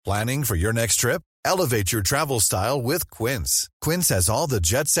Planning for your next trip? Elevate your travel style with Quince. Quince has all the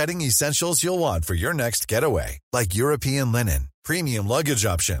jet-setting essentials you'll want for your next getaway, like European linen, premium luggage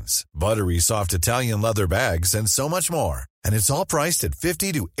options, buttery soft Italian leather bags, and so much more. And it's all priced at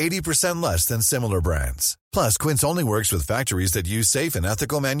 50 to 80% less than similar brands. Plus, Quince only works with factories that use safe and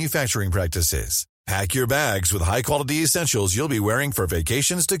ethical manufacturing practices. Pack your bags with high-quality essentials you'll be wearing for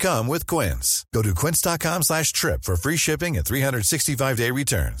vacations to come with Quince. Go to quince.com/trip for free shipping and 365-day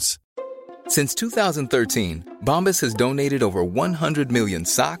returns. Since 2013, Bombas has donated over 100 million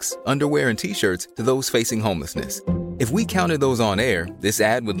socks, underwear, and T-shirts to those facing homelessness. If we counted those on air, this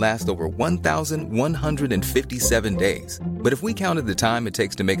ad would last over 1,157 days. But if we counted the time it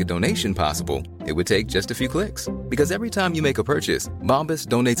takes to make a donation possible, it would take just a few clicks. Because every time you make a purchase, Bombas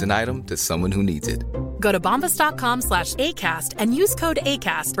donates an item to someone who needs it. Go to bombas.com/ACAST and use code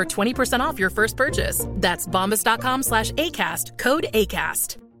ACAST for 20% off your first purchase. That's bombas.com/ACAST, code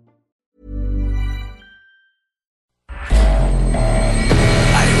ACAST.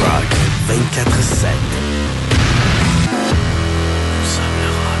 IROCK 247.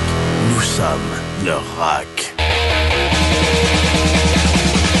 Nous sommes le rock.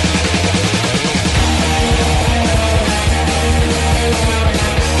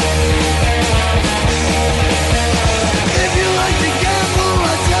 If you like to gamble,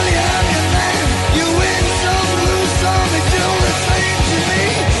 I'll tell you I'm your man. You win some, lose some, it's all the same to me.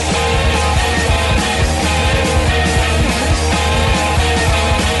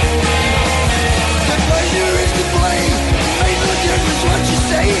 The pleasure is to play. Make no difference what you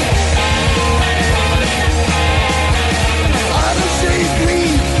say. I don't say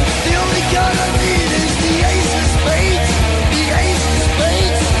greed. The only card I need is the ace of spades. The ace of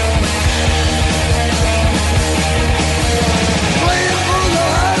spades. Playing for the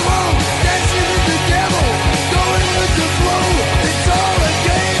high road, dancing with the devil, going with the flow. It's all a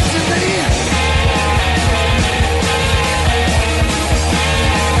game to me.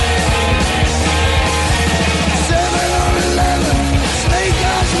 7 or 11, snake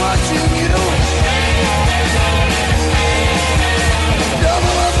eyes watching you.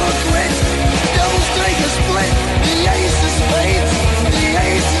 Double up or quit, double strike or split. The ace of spades, the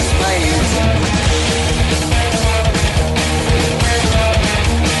ace of spades.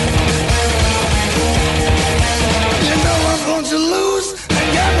 You know I'm going to lose, and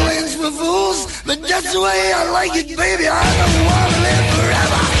gambling's for fools. But that's the way I like it, baby. I don't want to live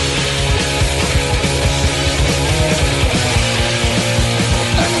forever.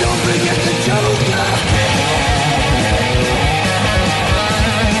 And don't forget the Joker.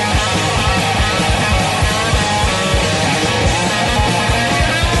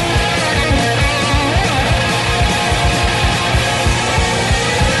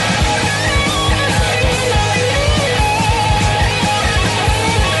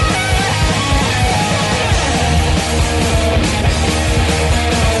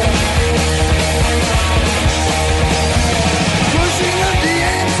 Pushing up the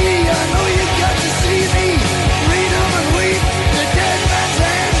ante, I know you got to see me. Read 'em and weep, the dead man's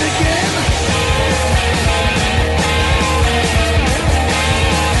hand again.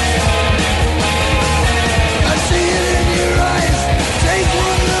 I see it in your eyes, take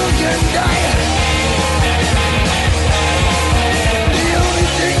one look and die. The only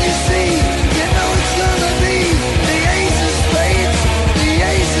thing you see, you know it's gonna be the ace of spades, the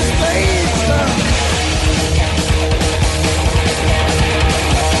ace of spades.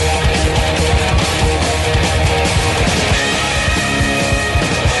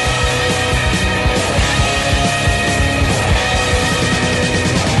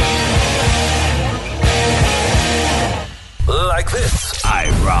 Like this.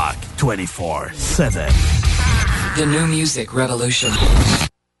 IROCK 24/7. The new music revolution.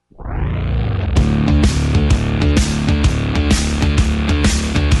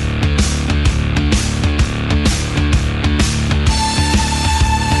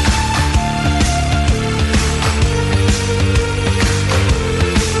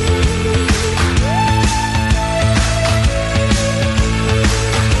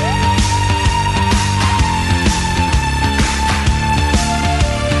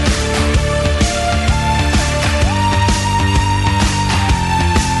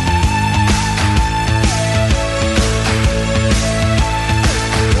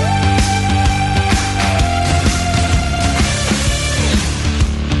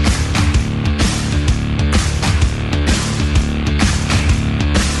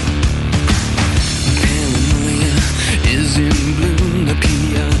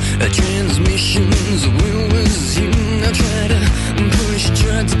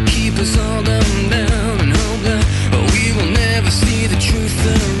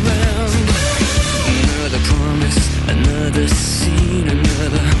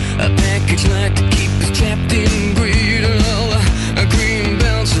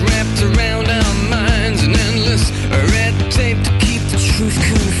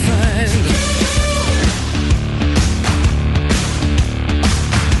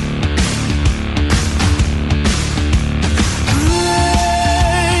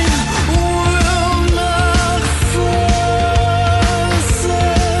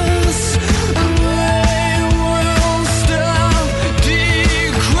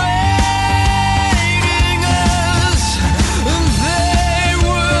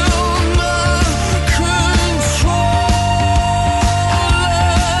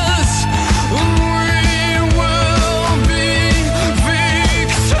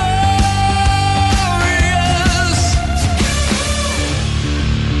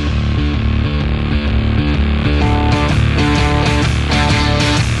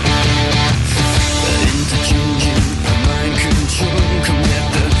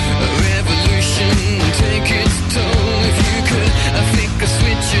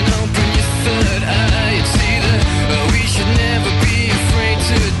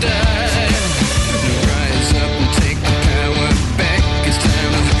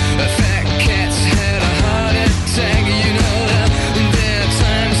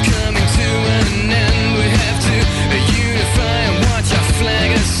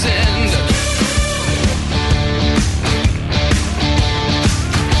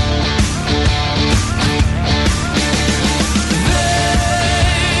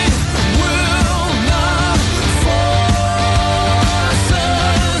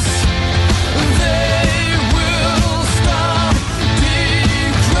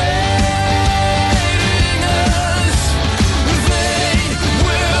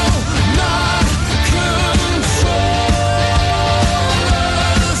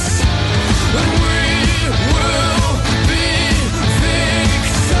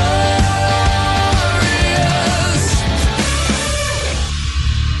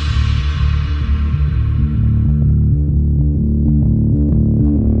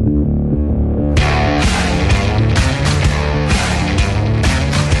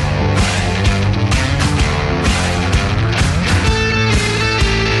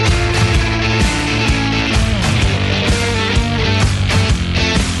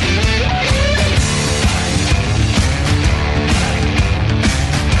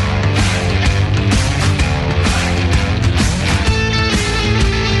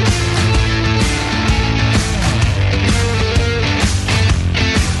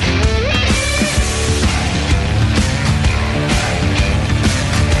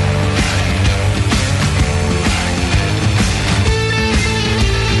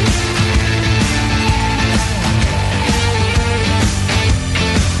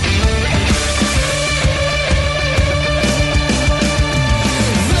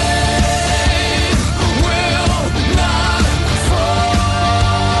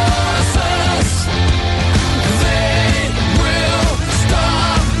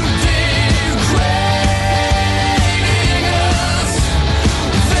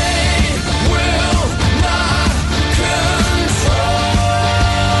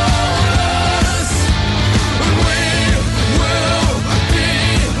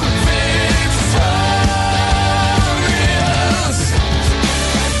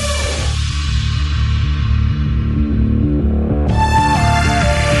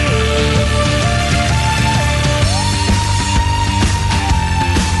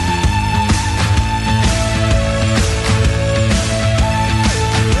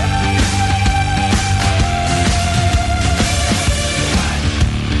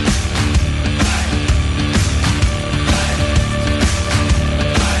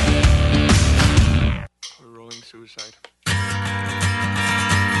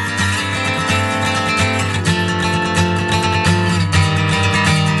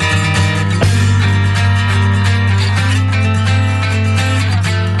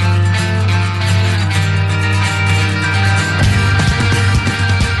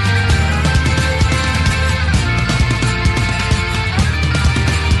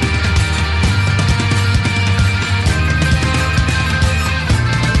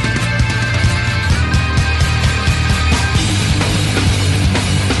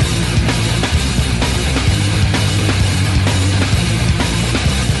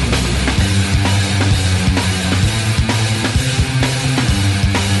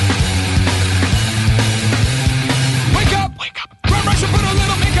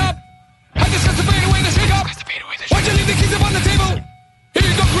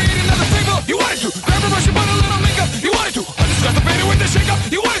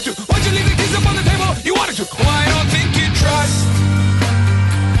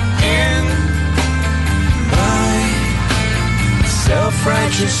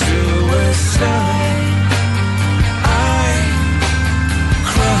 self-righteous suicide. I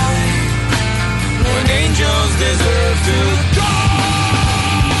cry when angels deserve to die.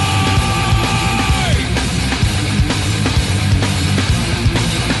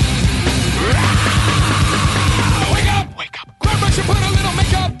 Wake up! Wake up! Grab brush and put a little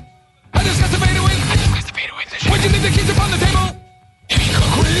makeup. I just got to fade away. Why'd you leave the keys upon the table? If you could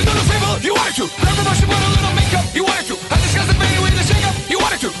quit another favor, you wanted to. Grab a brush and put a little makeup. You wanted to. I just got to fade away the shake up. You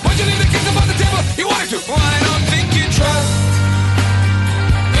wanted to. Why'd you leave the keys upon the table? You wanted to. Well, I don't think you trust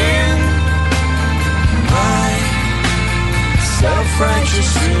in my self-righteous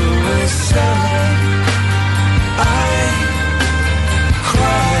suicide. I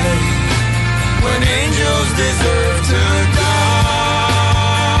cry when angels deserve to die.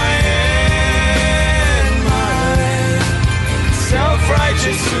 In my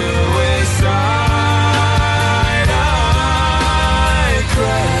self-righteous suicide, I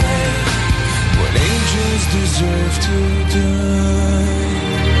cry when angels deserve to die.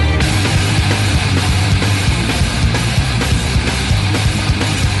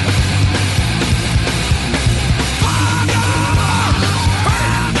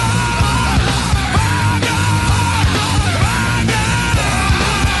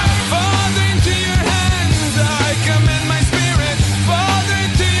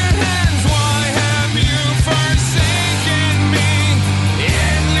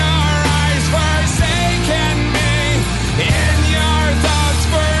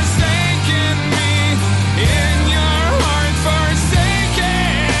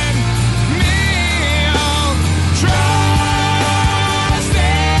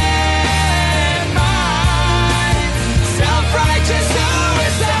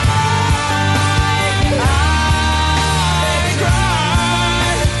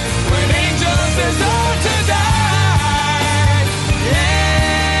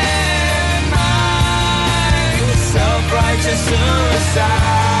 Suicide.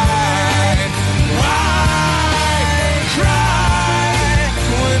 Why cry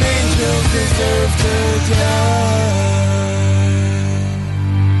when angels deserve to die?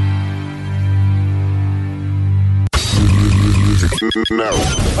 No.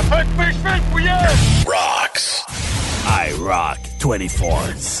 Rocks.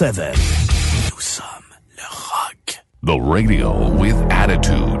 IROCK247. Nous sommes le rock. The radio with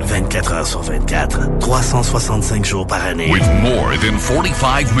attitude. 24 heures sur 24, 365 jours par année. With more than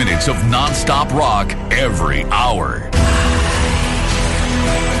 45 minutes of non-stop rock every hour.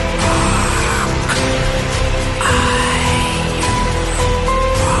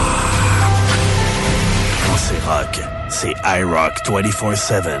 Quand c'est rock, c'est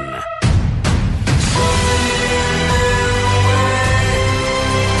IROCK247.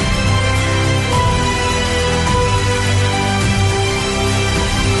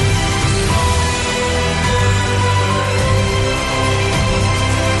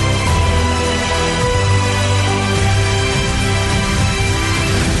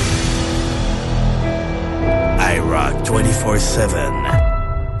 IROCK 24/7.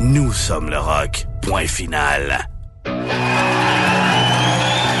 Nous sommes le rock. Point final.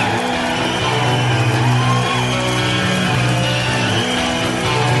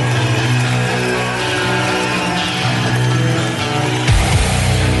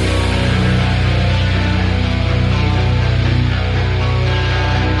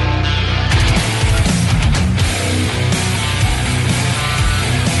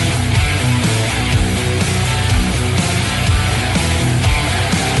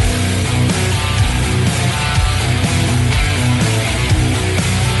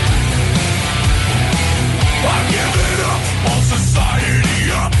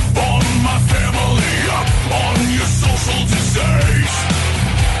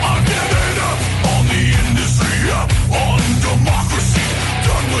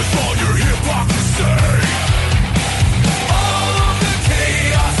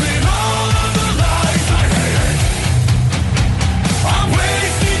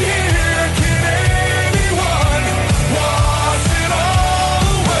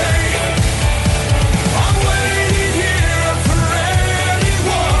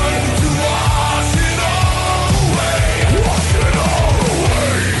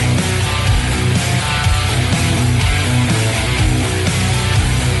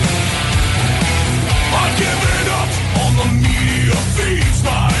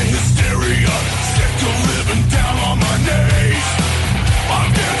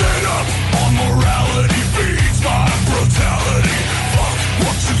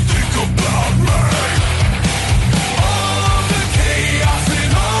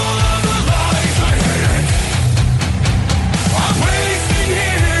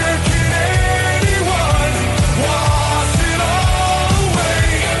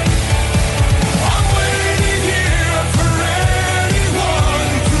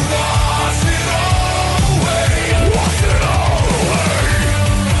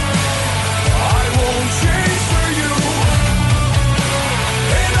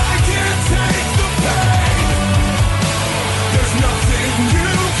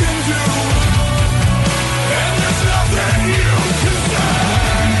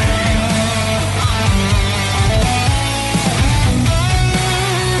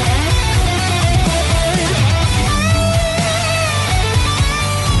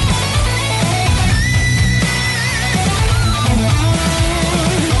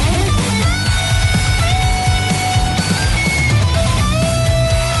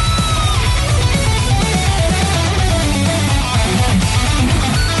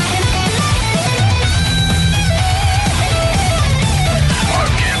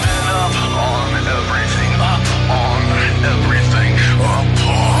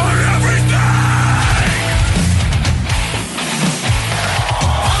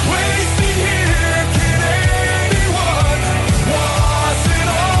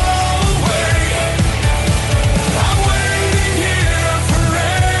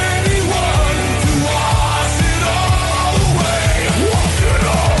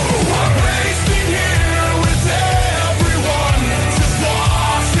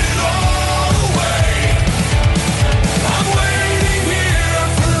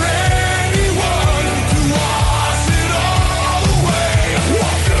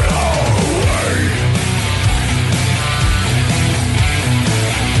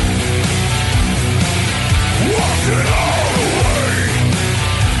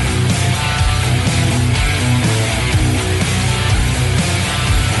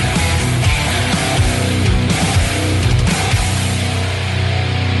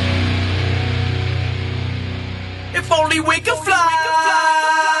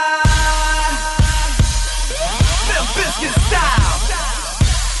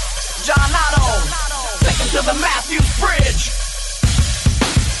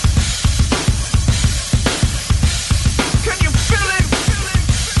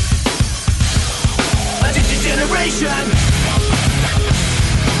 generation.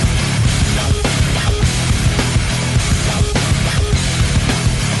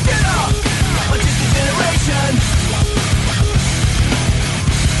 Get up, my generation.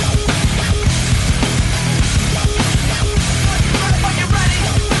 Are you ready?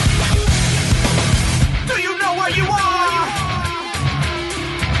 Do you know where you are?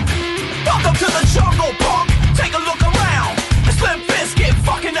 Welcome to the jungle, punk. Take a look around. The Slim Biscuit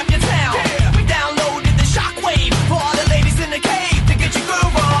fucking up your town. Yeah. We downloaded the shockwave for all the ladies in the cave to get your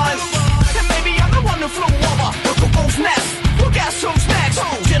groove on. And maybe I'm the one who flew over the cuckoo's nest. Well, guess who's next?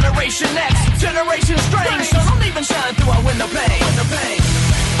 Generation X, Generation Strange. So don't even shine through our window pane.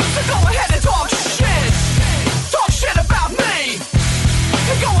 So go ahead and talk shit. Talk shit about me.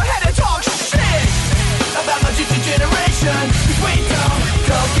 And go ahead and talk shit about my generation. 'Cause we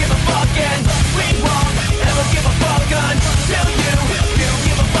don't give a fuck and we won't ever give a fuck until you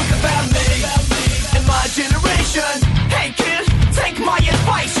give a fuck about me and my generation. Hey kid, take my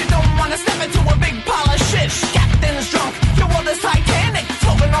advice. You don't wanna step into a big pile of shit. Captain's drunk, your world is Titanic,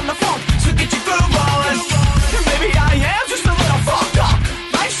 floating on the funk. So get your groove on. And maybe I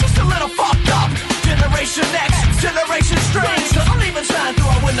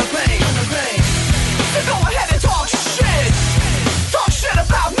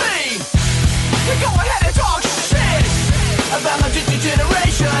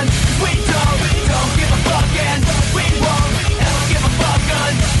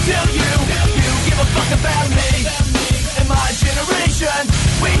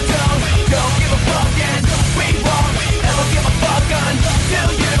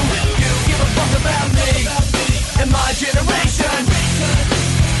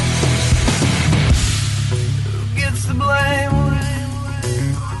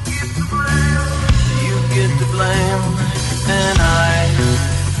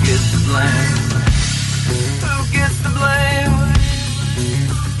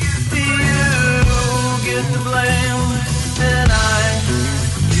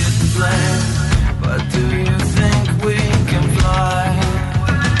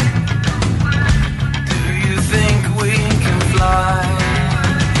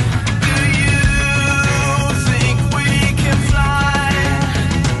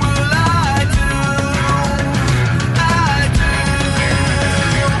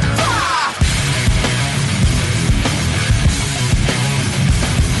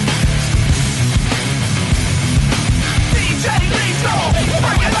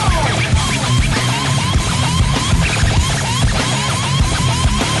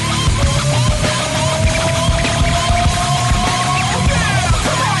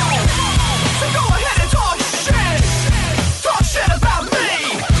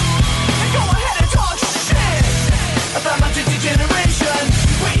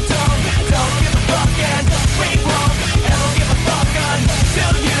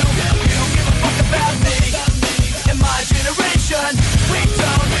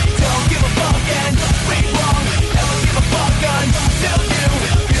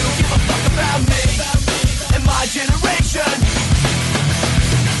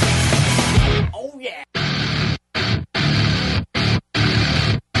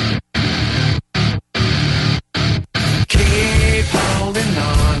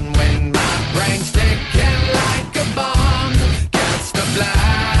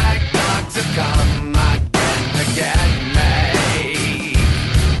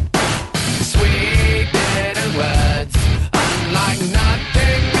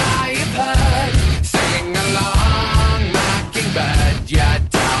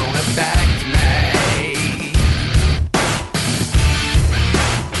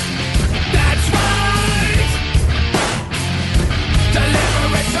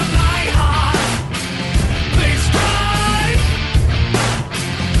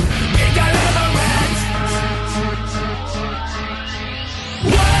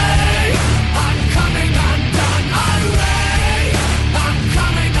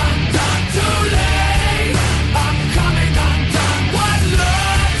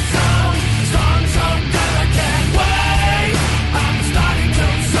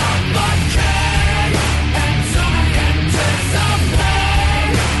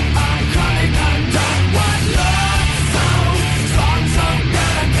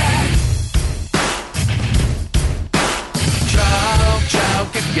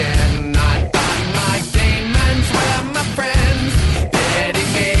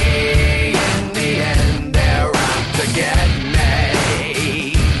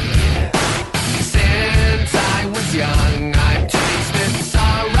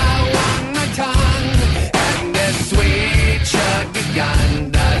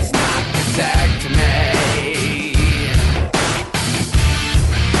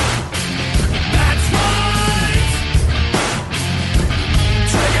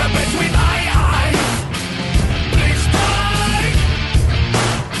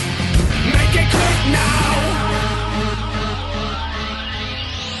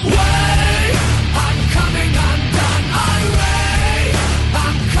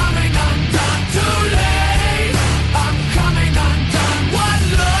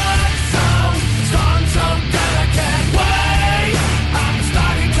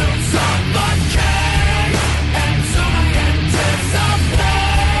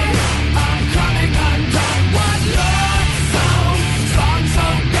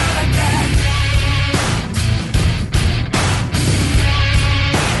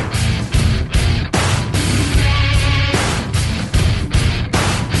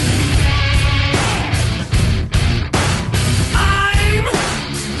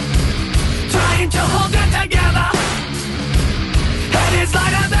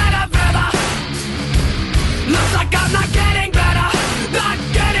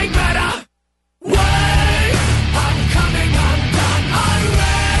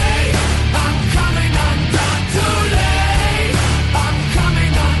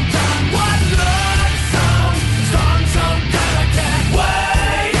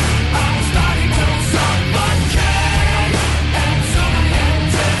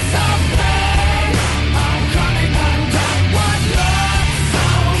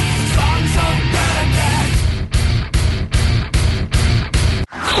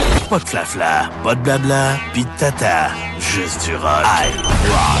Pas de flafla, pas de blabla, pis de tata. Juste du rock.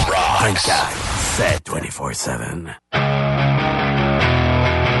 IROCK 247 24/7.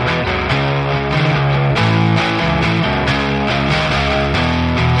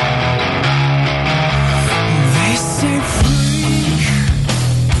 They say freak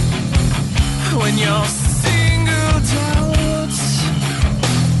when you're singled out.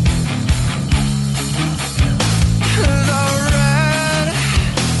 The red,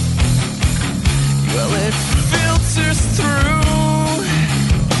 well, it filters through.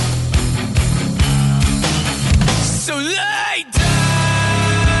 So lay down,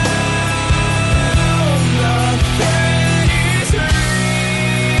 nothing is real.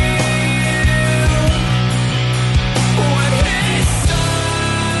 When his side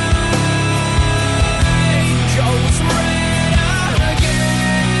goes red again,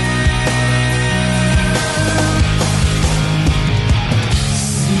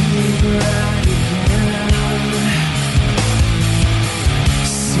 see red again,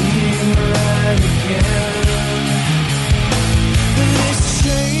 see red again. This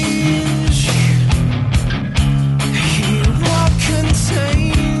change he won't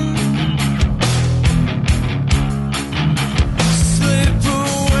contain. Slip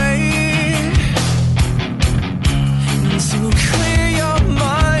away to clear your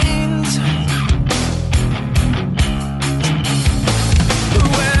mind.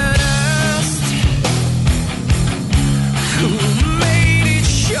 When asked who made it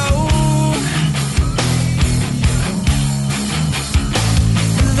show,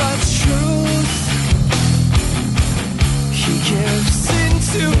 the truth he gives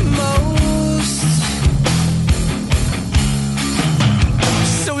into most.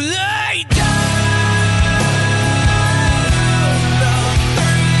 So lay down,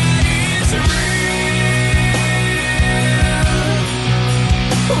 nothing is real.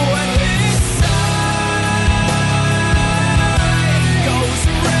 When his side goes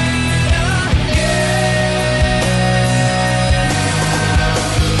red again.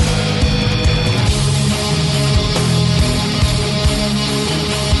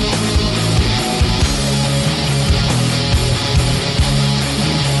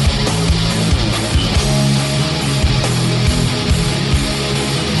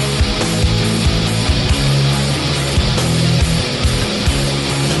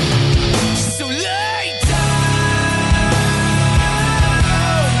 So lay down,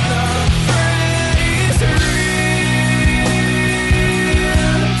 nothing is real.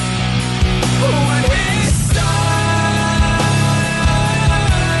 When his side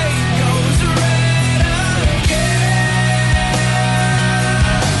goes red again.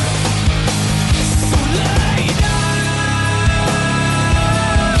 So lay down,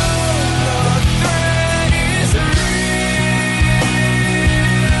 nothing is real.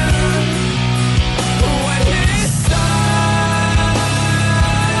 When his side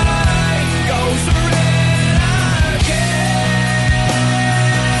goes red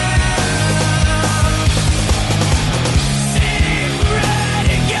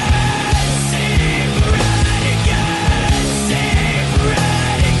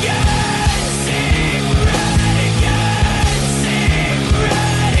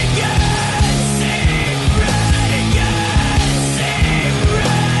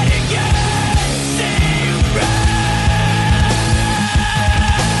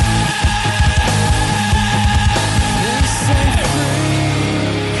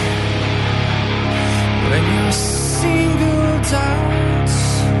when you're singled out,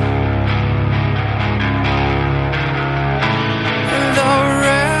 the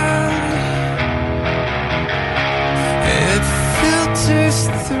red, it filters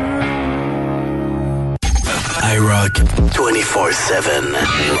through. IROCK 24/7.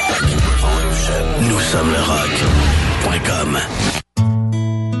 Nous sommes le rock.com.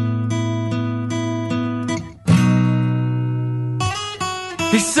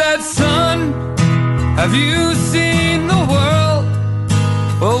 He said, son, have you seen the world?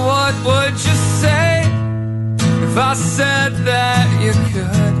 Well, what would you say if I said that you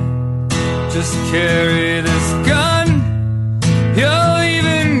could just carry this gun? You'll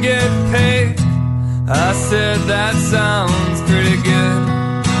even get paid. I said, that sounds pretty good.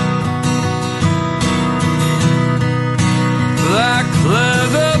 Black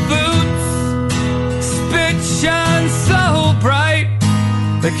leather boots, spit shine so bright.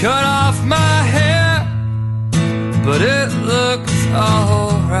 They cut off my hair, but it looks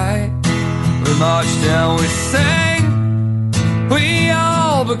alright. We marched down, we sang, we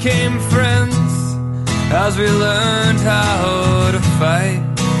all became friends as we learned how to fight.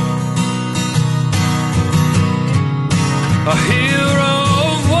 A hero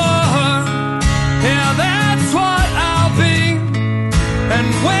of war,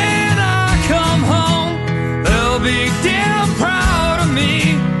 And when I come home, they'll be damn proud of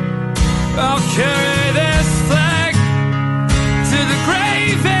me. I'll carry this flag to the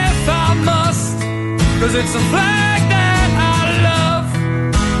grave if I must, 'cause it's a flag that I love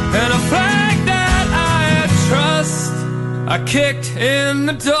and a flag that I trust. I kicked in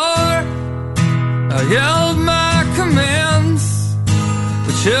the door, I yelled my commands.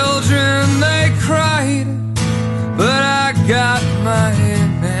 The children, they cried, but I got my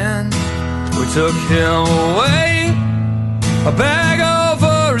man. We took him away, a bag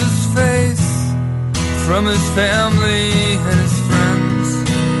over his face, from his family and his friends.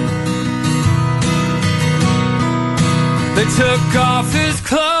 They took off his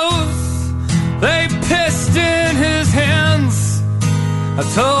clothes, they pissed in his hands. I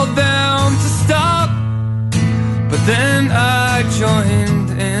told them to stop, but then I joined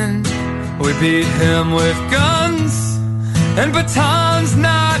in. We beat him with guns and batons,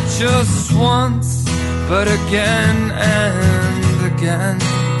 not just once, but again and again.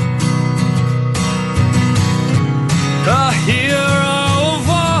 A hero of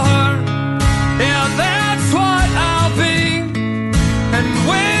war, yeah, that's what I'll be. And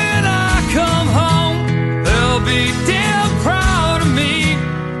when I come home, they'll be damn proud of me.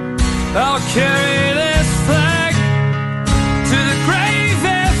 I'll carry this flag to the grave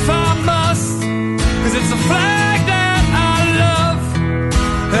if I must, 'cause it's a flag that I love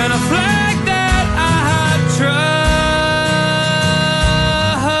and a flag that I trust.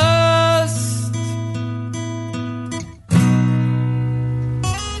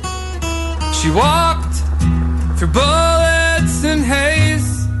 She walked through bullets and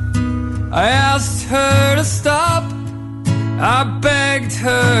haze. I asked her to stop, I begged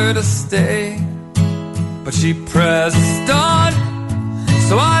her to stay, but she pressed on.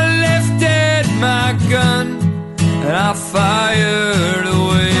 So I lifted my gun and I fired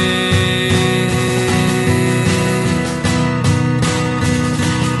away.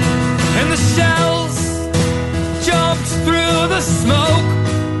 And the shells jumped through the smoke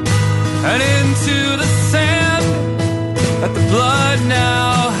and into the sand that the blood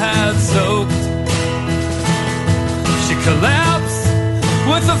now had soaked. She collapsed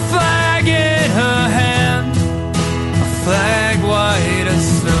with a flag in her hand, a flag white as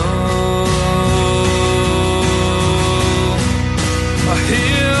snow. A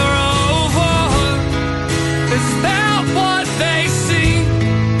hero of war, is that what they see?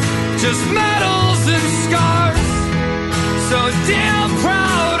 Just medals and scars, so damn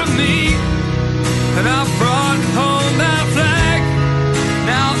proud of me. And I brought home that flag,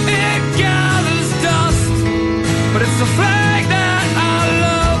 now it gathers dust, but it's a flag that I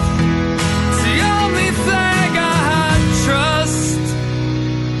love, it's the only flag I trust.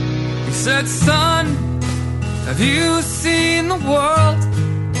 He said, son, have you seen the world?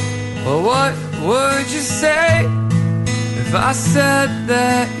 Well, what would you say if I said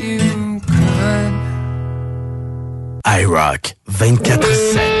that you could?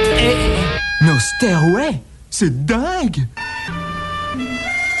 IROCK247. Nos Stairway, c'est dingue!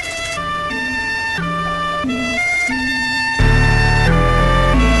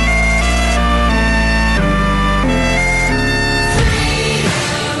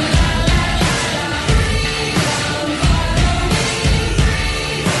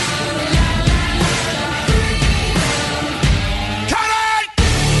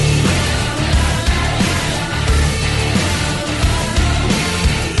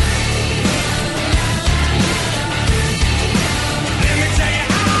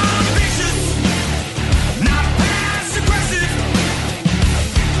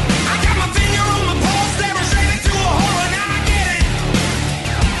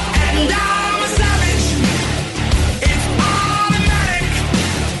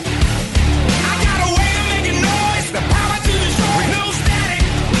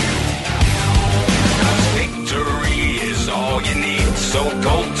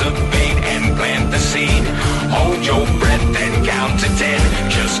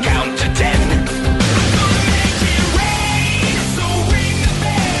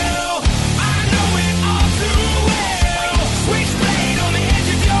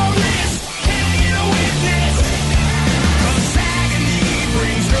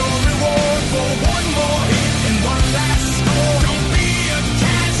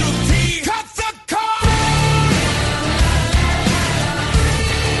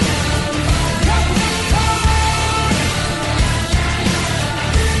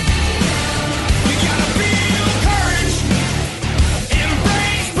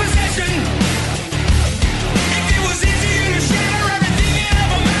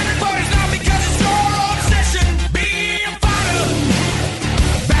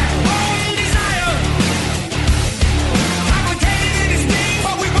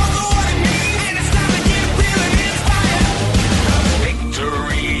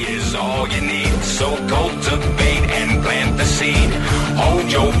 Hold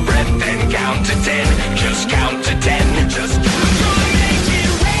your breath and count to 10. Just count to 10. Just count to 10. I'm gonna make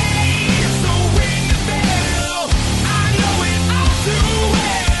it rain, so ring the bell. I know it all too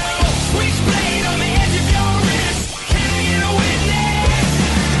well. Switchblade on the edge of your wrist. Can I get a witness?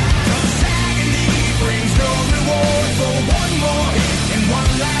 'Cause agony brings no reward for one more hit and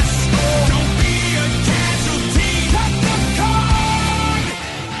one last score. Don't be a casualty. Cut the cord.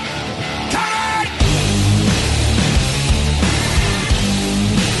 Cut.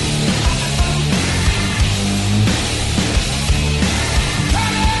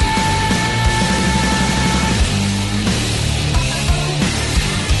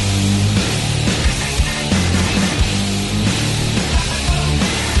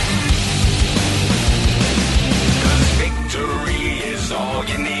 All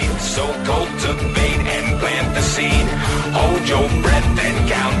you need, so cultivate and plant the seed. Hold your breath and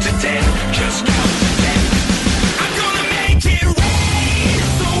count to 10. Just count to 10. I'm gonna make it rain,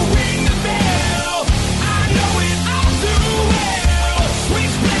 so ring the bell. I know it all too well.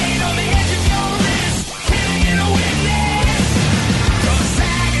 Switchblade on the edge of your wrist. Can I get a witness? 'Cause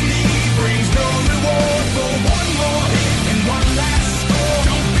agony brings no reward for one more hit and one last score.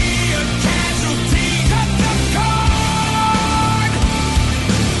 Don't be a casualty. Cut the cord.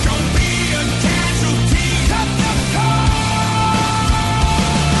 Don't be a casualty. Cut the cord.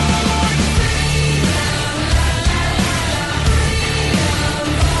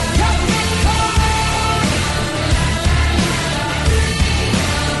 Cut the cord.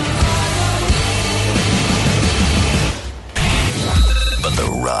 But the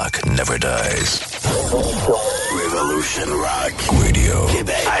rock never dies. Revolution Rock Radio.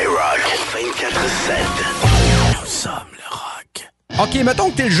 Québec. IROCK 247. Nous sommes le rock. OK, mettons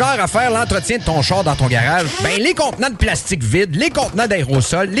que t'es le genre à faire l'entretien de ton char dans ton garage. Ben, les contenants de plastique vide, les contenants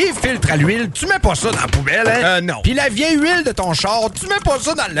d'aérosol, les filtres à l'huile, tu mets pas ça dans la poubelle, hein? Non. Puis la vieille huile de ton char, tu mets pas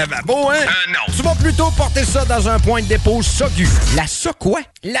ça dans le lavabo, hein? Non. Tu vas plutôt porter ça dans un point de dépôt SOGU. La quoi?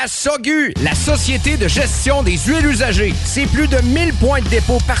 La SOGU, la Société de gestion des huiles usagées. C'est plus de 1000 points de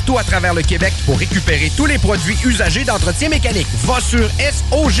dépôt partout à travers le Québec pour récupérer tous les produits usagés d'entretien mécanique. Va sur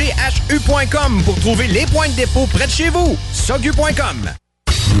SOGHU.com pour trouver les points de dépôt près de chez vous. SOGU.com.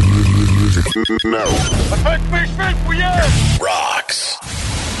 Rocks.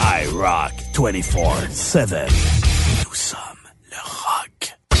 IROCK 247. Nous sommes le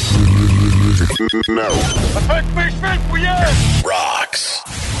rock. Rocks.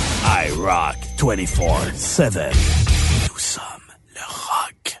 IROCK 247. Nous sommes le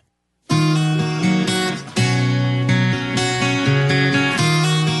rock.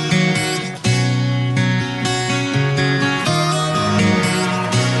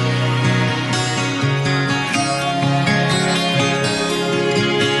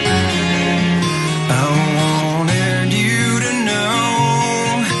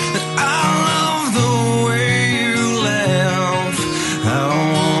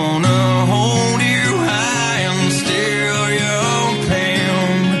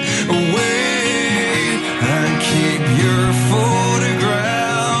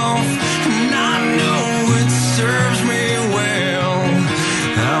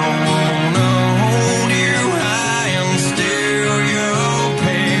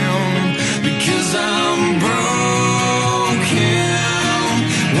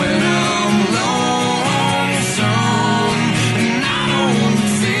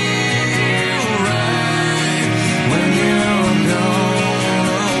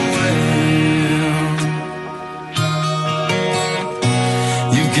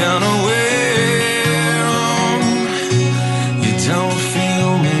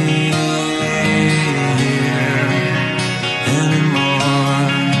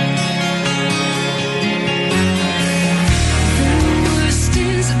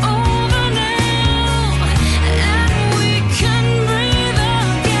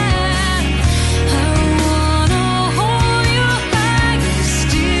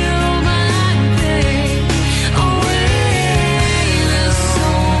 Away, there's so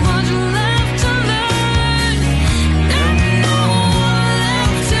much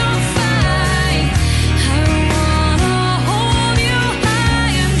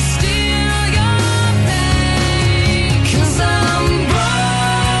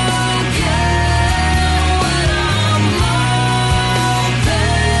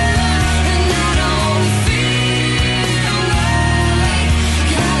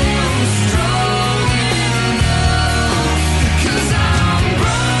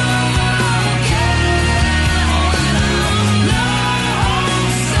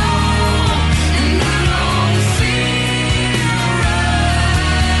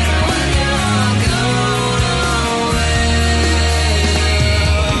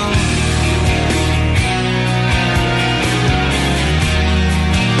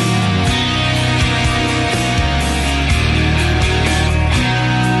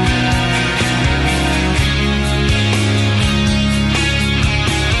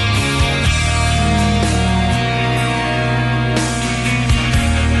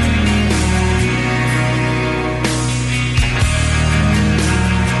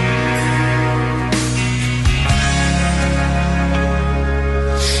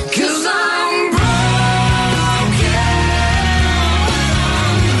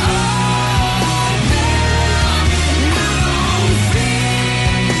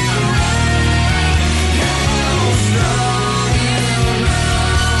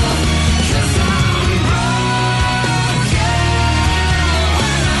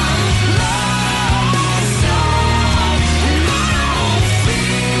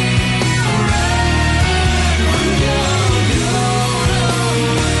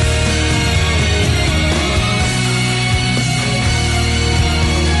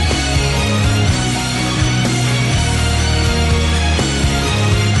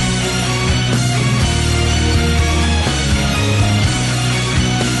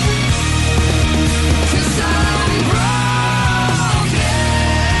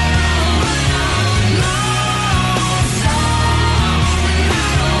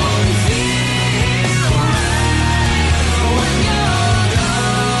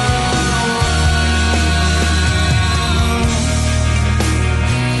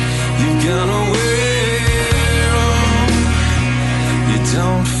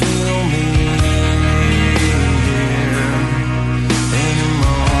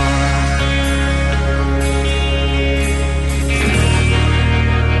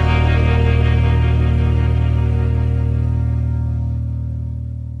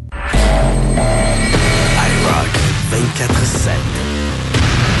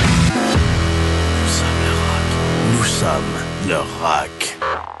le rock.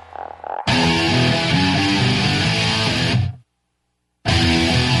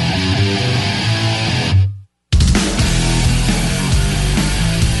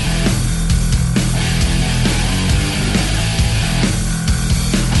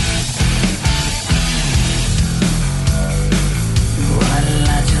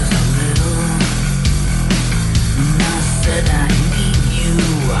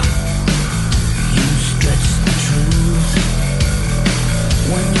 You stretch the truth.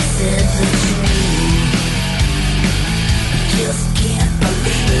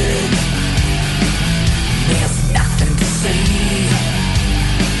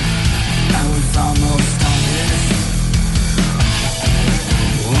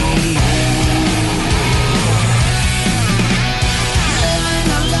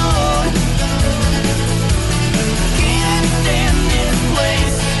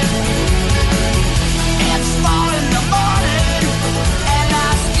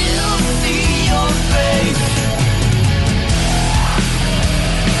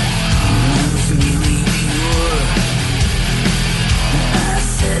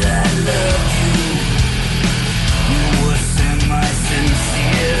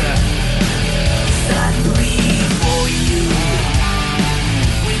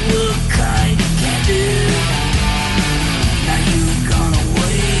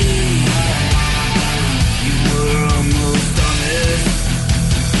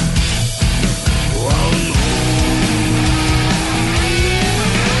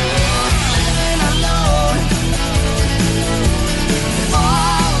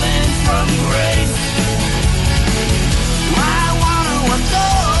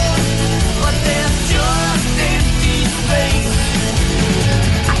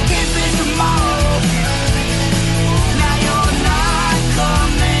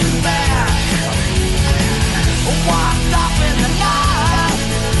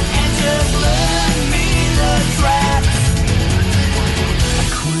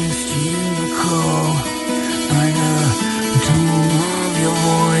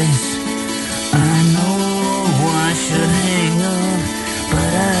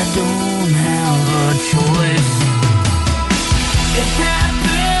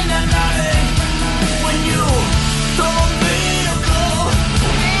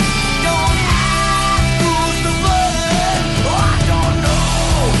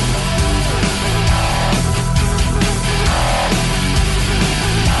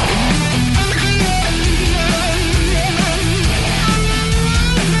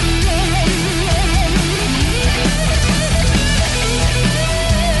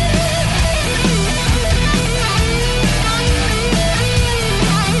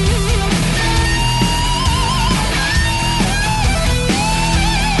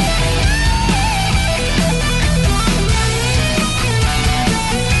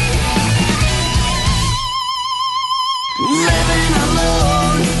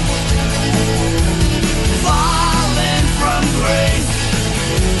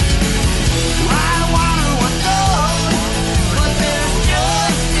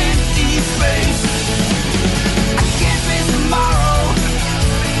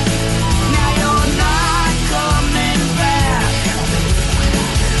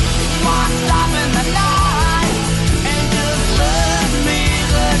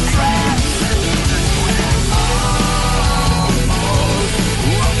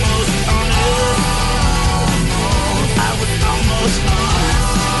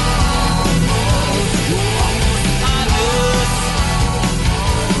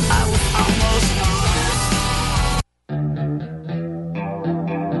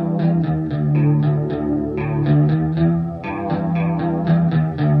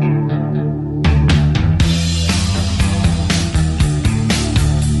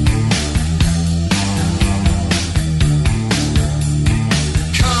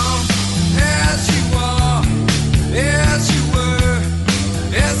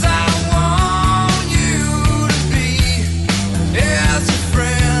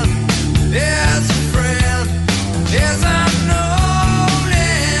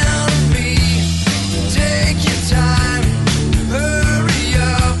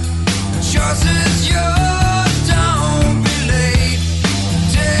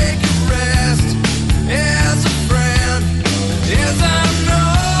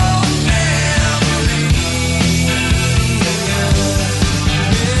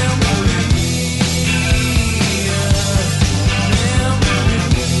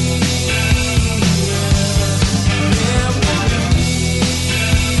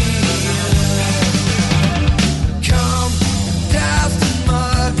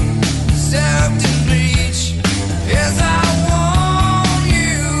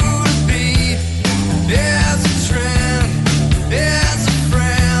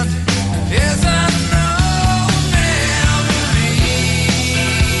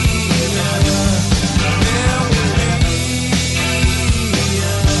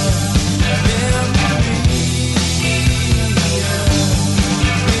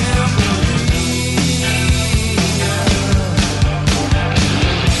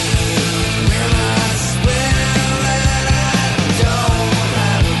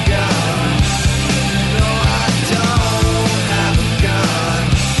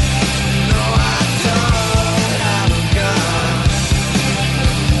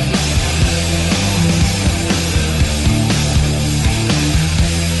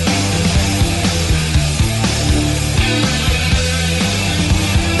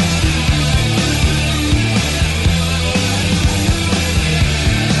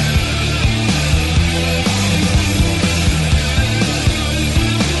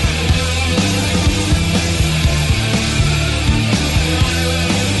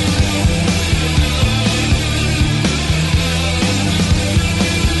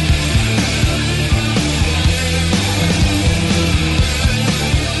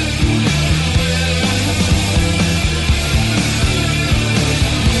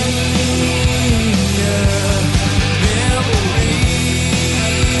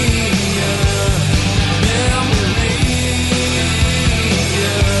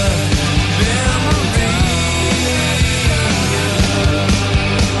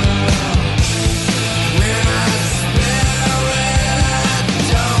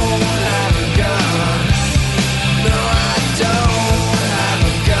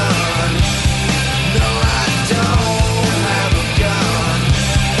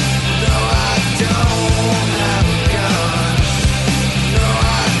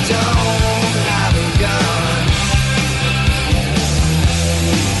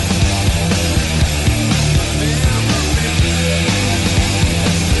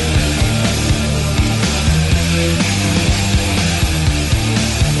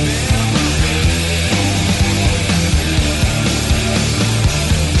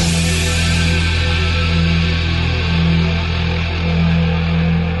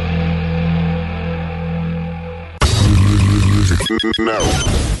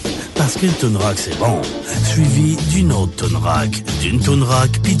 Parce qu'une toune rock, c'est bon. Suivi d'une autre toune rock. D'une toune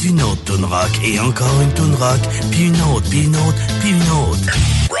rock, puis d'une autre toune rock. Et encore une toune rock, puis une autre, puis une autre, puis une autre.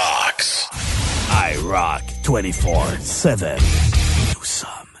 Rocks. IROCK247. Nous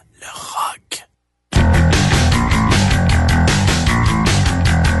sommes le rock.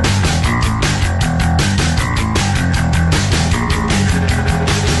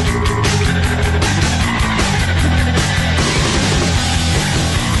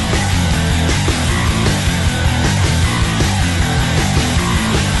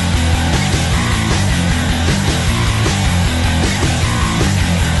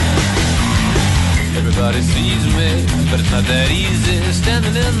 Everybody sees me, but it's not that easy.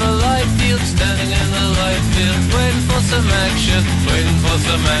 Standing in the light field, standing in the light field, waiting for some action, waiting for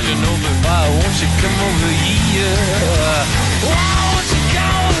some action. Oh, but why won't you come over here? Why won't you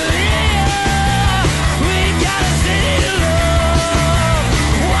come over here? We got a city to love.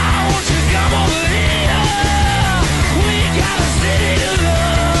 Why won't you come over here? We got a city to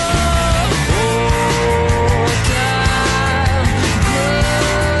love. Oh, time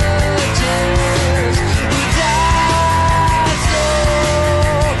grudges.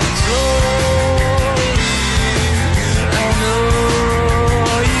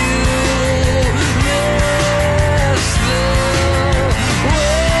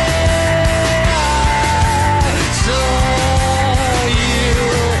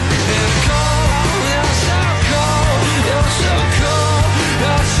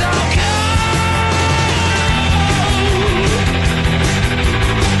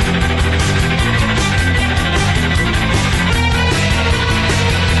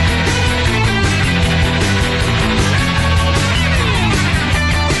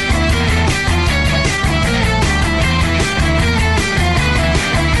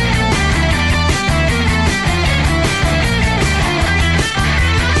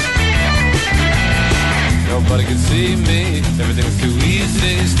 Nobody could see me, everything's too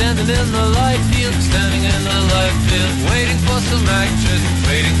easy. Standing in the light field, standing in the light field, waiting for some actress,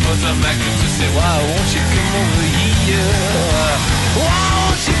 waiting for some actress to say, why won't you come over here? Why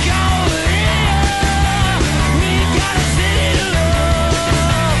won't you come over here? We got a city to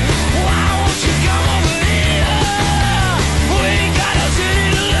love. Why won't you come over here? We got a city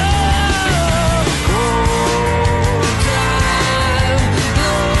to love. Oh, time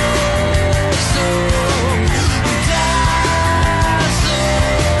goes so.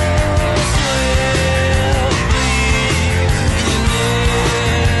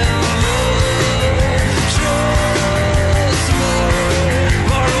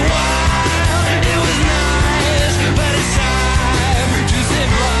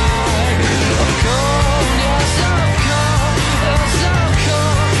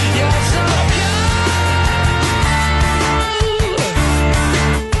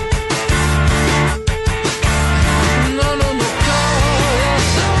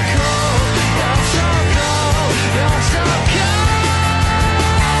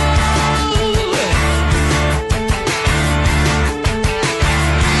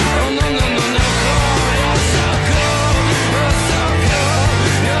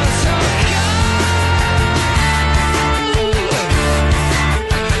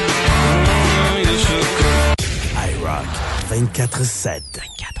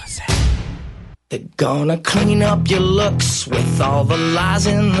 They're gonna clean up your looks with all the lies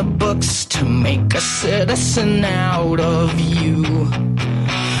in the books to make a citizen out of you.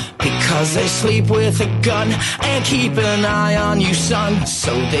 Because they sleep with a gun and keep an eye on you, son,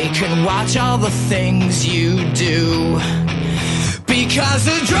 so they can watch all the things you do. Because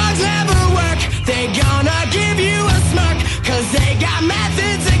the drugs never work, they gonna give you a smirk, cause they got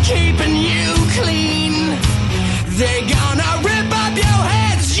methods of keeping you clean. They gonna rip up your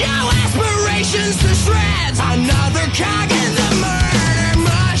heads, your aspirations to shreds. Another cog in the murder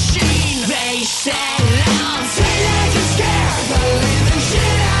machine. They said I'm teenagers scared the living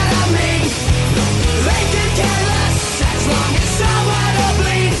shit out of me. They could care less as long as someone will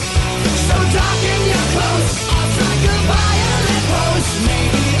bleed. So darken your clothes, I'll strike a violent pose.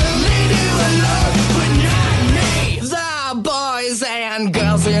 Maybe it'll lead you alone, but not me. The boys and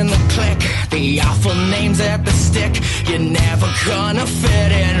girls in the clique, the awful names at the stick. You're never gonna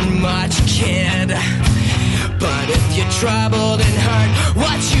fit in much, kid. But if you're troubled and hurt,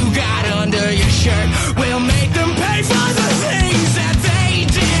 what you got under your shirt will make them pay for the things that they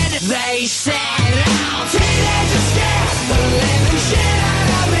did. They said, oh, teenagers scared the living shit out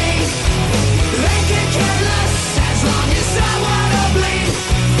of me. They can care less as long as someone will bleed.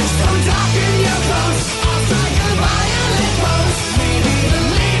 So darken your clothes, I'll strike a violent pose. Maybe it'll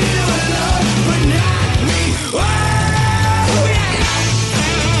leave you alone, but not me. Oh, yeah.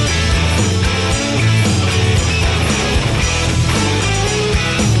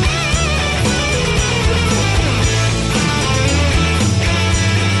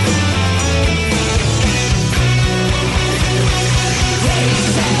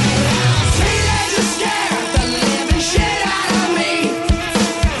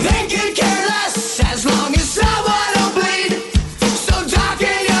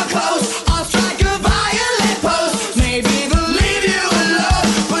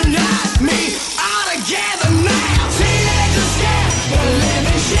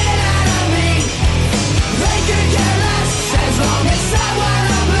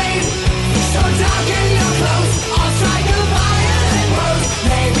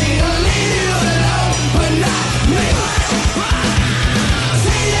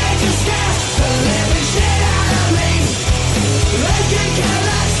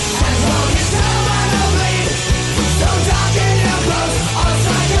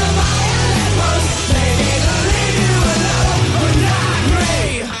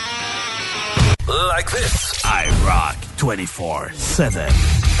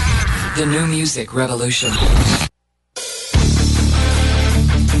 IROCK247. The new music revolution.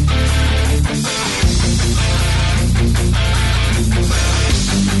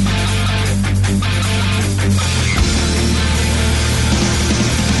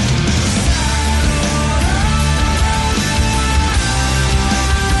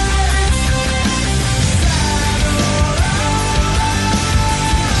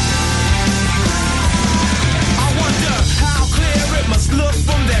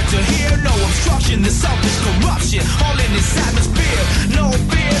 The selfish corruption, all in this atmosphere. No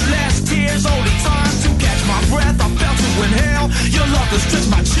fear, less tears, only time to catch my breath. I felt to inhale, your love has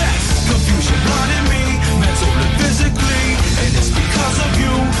stretched my chest. Confusion blinded me, mentally, physically, and it's because of you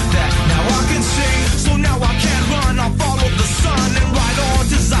that now I can see. So now I can't run, I'll follow the sun and ride on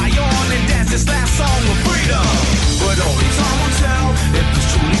to Zion and dance this last song of freedom. But only time will tell if it's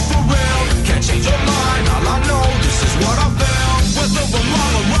truly for real. Can't change your mind, all I know, this is what I found. Whether I'm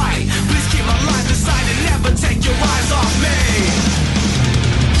wrong or right, please keep my life inside and never take your eyes off me.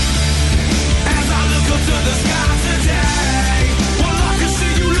 As I look up to the sky today, well I can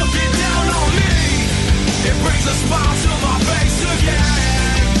see you looking down on me. It brings a smile to my face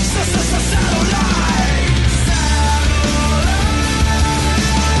again. Satellite.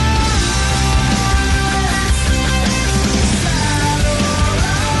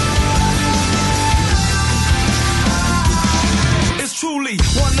 Truly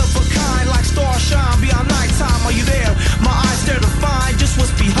one of a kind, like stars shine beyond nighttime. Are you there? My eyes stare to find just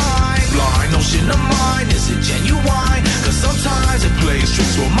what's behind. Blind notion of mine, is it genuine? Cause sometimes it plays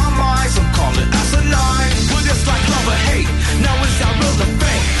tricks with my mind. Some call it asinine, but it's like love or hate. Now is that real or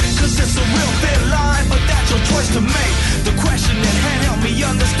fake? Cause it's a real thin line, but that's your choice to make. The question at hand, help me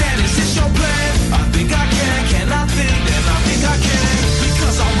understand, is this your plan? I think I can I think? Then I think I can.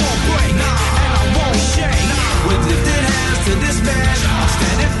 Because I won't break, and I won't shake. With lifted hands to this man, I'll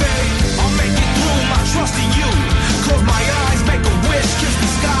stand in faith, I'll make it through, my trust in you. Close my eyes, make a wish, kiss the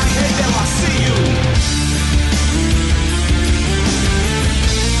sky, hey there I see you.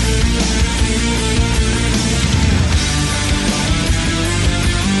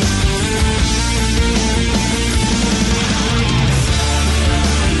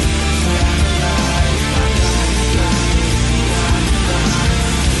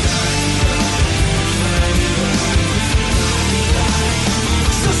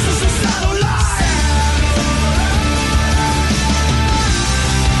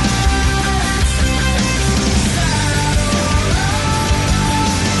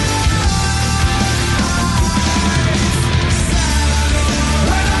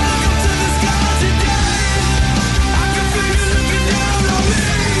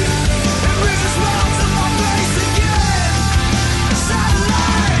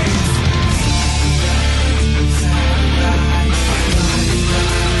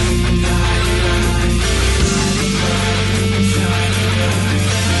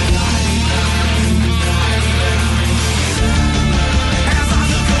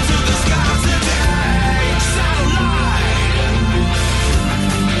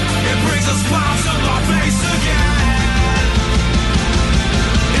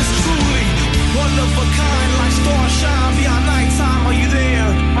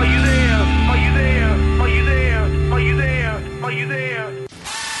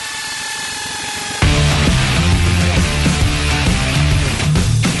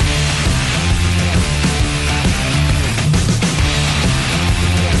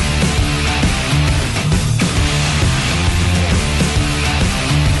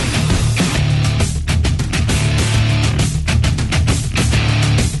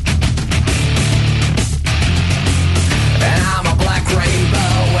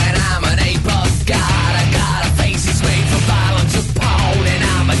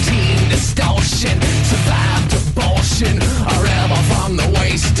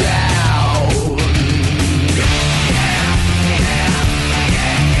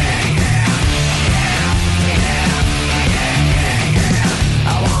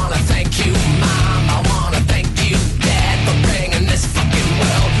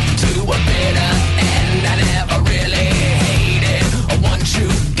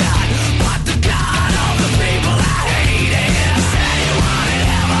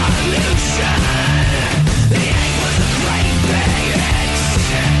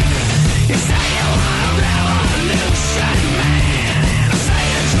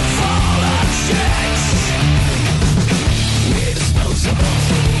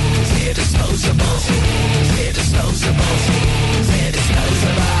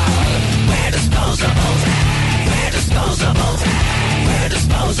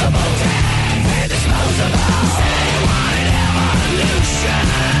 disposable. We're disposable. Say you want it.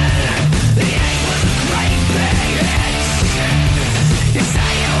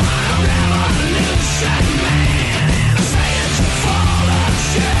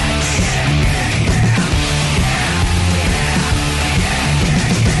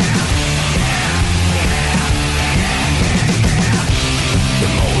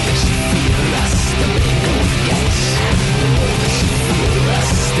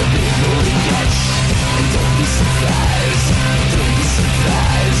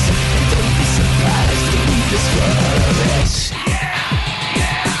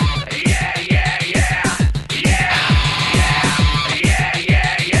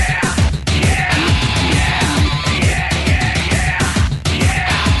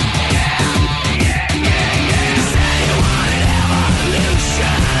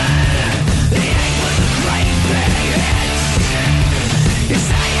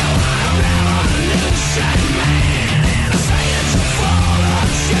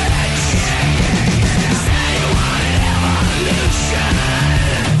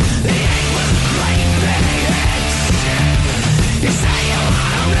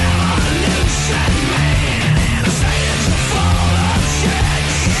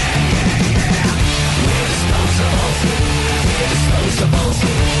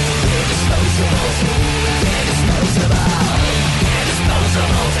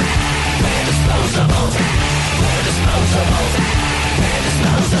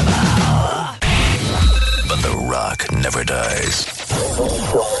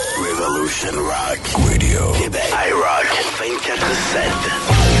 Revolution Rock Radio. Québec. IROCK247.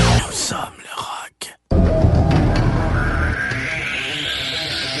 Nous sommes le rock.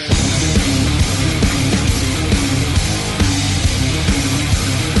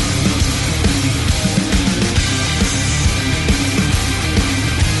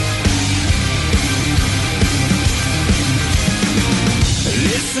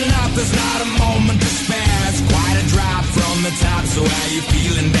 Listen up, there's not a moment to spare. It's quite a drop from the top, so how you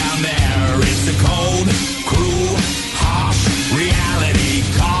feeling down there? It's a cold, cruel, harsh reality.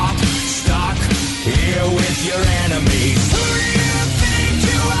 Caught, stuck here with your enemies. Who do you think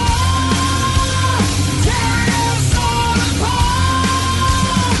you are? Tearing us all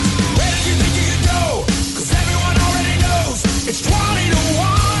apart. Where did you think you could go? 'Cause everyone already knows it's 20 to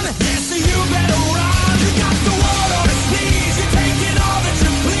 1. Yes, so you better run. You got the world on its knees. You're taking all that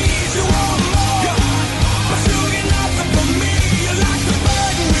you please. You want more, but you get nothing from me. You like the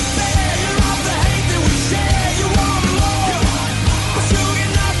burden we bear. You love the hate that we share. You want more, but you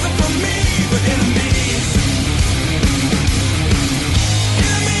get nothing from me. But enemies,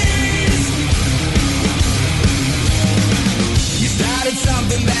 enemies. You started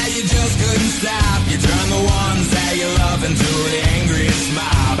something that you just couldn't stop. You turned the ones that you love into the angriest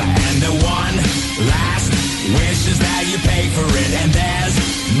mob. And the one last wish is that you pay for it. And there's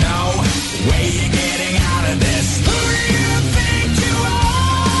no way you're getting out of this. Who do you think you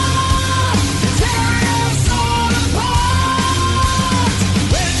are? Tearing us all apart.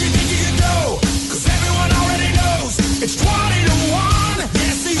 Where did you think you could go? 'Cause everyone already knows it's 20 to 1.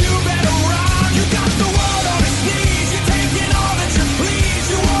 Yes, so you better run. You got the world on its knees. You're taking all that you please.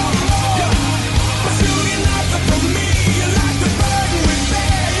 You want more, but you get nothing from me. You like the burden we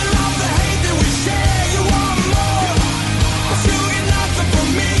bear. You love the hate that we share. You want more, but you get nothing from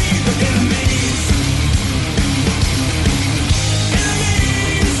me. But enemies, enemies,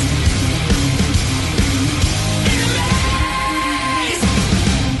 enemies.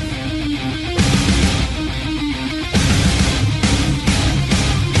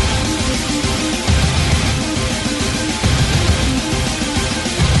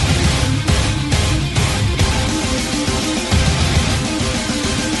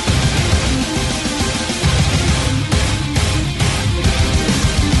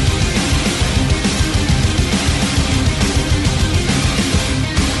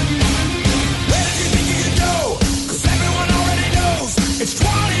 Where did you think you could go? 'Cause everyone already knows it's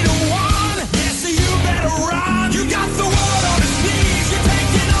 20 to 1. Yes, so you better run. You got the world on its knees. You're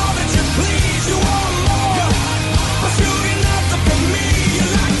taking all that you please. You want more, but you get nothing from me. You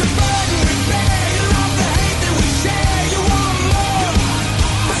like the burden we bear. You love the hate that we share. You want more,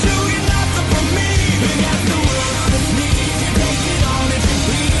 but you get nothing from me. You got the world on its knees. You're taking all that you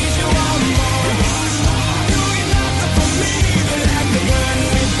please. You want more, you get nothing from me. You like the burden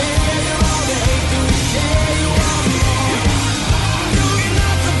we bear. You love the hate that we share. You want more, you get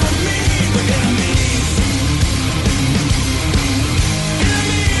nothing from me. But enemies,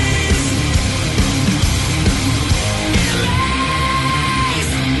 enemies,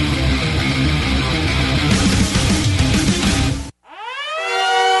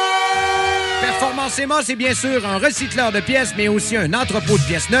 Performance Emma, c'est bien sûr un recycleur de pièces, mais aussi un entrepôt de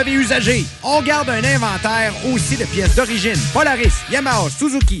pièces neuves et usagées. On garde un inventaire aussi de pièces d'origine. Polaris, Yamaha,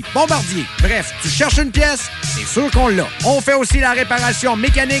 Suzuki, Bombardier. Bref, tu cherches une pièce, c'est sûr qu'on l'a. On fait aussi la réparation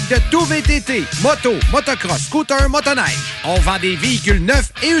mécanique de tout VTT, moto, motocross, scooter, motoneige. On vend des véhicules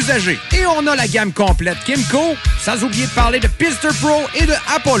neufs et usagés. Et on a la gamme complète Kimco, sans oublier de parler de Pister Pro et de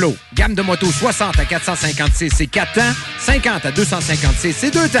Apollo. Gamme de motos 60 à 456 et 4 temps, 50 à 256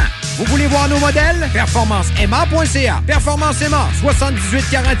 et 2 temps. Vous voulez voir nos modèles? PerformanceEmma.ca. Performance Emma,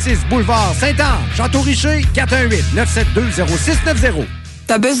 7846 Boulevard Sainte-Anne. Château-Richer, 418-972-0690.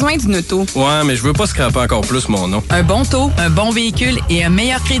 T'as besoin d'une auto. Ouais, mais je veux pas scraper encore plus mon nom. Un bon taux, un bon véhicule et un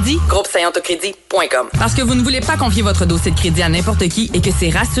meilleur crédit? GroupeSaillantAutoCrédit.com. Parce que vous ne voulez pas confier votre dossier de crédit à n'importe qui et que c'est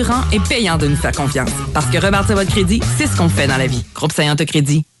rassurant et payant de nous faire confiance. Parce que rebâtir votre crédit, c'est ce qu'on fait dans la vie.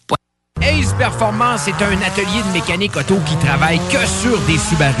 GroupeSaillantAutoCrédit. Ace Performance est un atelier de mécanique auto qui travaille que sur des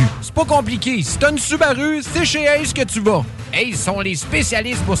Subaru. C'est pas compliqué. Si t'as une Subaru, c'est chez Ace que tu vas. Ace sont les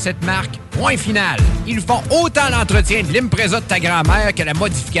spécialistes pour cette marque. Point final. Ils font autant l'entretien de l'Impreza de ta grand-mère que la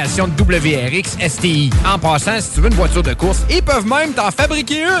modification de WRX STI. En passant, si tu veux une voiture de course, ils peuvent même t'en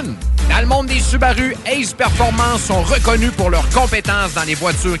fabriquer une. Dans le monde des Subaru, Ace Performance sont reconnus pour leurs compétences dans les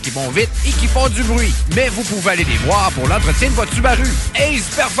voitures qui vont vite et qui font du bruit. Mais vous pouvez aller les voir pour l'entretien de votre Subaru. Ace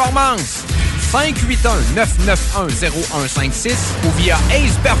Performance. 581-991-0156 ou via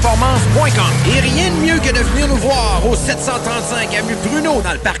aceperformance.com. Et rien de mieux que de venir nous voir au 735 avenue Bruno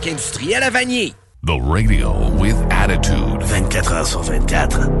dans le parc industriel à Vanier. The radio with attitude. 24 heures sur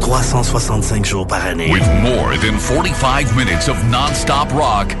 24, 365 jours par année. With more than 45 minutes of non-stop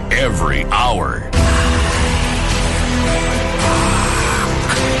rock every hour.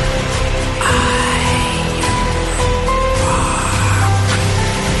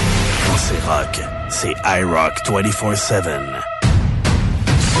 Quand c'est rock, c'est IROCK247.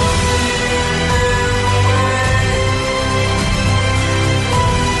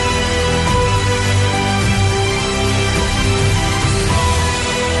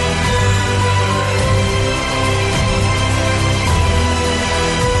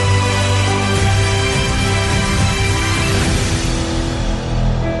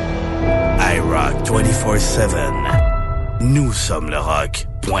 IROCK 24/7. Nous sommes le rock.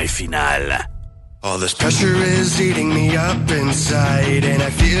 Point final. All this pressure is eating me up inside, and I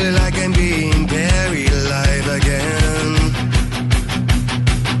feel like I'm being buried alive again.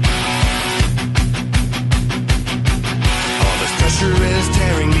 All this pressure is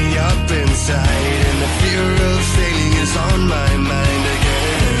tearing me up inside, and the fear of failing is on my mind again.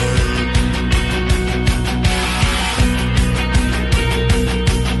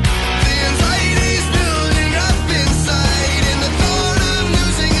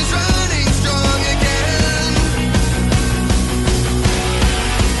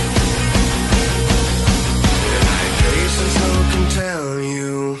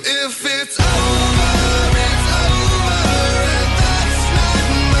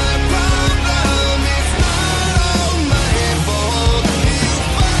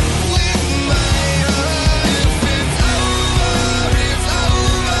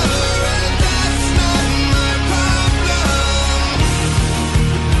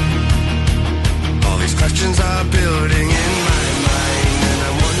 Are building in my mind, and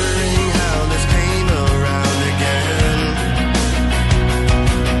I'm wondering how this came around again.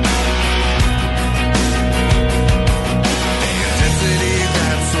 The intensity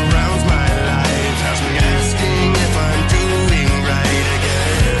that surrounds my life has me asking if I'm doing right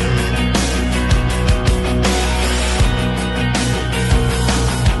again.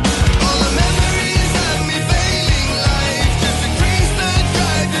 All the memories of me failing life just increase the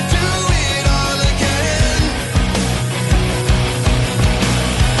drive to do it all again.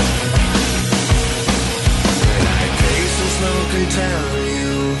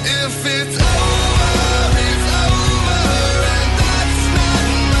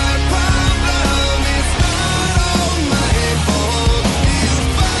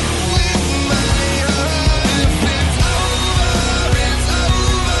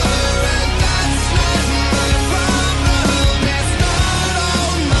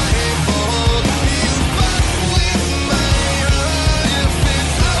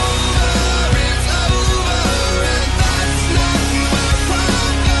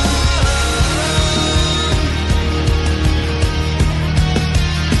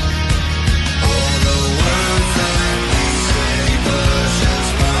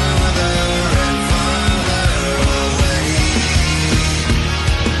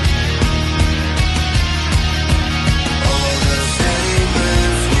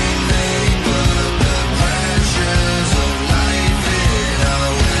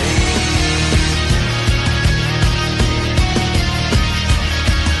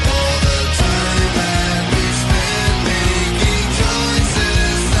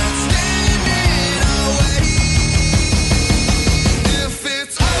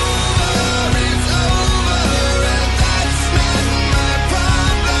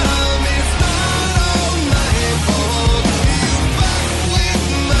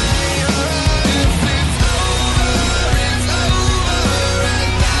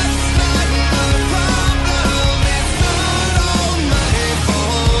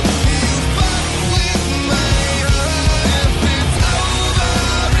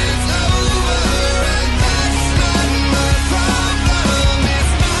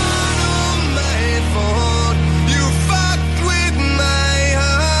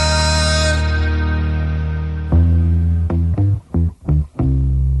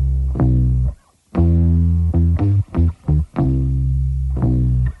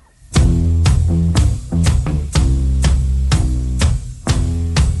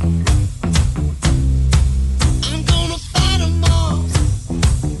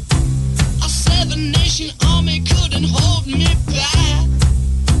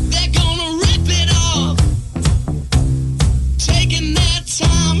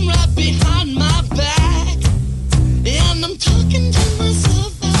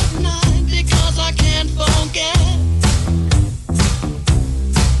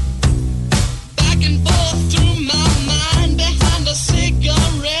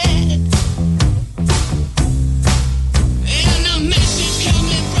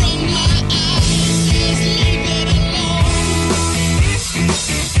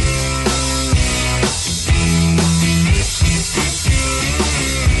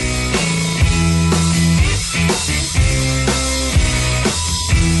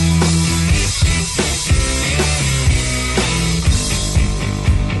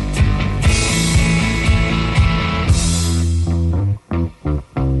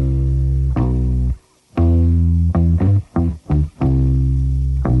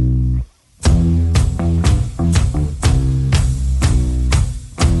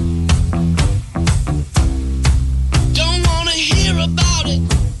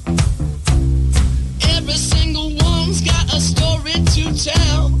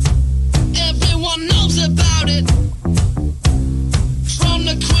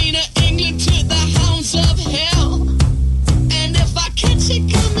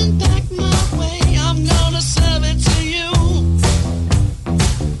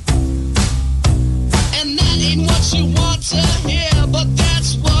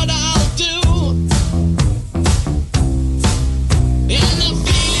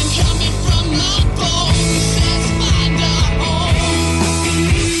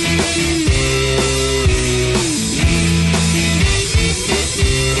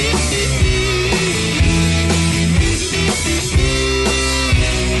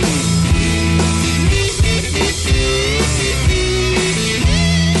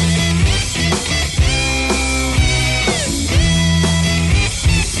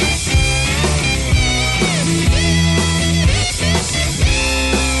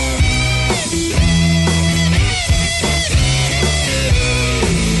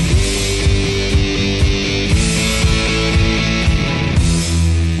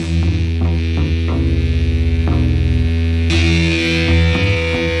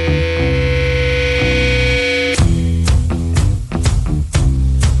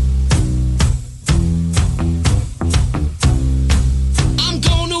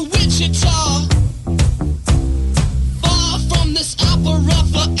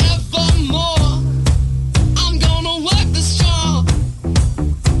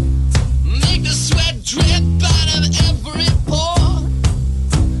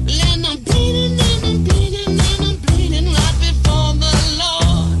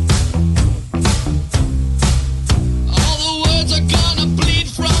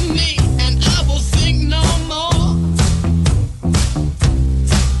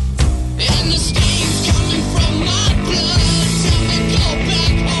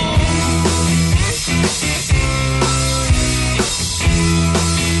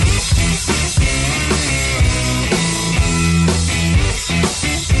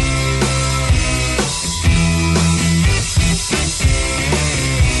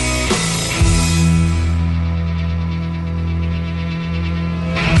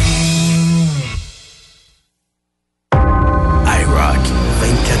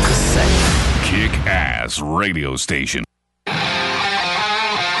 kick-ass radio station.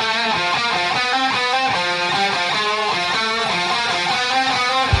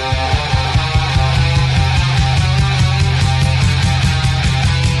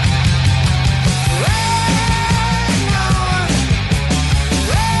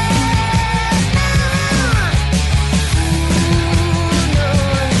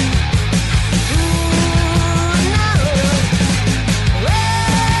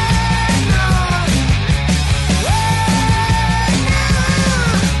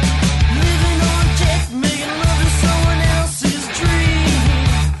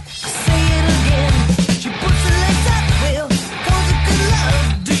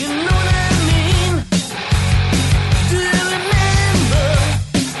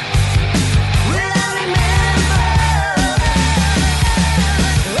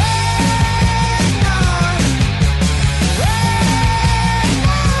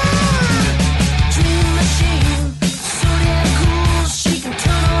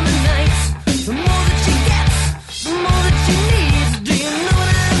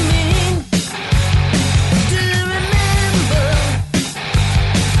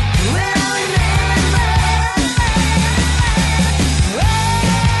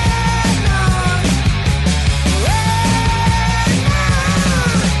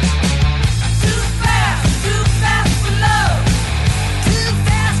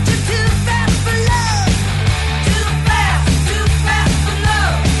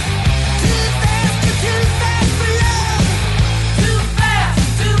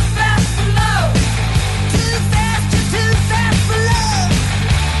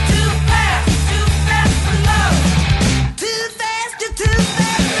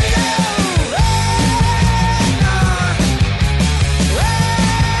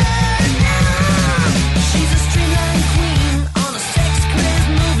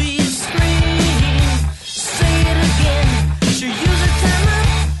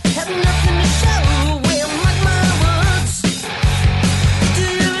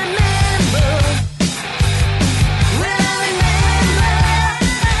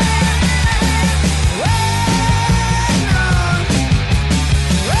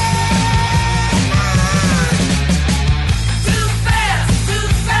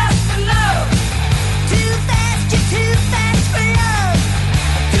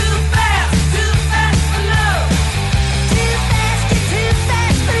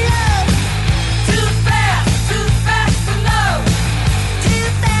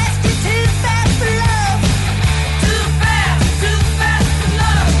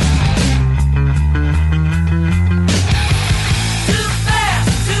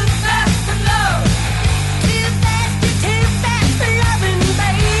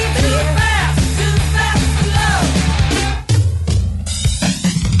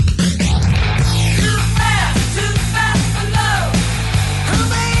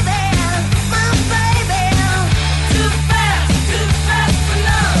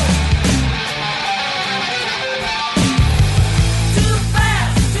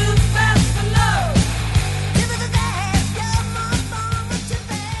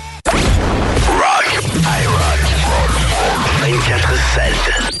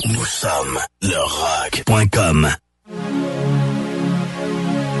 Nous sommes le rock.com.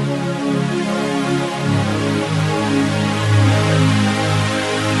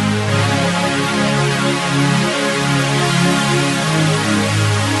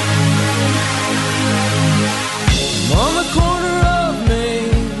 On the corner of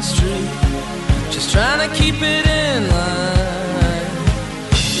Main Street, just trying to keep it in line.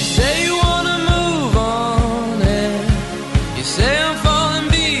 You say you wanna move on, and you say I'm falling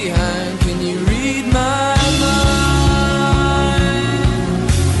behind. Can you read my mind?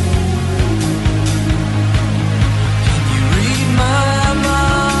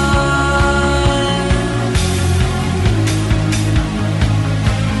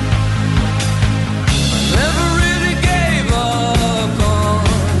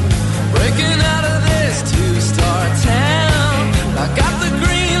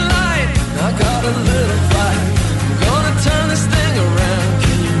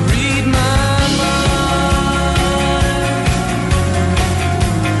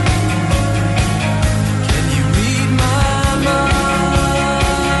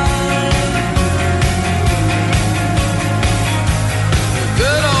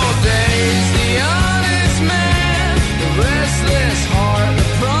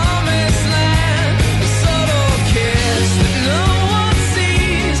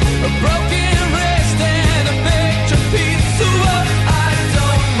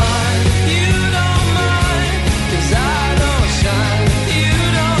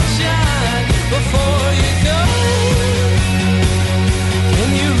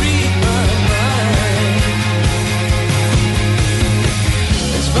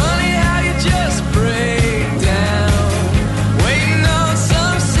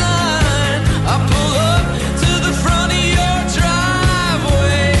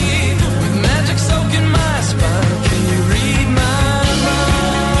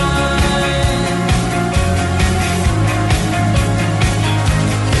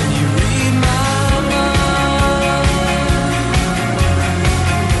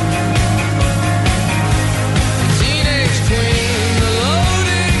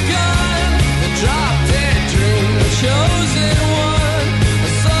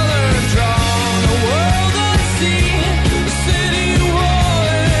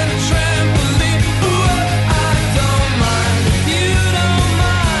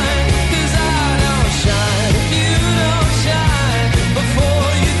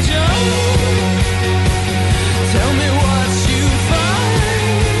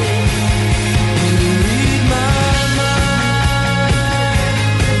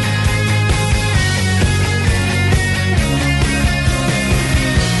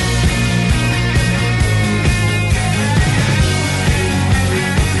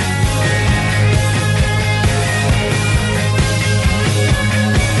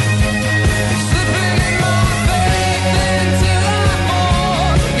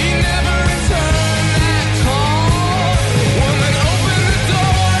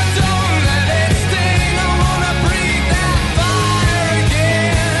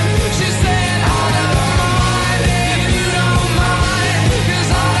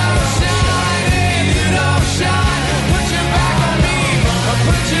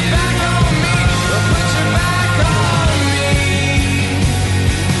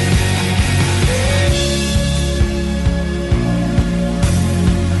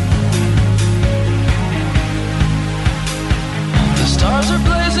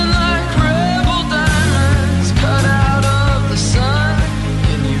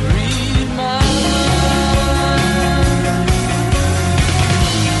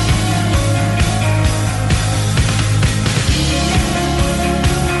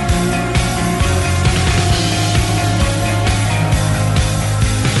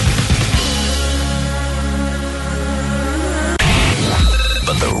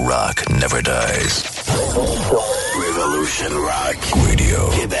 Paradise. Revolution Rock Radio.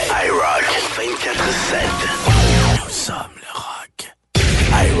 Québec. IROCK 24/7. Nous sommes le rock.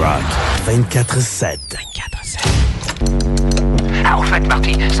 IROCK 24/7. 24/7. Ah, au fait,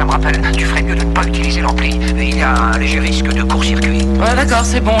 Marty, ça me rappelle, tu ferais mieux de ne pas utiliser l'ampli. Il y a un léger risque de court-circuit. Ouais, d'accord,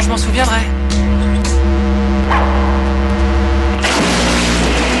 c'est bon, je m'en souviendrai.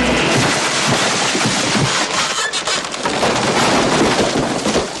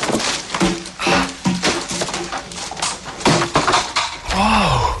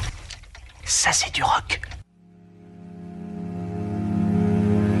 Oh! Ça, c'est du rock.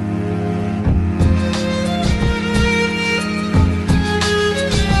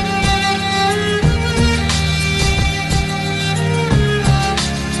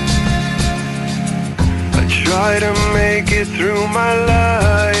 Try to make it through my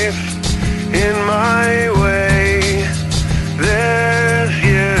life in my way. There's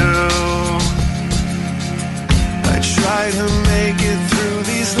you. I try to make it through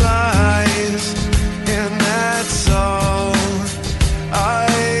these lies, and that's all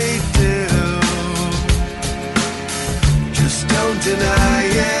I do. Just don't deny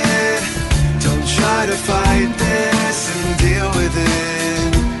it. Don't try to fight this and deal with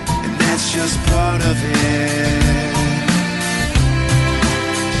it. And that's just part of it.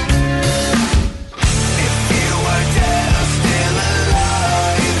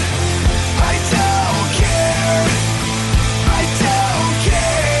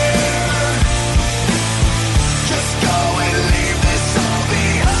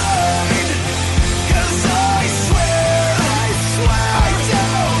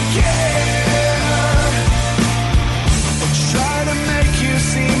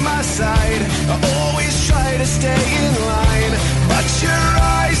 I always try to stay in line, but your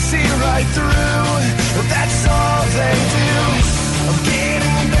eyes see right through. That's all they do. I'm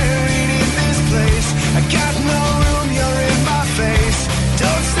getting buried in this place. I got no room, you're in my face.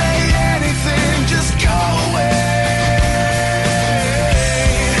 Don't say anything, just go away.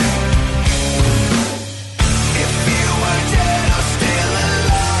 If you were dead or still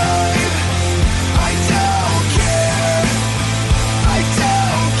alive, I don't care. I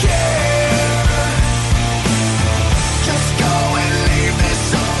don't care. Just go and leave this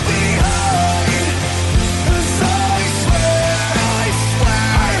all behind. 'Cause I swear,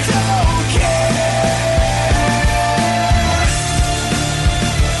 I don't care.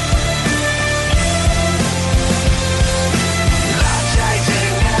 Not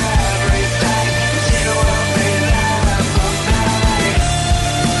changing everything. You will be there for me.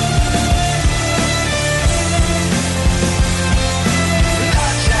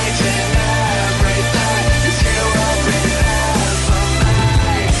 Not changing everything. You will be there for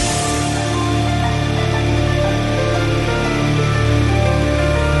me.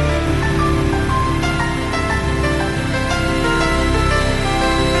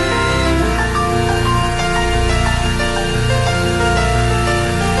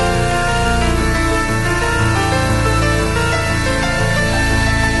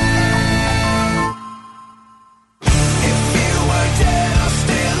 If you were dead or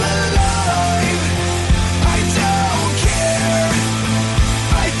still alive, I don't care.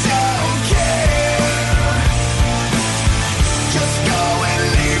 I don't care. Just go and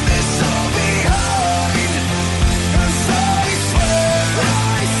leave this all behind. 'Cause I swear,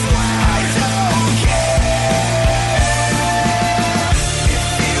 I don't care. If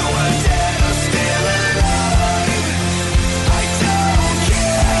you were dead or still alive, I don't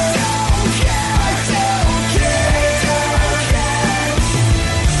care. I don't care.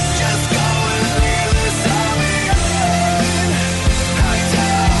 Just go and leave this all behind. I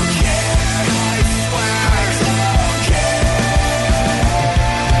don't care. I swear, I don't care.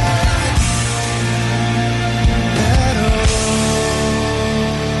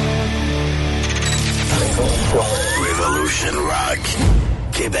 Revolution Rock.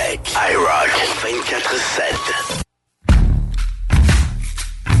 Québec. IROCK 24/7.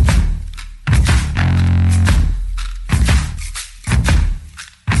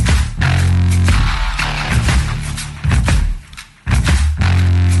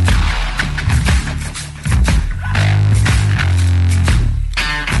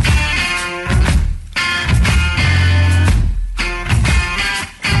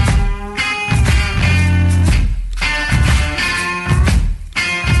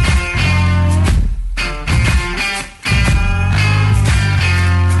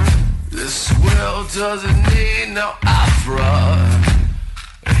 This world doesn't need no opera.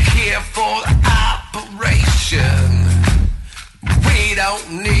 Here for the operation. We don't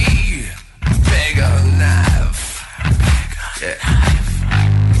need bigger knife. Yeah.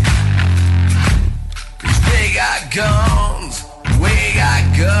 got guns. We got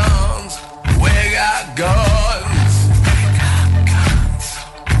guns. We got guns.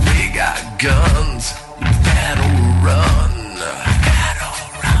 We got guns. You better run.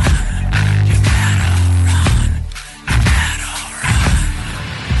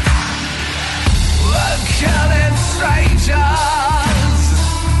 We're killing strangers.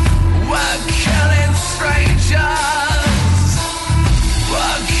 We're killing strangers.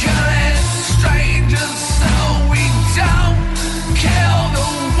 We're killing strangers so we don't kill the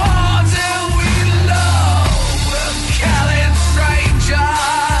ones that we love. We're killing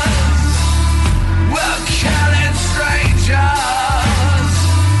strangers. We're killing strangers.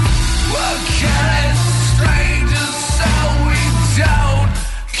 We're killing strangers so we don't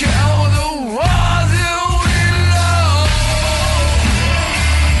kill the ones that we love.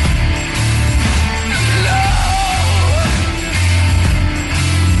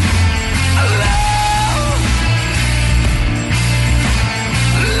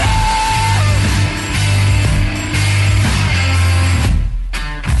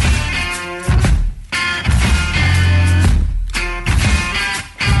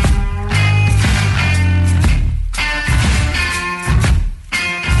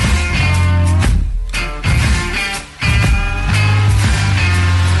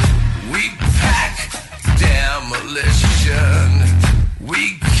 We pack demolition.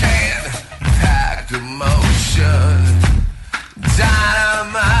 We can't pack emotion.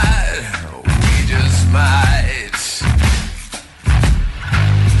 Dynamite, we just might.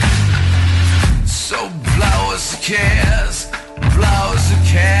 So blow us a kiss, blow us a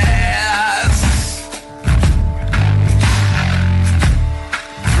kiss.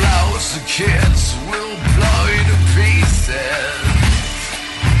 Blow us a kiss, we'll blow you to pieces.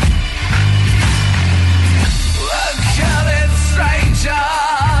 We're killing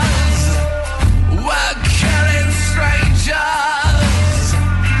strangers. We're killing strangers.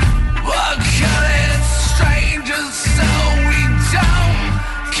 We're killing strangers so we don't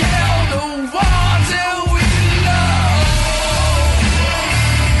kill the ones that we love.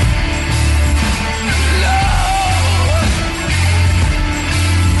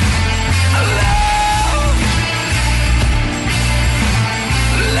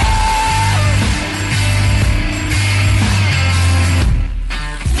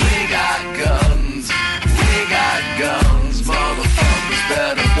 We got guns. We got guns. Motherfuckers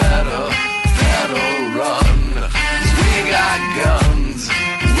better run. 'Cause we got guns.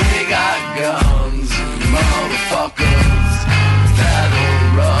 We got guns. Motherfuckers better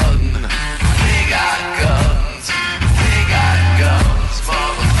run. We got guns. We got guns.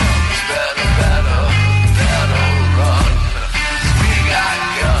 Motherfuckers better run. 'Cause we got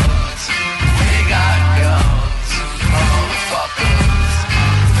guns. We got guns. Motherfuckers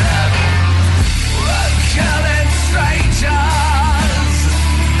better. We're killing strangers.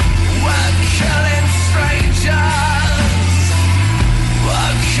 We're killing strangers.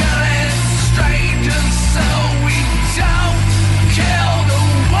 We're killing strangers so we don't kill the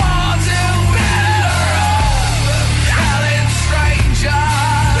ones that we love. We're killing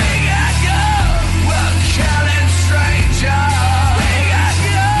strangers. We got guns. We're killing strangers. We got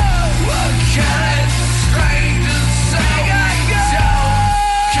guns. We're killing strangers so we don't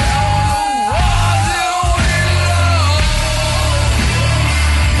kill the ones that we love.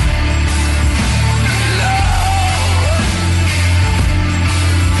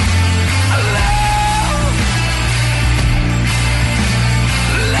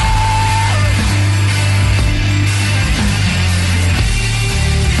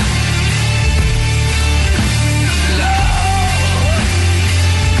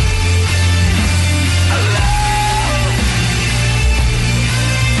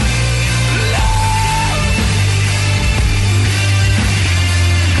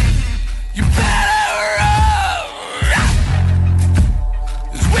 You better run.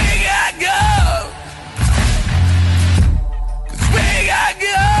 'Cause we got guns. 'Cause we got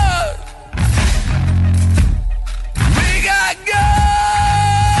guns. We got guns.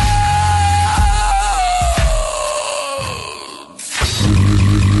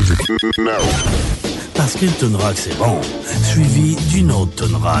 Parce qu'une toune rock c'est bon, suivi d'une autre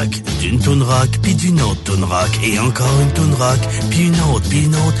toune rock, d'une toune rock, puis d'une autre toune rock, et encore une toune rock, puis une autre, puis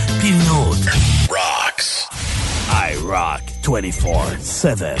une autre, puis une autre. Rocks.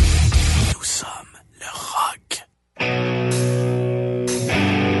 IROCK247. Nous sommes le rock.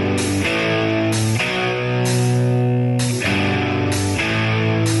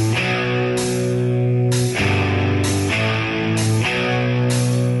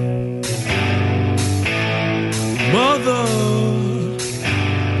 Mother,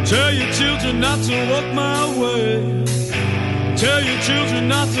 Tell your children not to walk my way. Tell your children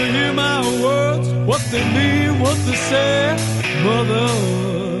not to hear my words, what they mean, what they say. Mother,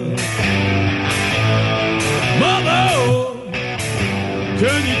 Mother,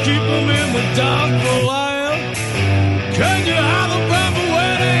 can you keep them in the dark for a while? Can you hide them from the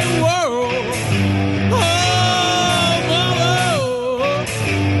wedding world? Oh, Mother,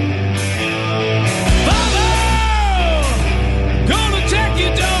 Mother, gonna take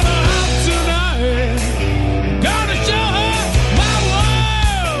your daughter out tonight. Gonna show her my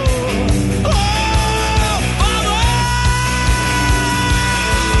world. Oh, Mother,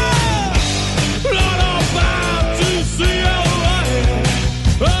 Lord, I'm bound to see your light.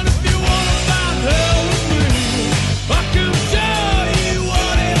 And if you wanna find hell with me, I can show you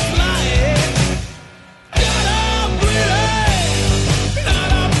what it's like. Gotta bleed,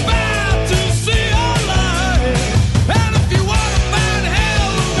 not about to see your light. And if you wanna find hell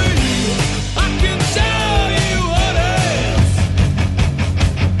with me, I can show you what it's.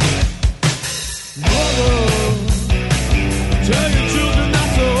 Mother, tell your children not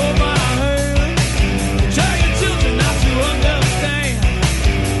to hold my hand. Tell your children not to understand.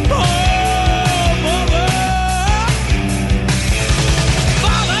 Oh, Mother,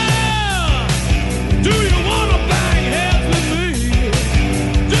 Father, do you wanna bang heads with me?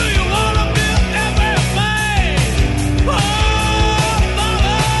 Do you wanna build everything? Oh,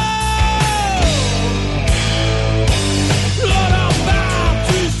 Father, Lord, I'm bound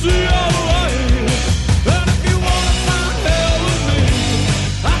to see your light. And if you wanna find hell with me,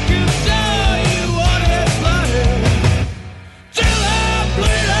 I can show you what it's like. Till I'm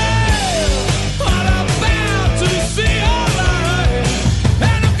bleeding, but I'm bound to see your light.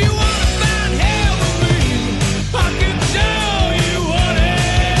 And if you wanna find hell with me, I can show you what it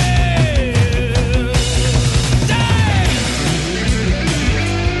is.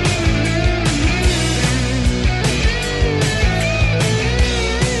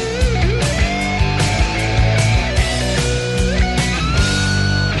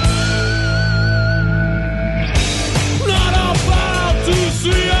 Not about to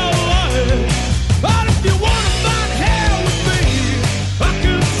see your light. But if you wanna find hell with me, I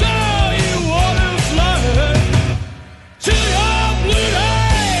can show you what it's like. Till you're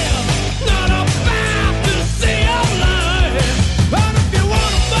bleeding, not about to see your light. But if you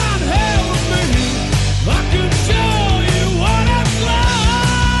wanna find hell with me, I can show you what it's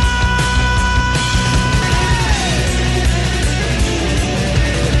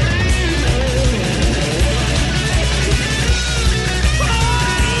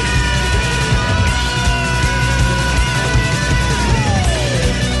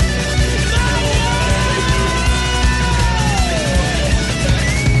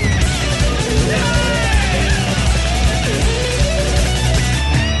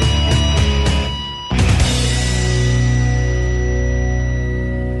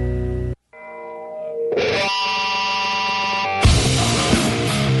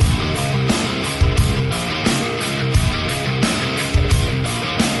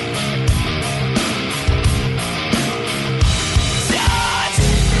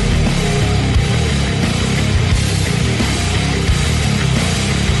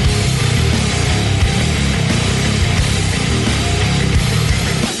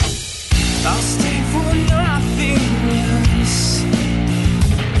I'll stay for nothing else,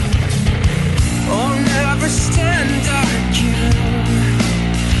 or never stand again.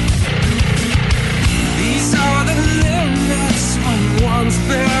 These are the limits when one's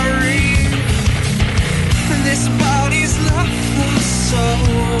buried. This body's left the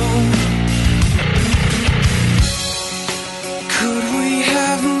soul. Could we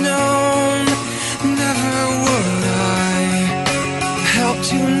have known? Never would I help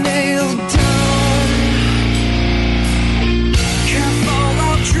to nail down. Careful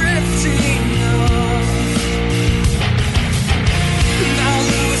while drifting off. Now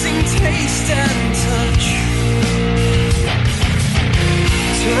losing taste and touch.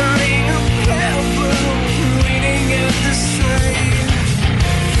 Turning a pebble, leaning in the same.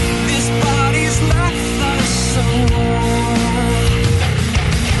 This body's left the soul.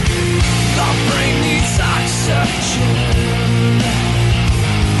 The brain needs oxygen.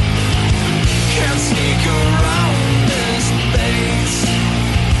 Can't sneak around this base.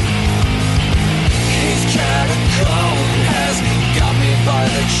 His catacomb has got me by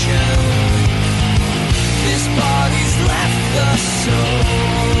the chin. This body's left the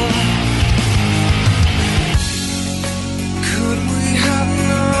soul. Could we have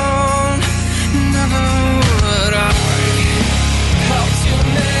known? Never would I help you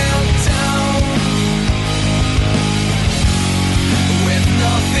nail down with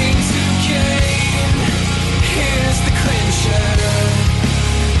nothing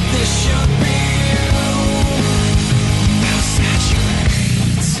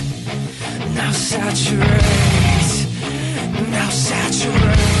saturate, now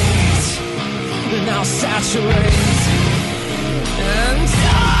saturate, now saturate, and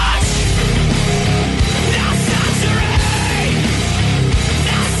touch. Now saturate,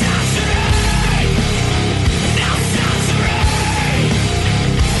 now saturate, now saturate.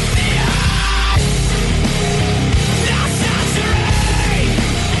 Now saturate,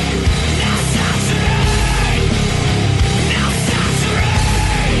 now saturate, now saturate.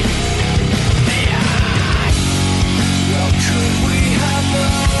 Well, could we have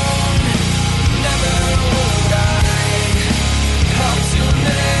known? Never would I help to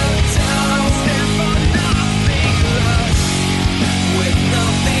nail down, stand for nothing less, with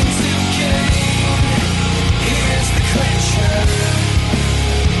nothing to gain. Here's the clincher.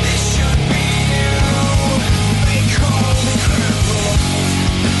 This should be you. Make all the crippled.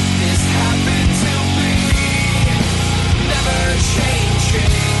 This happened to be never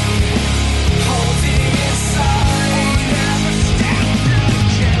changing. Holding inside, never stand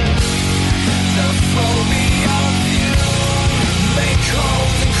again. The phobia of you, make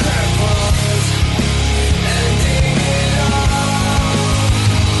cold and crippled, ending it all.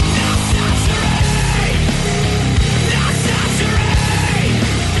 Now saturate, now saturate,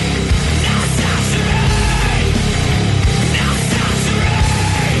 now saturate, now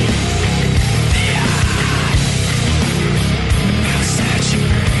saturate. Now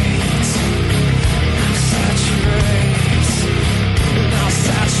saturate, now saturate, now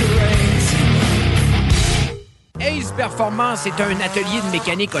saturate. Ace Performance est un atelier de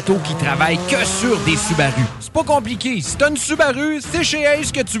mécanique auto qui travaille que sur des Subaru. C'est pas compliqué. Si t'as une Subaru, c'est chez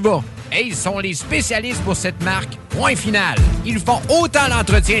Ace que tu vas. Ace sont les spécialistes pour cette marque. Point final. Ils font autant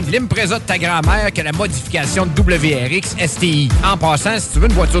l'entretien de l'Impreza de ta grand-mère que la modification de WRX STI. En passant, si tu veux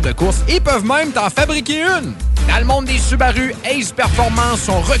une voiture de course, ils peuvent même t'en fabriquer une. Dans le monde des Subaru, Ace Performance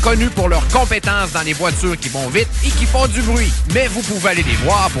sont reconnus pour leurs compétences dans les voitures qui vont vite et qui font du bruit. Mais vous pouvez aller les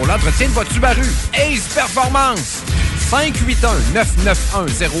voir pour l'entretien de votre Subaru. Ace Performance.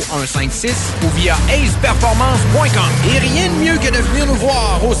 581-991-0156 ou via aceperformance.com. Et rien de mieux que de venir nous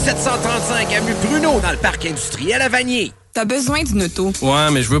voir au 735 avenue Bruno dans le parc industriel à Vanier. T'as besoin d'une auto.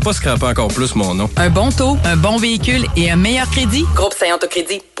 Ouais, mais je veux pas scraper encore plus mon nom. Un bon taux, un bon véhicule et un meilleur crédit?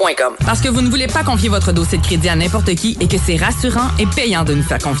 GroupeSaillantautocrédit.com. Parce que vous ne voulez pas confier votre dossier de crédit à n'importe qui et que c'est rassurant et payant de nous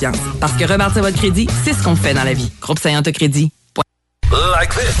faire confiance. Parce que rebâtir votre crédit, c'est ce qu'on fait dans la vie. GroupeSaillantautocrédit.com.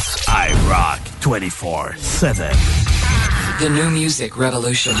 Like this. IROCK247. The New Music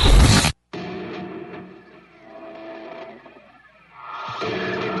Revolution.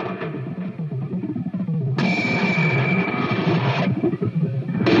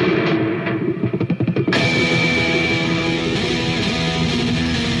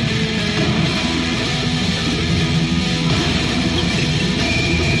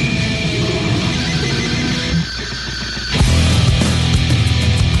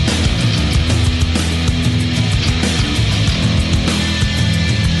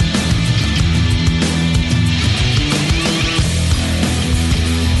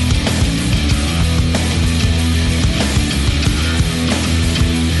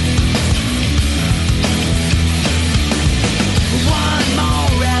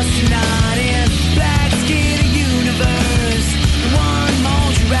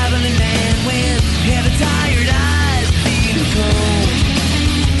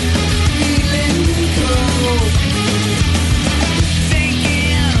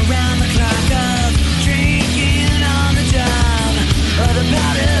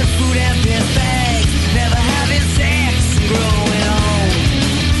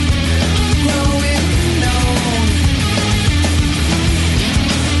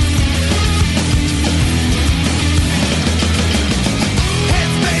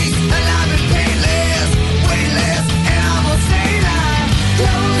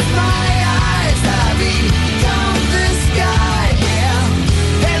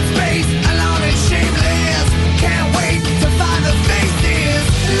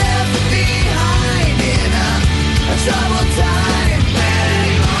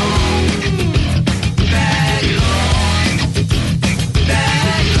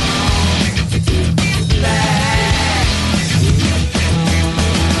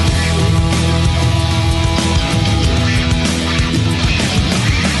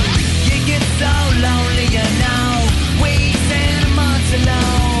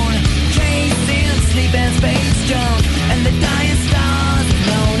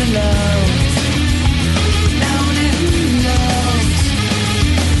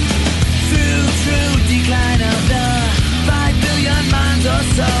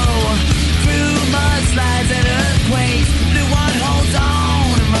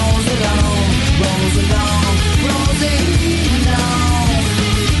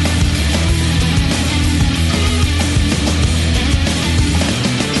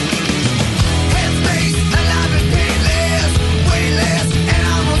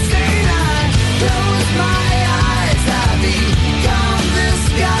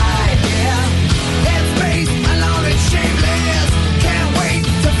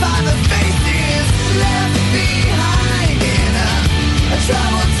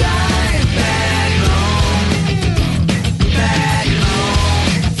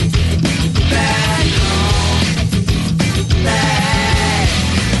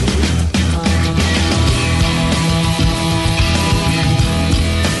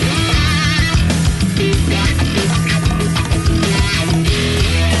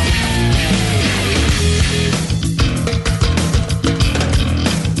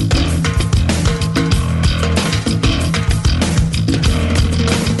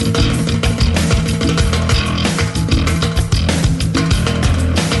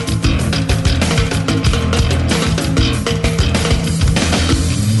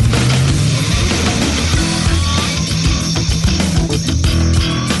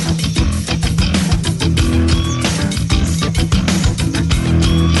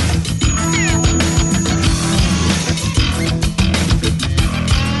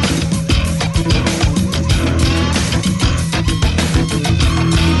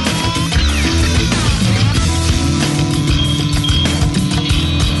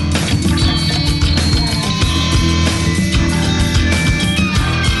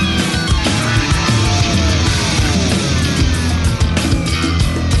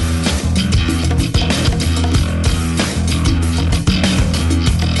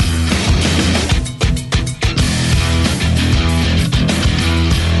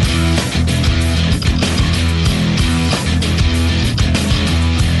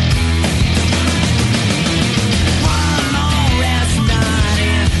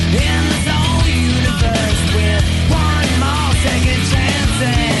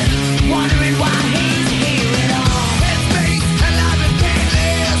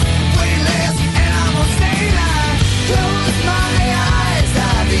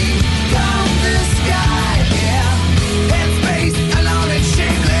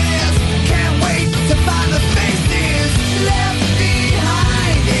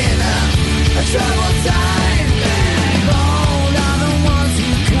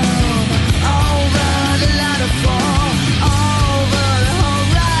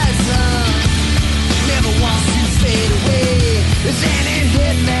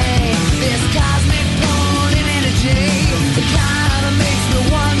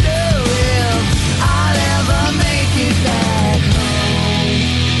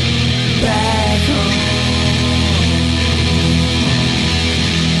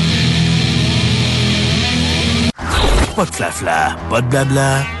 Pas de flafla, pas de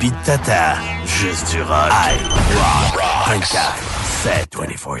blabla, pis de tata. Juste du rock. IROCK 247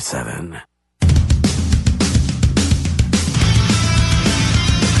 24/7.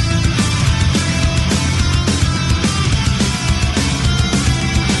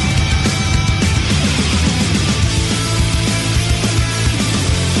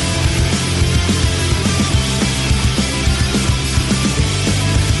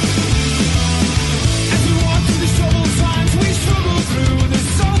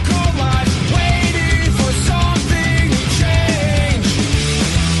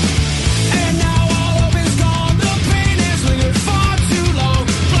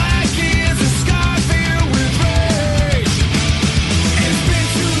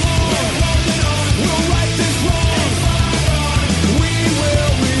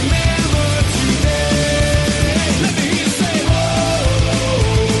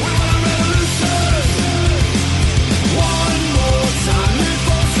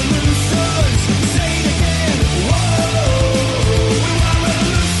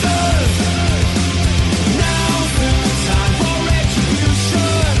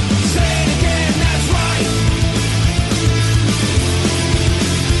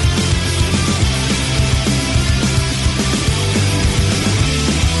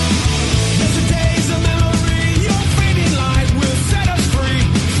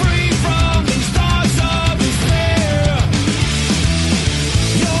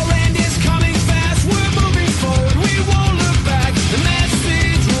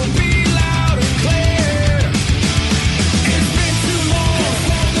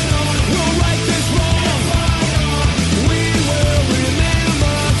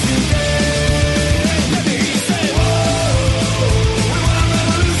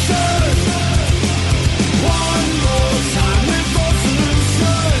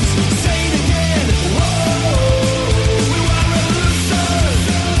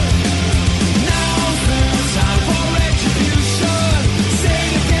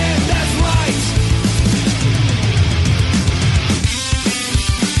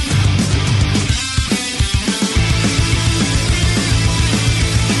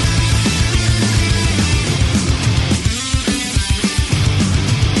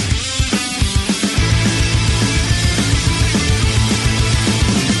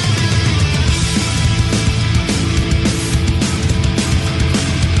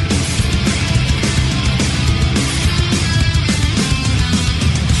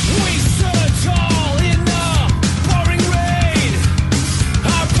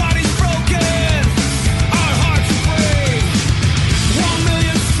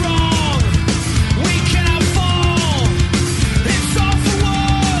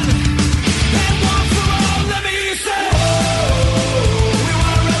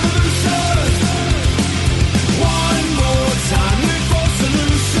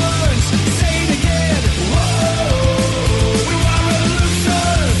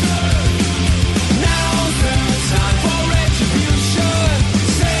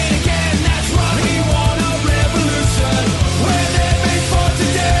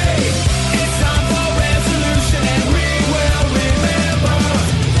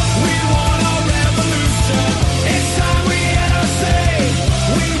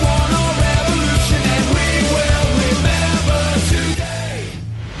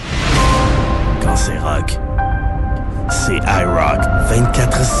 c'est IROCK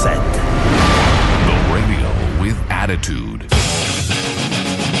 24/7. The radio with attitude.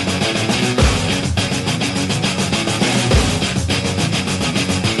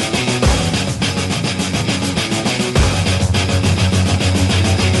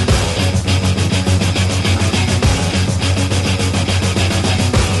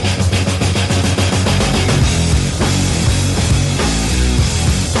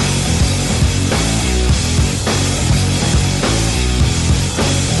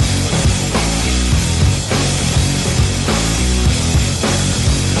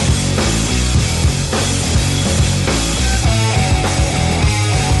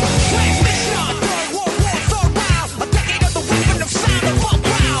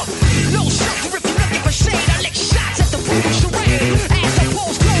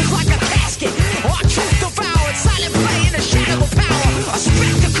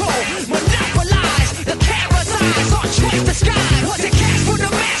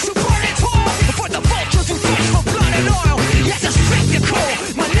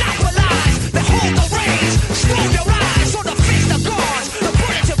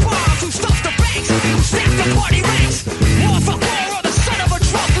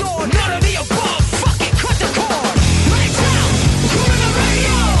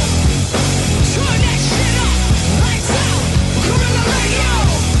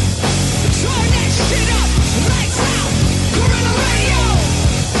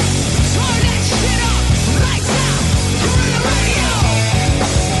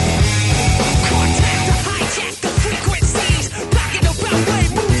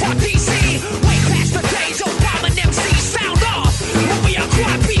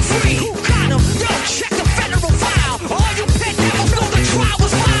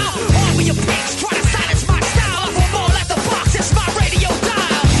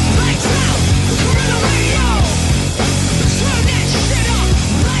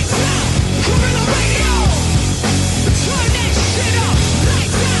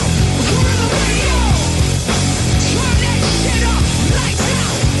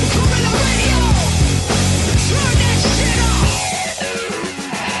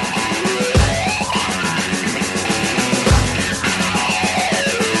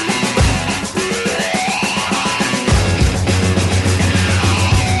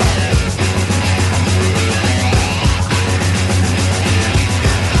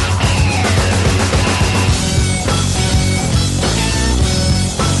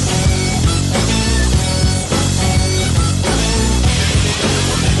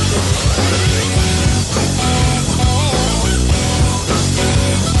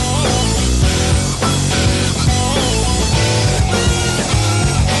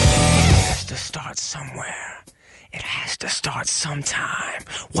 to start sometime.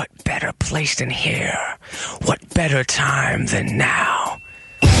 What better place than here? What better time than now?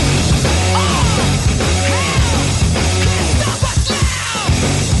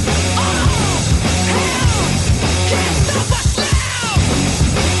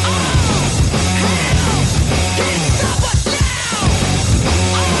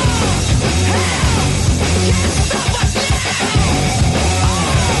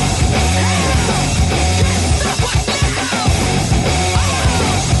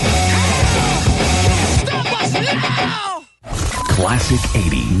 Classic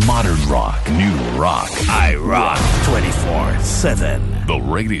 80, modern rock, new rock. IROCK247. The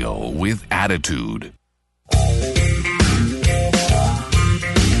radio with attitude.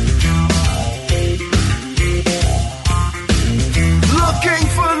 Looking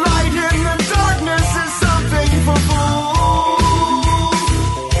for light in the darkness is something for fools.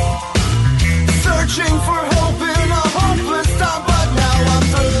 Searching for hope in a hopeless time, but now I'm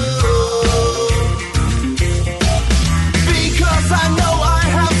through. Because I know I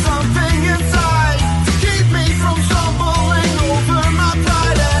have something inside to keep me from stumbling over my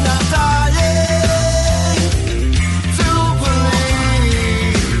pride, and I'm dying.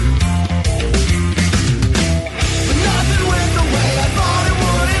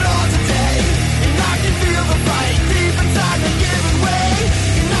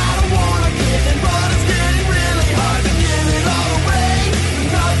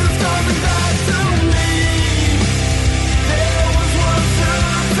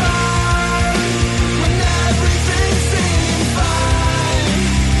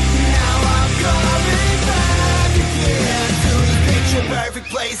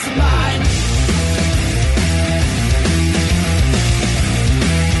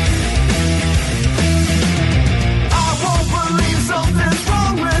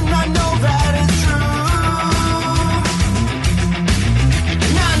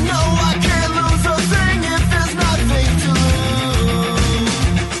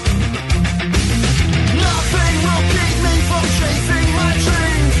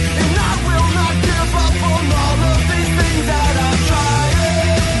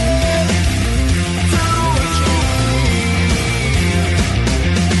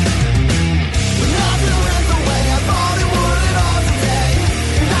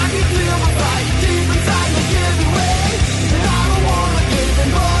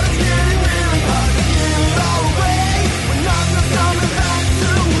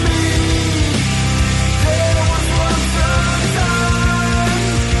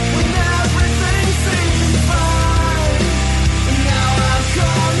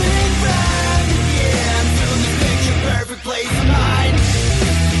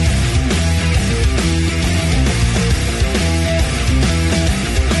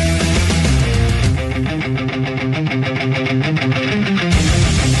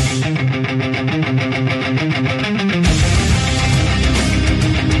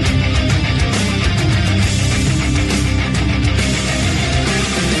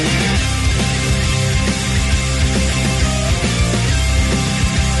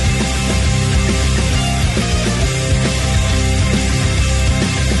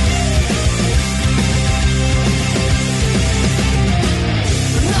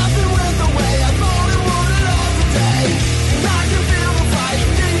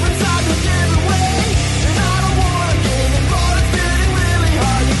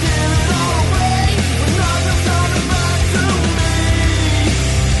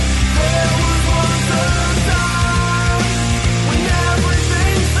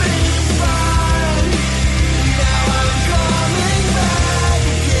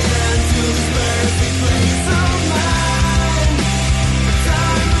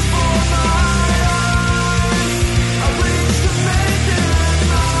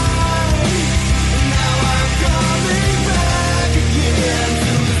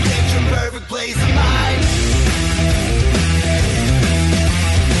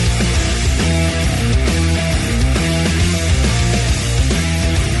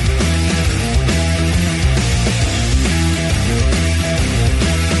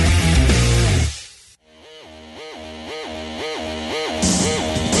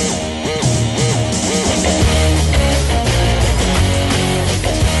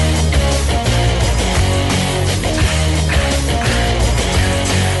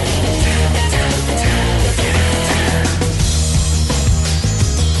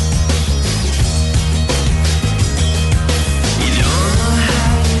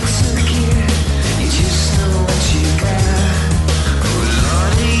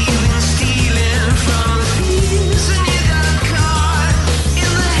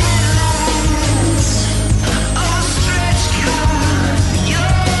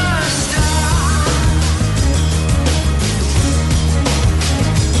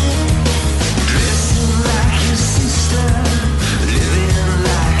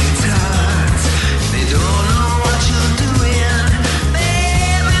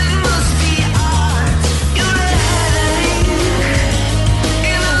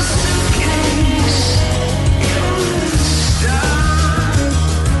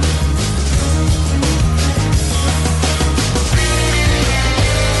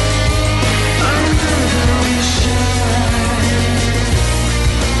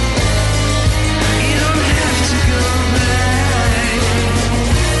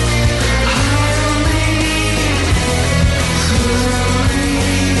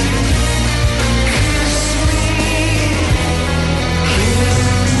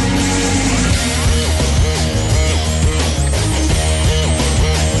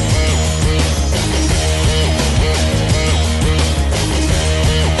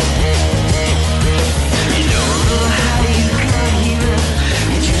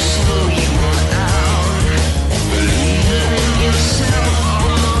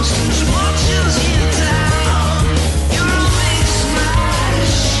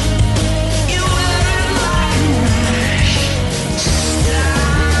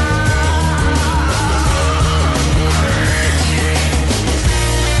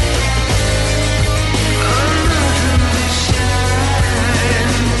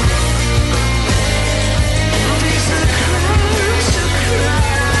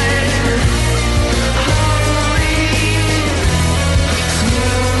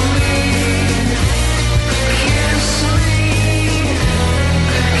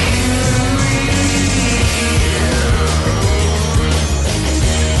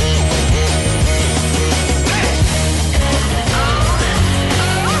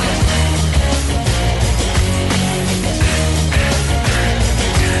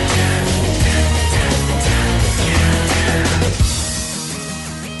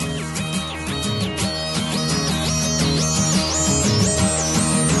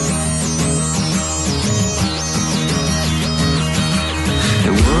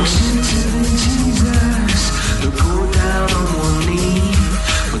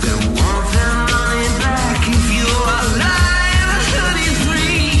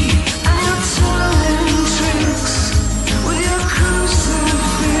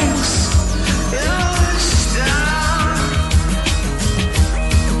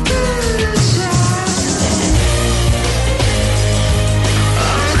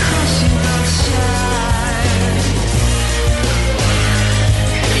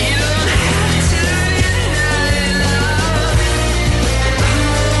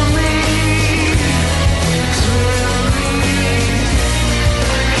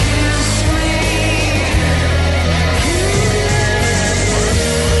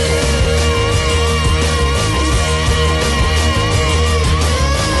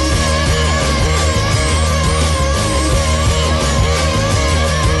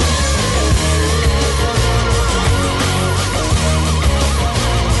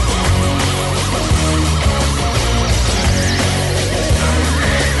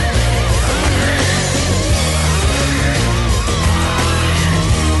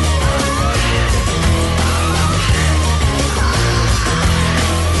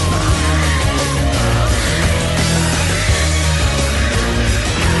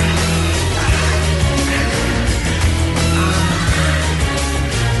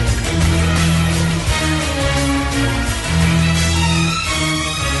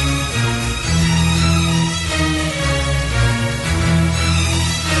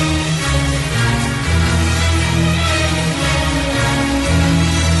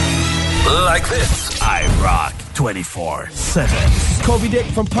 like this. IROCK247. Kobe Dick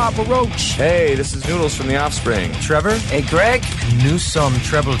from Papa Roach. Hey, this is Noodles from The Offspring. Trevor. Hey, Greg. Newsome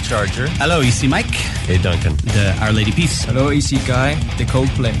Treble Charger. Hello, ici Mike. Hey, Duncan. The Our Lady Peace. Hello, ici Guy. The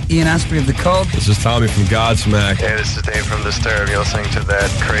Coldplay. Ian Asprey of The Cult. This is Tommy from Godsmack. Hey, this is Dave from Disturbed. You're listening to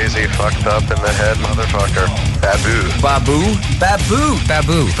that crazy, fucked up in the head motherfucker. Babu. Babu? Babu.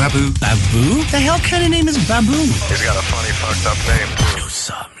 Babu. Babu. Babu? The hell kind of name is Babu? He's got a funny, fucked up name. Nous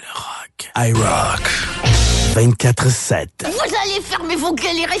sommes le rock. IROCK 24/7. Vous allez fermer vos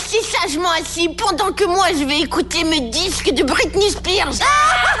gueules et rester sagement assis pendant que moi je vais écouter mes disques de Britney Spears.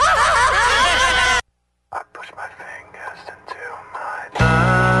 I push my fingers into my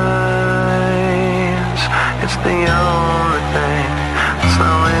eyes. It's the only thing that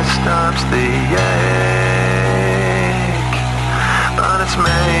slowly stops the ache. But it's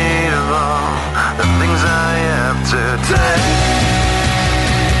made of all the things I have to take.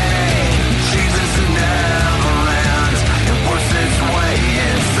 Jesus never lands and forces its way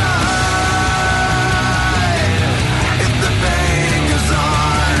inside. If the pain goes on.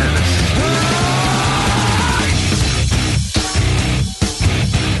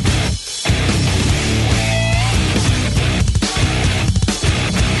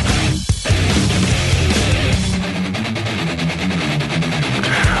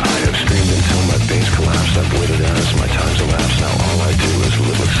 I've waited as my time's elapsed. Now all I do is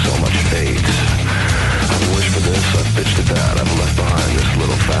live with so much fate. I've wished for this, I've bitched at that. I've left behind this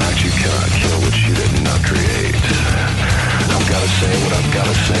little fact: you cannot kill what you did not create. I've gotta say what I've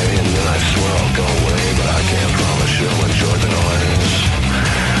gotta say, and then I swear I'll go away. But I can't promise you'll enjoy the noise.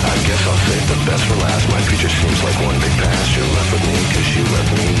 I guess I'll save the best for last. My future seems like one big past. You're left with me cause you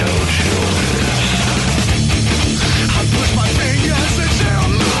left me no choice. I push my fingers into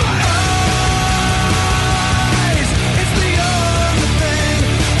my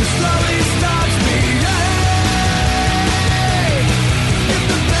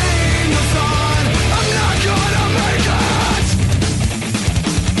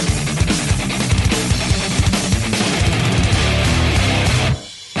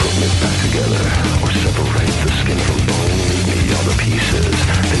or separate the skin from bone. Leave me all the pieces,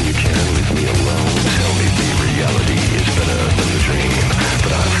 then you can leave me alone. Tell me the reality is better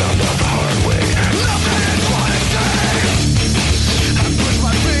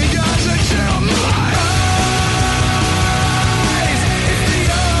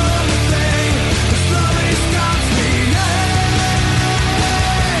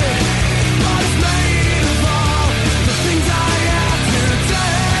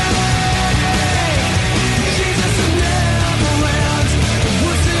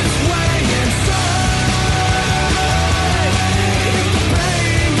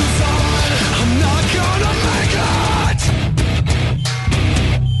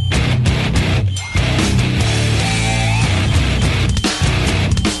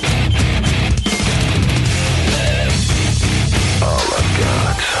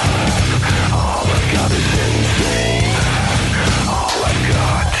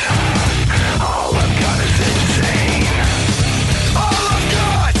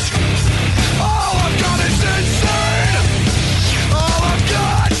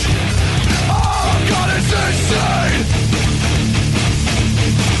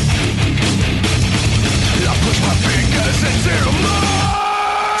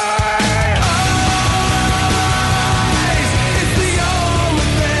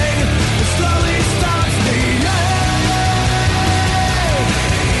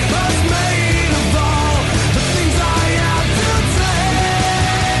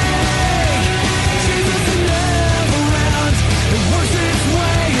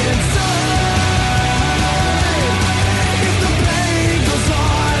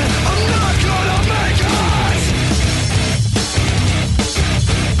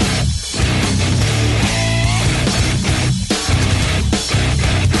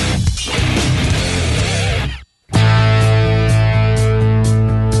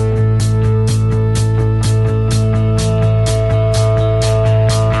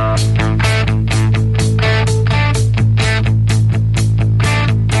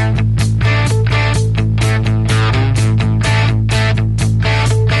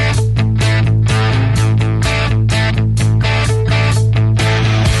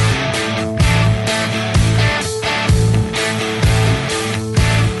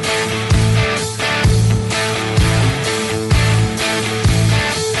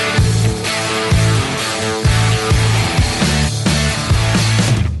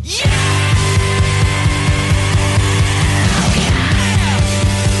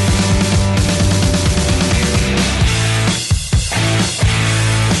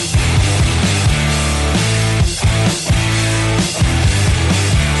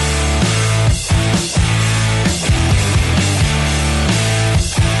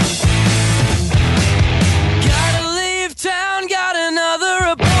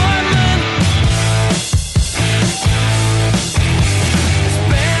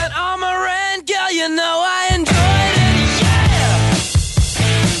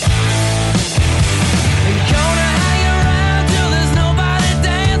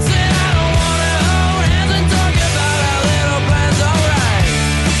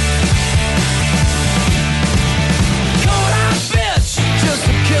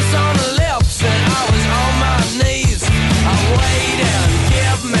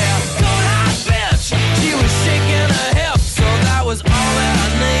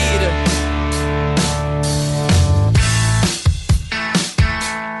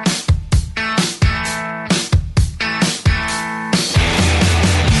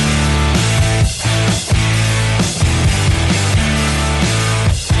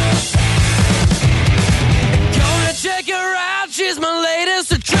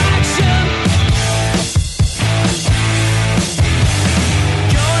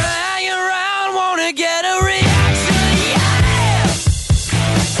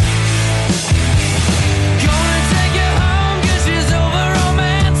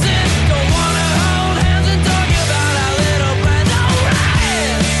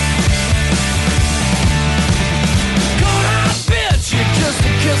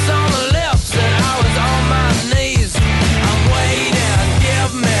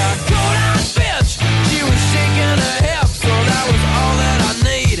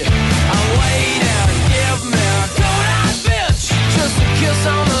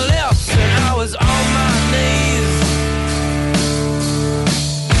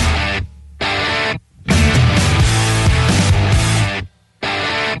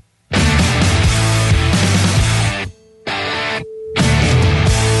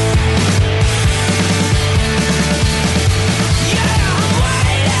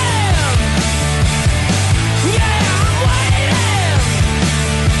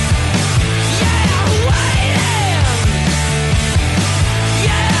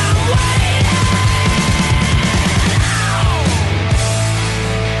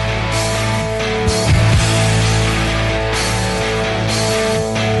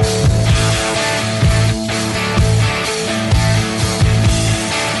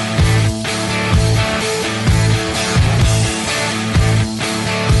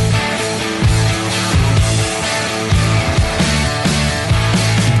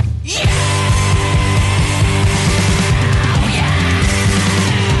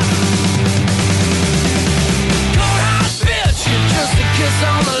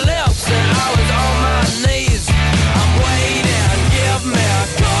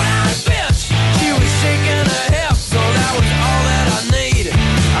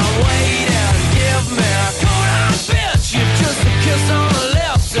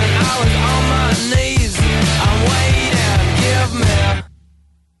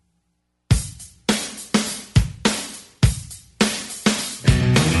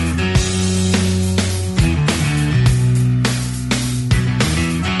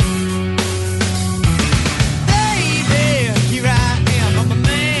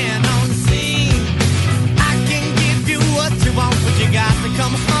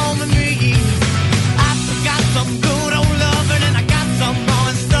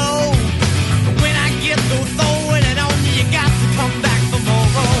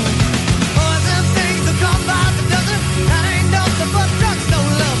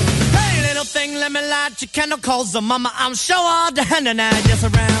candle calls the mama. I'm sure all the hand and I just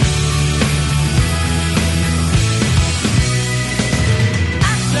around.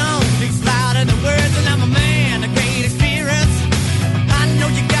 Action speaks louder than words, and I'm a man of great experience. I know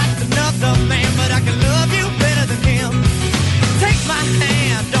you got another man, but I can love you better than him. Take my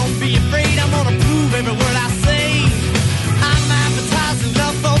hand, don't be afraid. I'm gonna prove every word I say. I'm advertising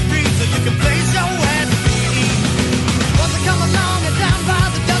love for free, so you can place your ad to me. Once I come along and down by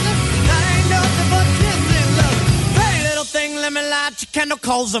the dozen, that ain't nothing but kids in love. Hey, little thing, let me light your candle,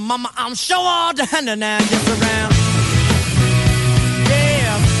 calls her mama. I'm sure all the hand and I just around.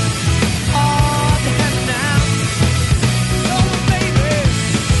 Yeah, all the hand and I. Oh, baby.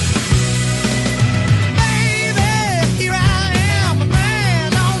 Baby, here I am, a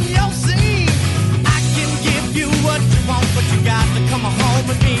man on your scene. I can give you what you want, but you got to come home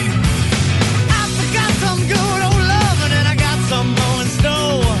with me. I forgot some good old loving, and I got some more in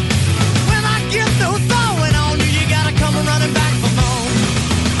store. When I get those throwing on you, you gotta come running back for more.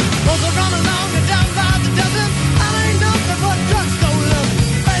 Those are run along and down by the dozen. I ain't nothing but drugstore love.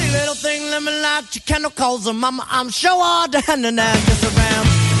 Hey, little thing, let me light your candle, calls her mama. I'm sure all the hand and I just around.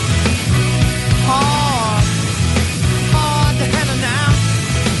 Hard, hard the hand and I.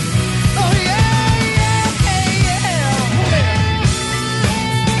 Oh yeah, yeah, yeah, yeah.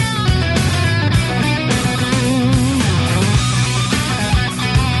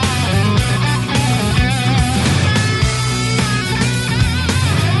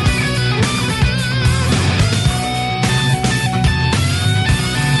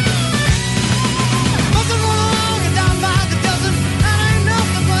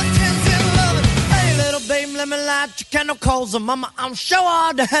 Let me light your candle, calls her mama. I'm sure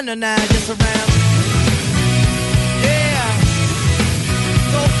all the hand and I just around. Yeah,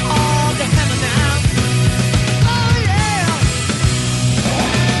 so all the hand and I. Oh yeah,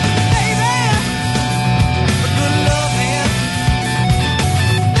 baby, a good love hand,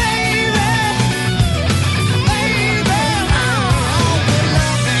 baby, baby, oh, good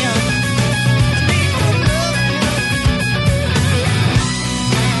love hand. I need good love hand.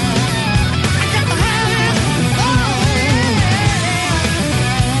 I got the hand.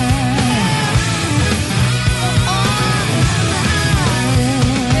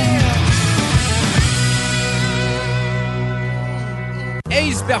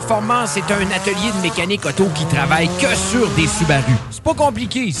 Ace Performance est un atelier de mécanique auto qui travaille que sur des Subaru. C'est pas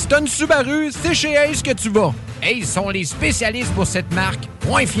compliqué. Si t'as une Subaru, c'est chez Ace que tu vas. Ace sont les spécialistes pour cette marque.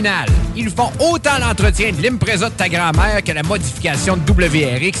 Point final. Ils font autant l'entretien de l'Impreza de ta grand-mère que la modification de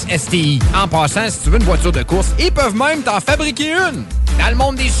WRX STI. En passant, si tu veux une voiture de course, ils peuvent même t'en fabriquer une. Dans le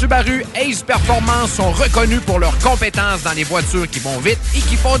monde des Subaru, Ace Performance sont reconnus pour leurs compétences dans les voitures qui vont vite et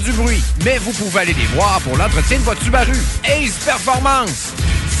qui font du bruit. Mais vous pouvez aller les voir pour l'entretien de votre Subaru. Ace Performance.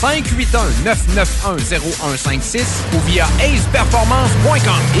 581-991-0156 ou via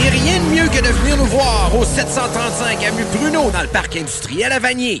aceperformance.com. Et rien de mieux que de venir nous voir au 735 avenue Bruno dans le parc industriel à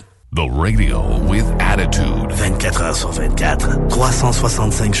Vanier. The radio with attitude. 24 heures sur 24,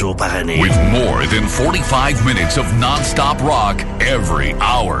 365 jours par année. With more than 45 minutes of non-stop rock every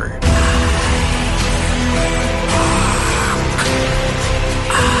hour.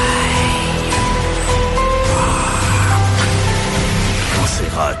 Quand c'est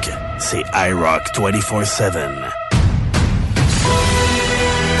rock, c'est IROCK247.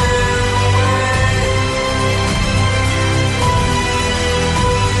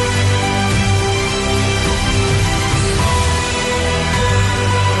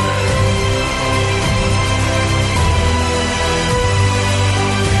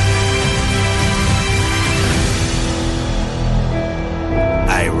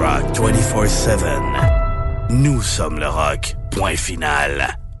 IROCK 24/7. Nous sommes le rock. Point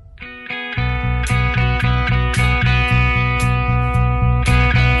final.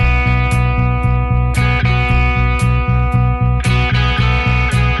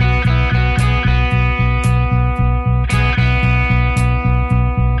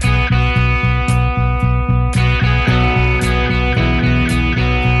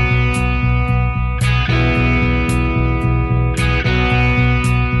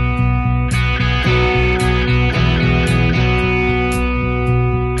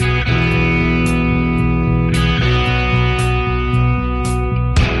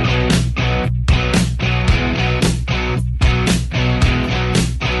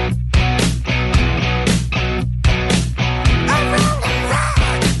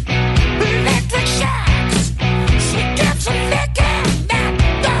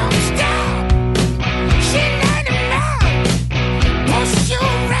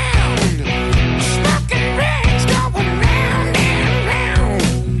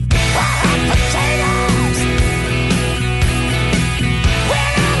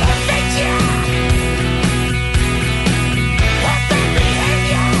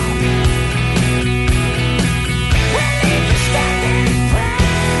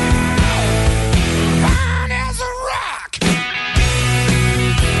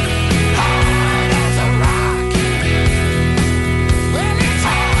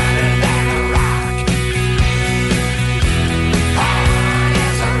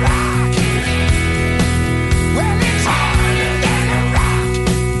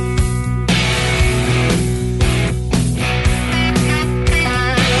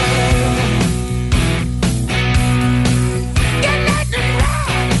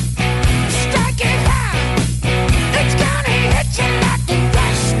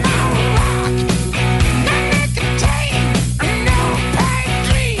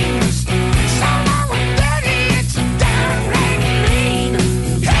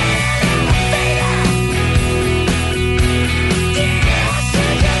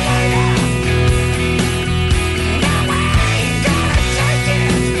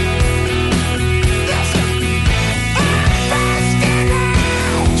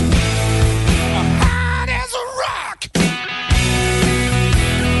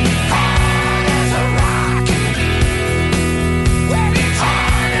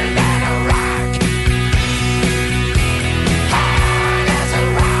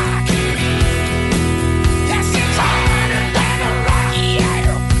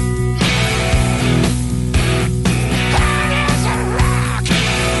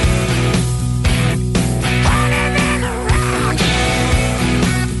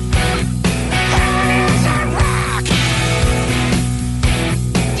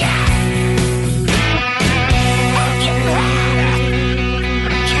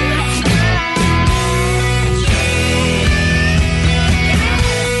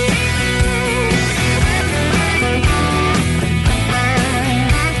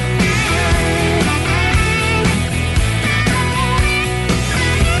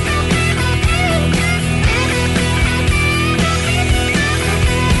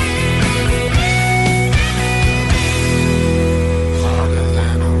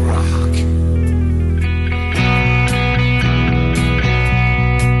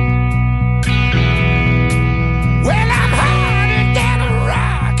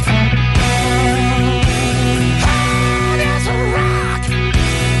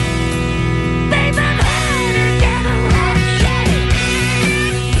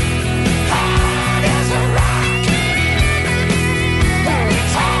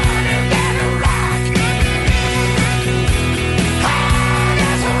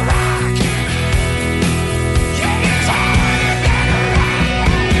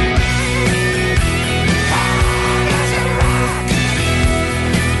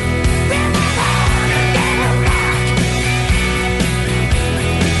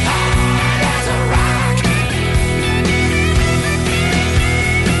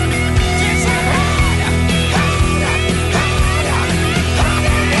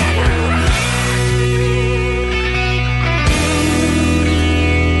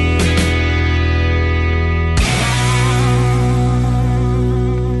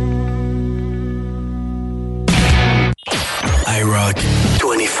 IROCK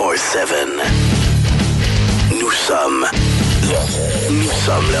 24/7. Nous sommes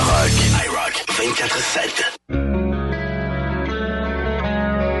le rock. IROCK 24/7.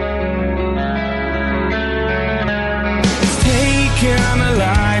 Taken a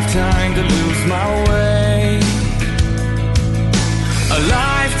lifetime to lose my way. A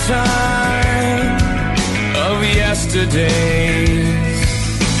lifetime of yesterdays.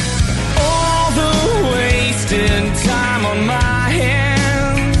 All the wasted time on my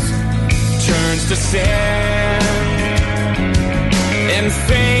hands turns to sand and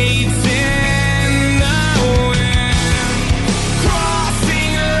fades in the wind.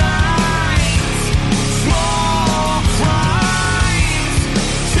 Crossing lines, small crimes,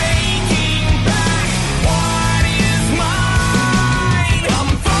 taking back what is mine.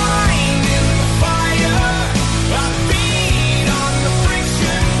 I'm finding the fire, I feed on the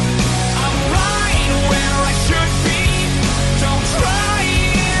friction. I'm right where I should be, don't try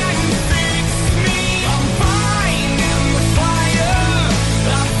and fix me. I'm finding the fire,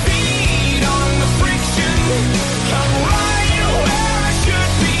 I feed on the friction. I'm right where I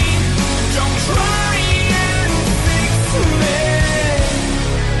should be, don't try and fix me.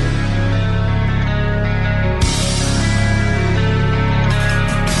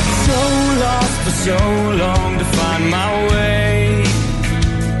 So lost for so long to find my way.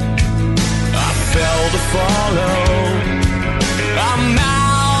 I fell to follow. I'm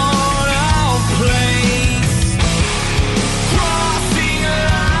out of place. Crossing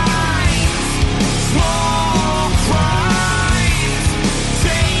lines, small crimes,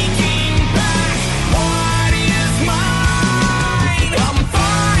 taking back what is mine. I'm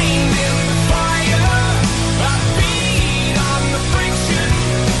finding the fire, I feed on the friction.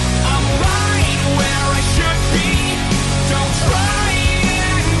 I'm right where I should be, don't try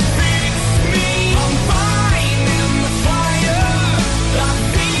and fix me. I'm finding the fire, I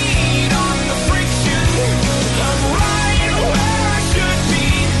feed on the friction. I'm right where I should be,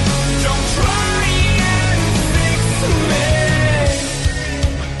 don't try and fix me.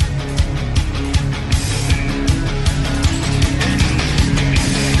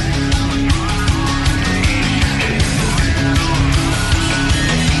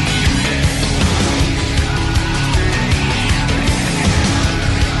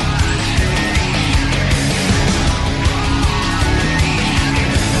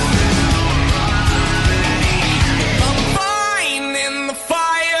 Finding the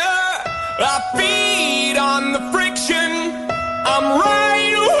fire, I feed on the friction. I'm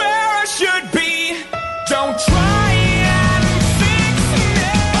right where I should be, don't try and fix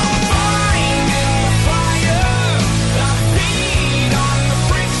me. I'm finding the fire, I feed on the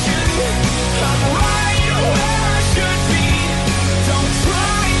friction. I'm right where I should be, don't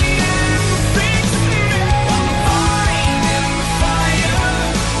try and fix me. I'm finding the fire,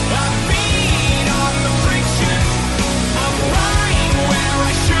 I feed on the friction. I'm right where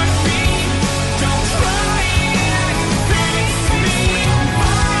I should be, don't try and fix me. I'm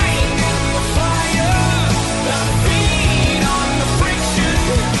finding the fire, I feed on the friction.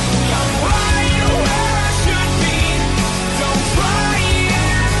 I'm right where I should be, don't try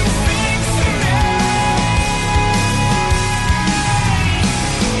and fix me.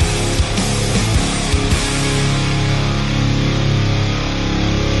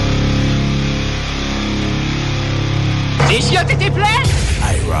 Les chiottes étaient pleines?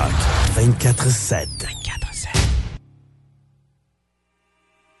 IROCK 24/7.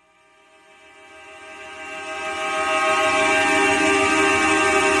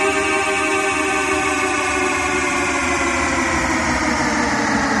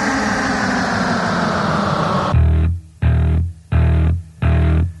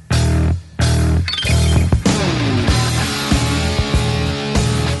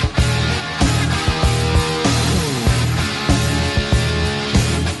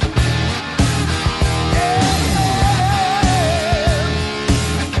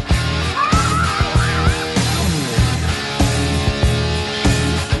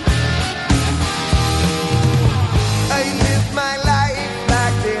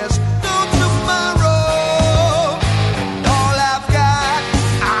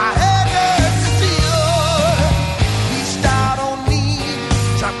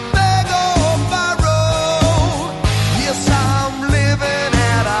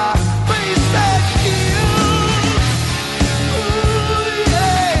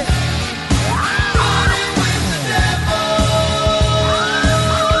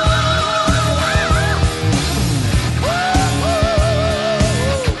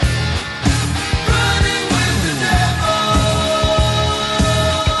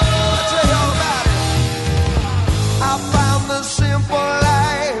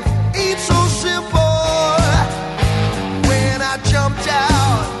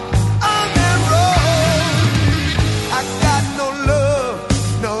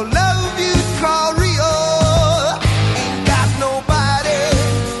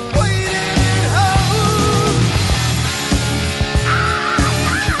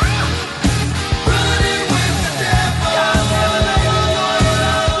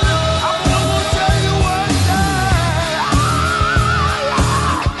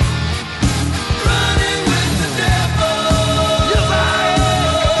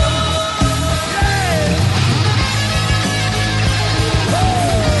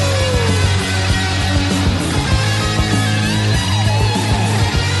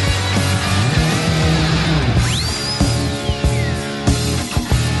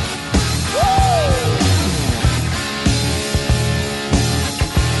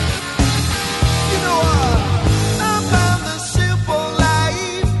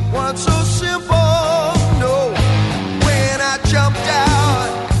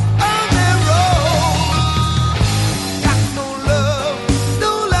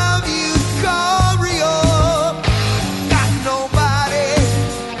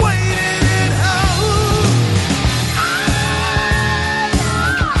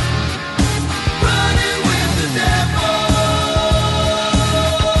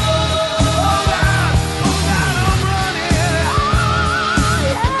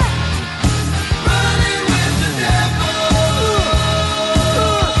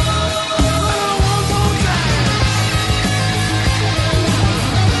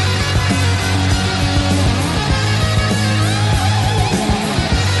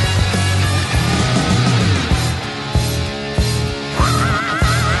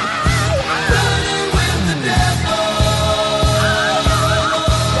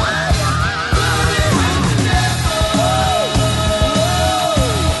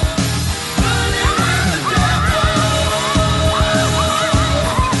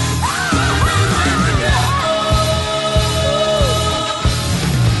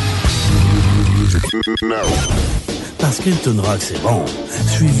 Parce qu'une toune rock, c'est bon.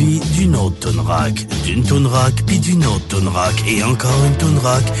 Suivi d'une autre toune rock, d'une toune rock, puis d'une autre toune rock, et encore une toune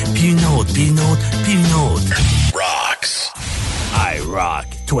rock, puis une autre, puis une autre, puis une autre. Rocks.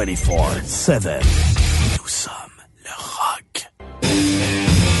 IROCK247. Nous sommes le rock.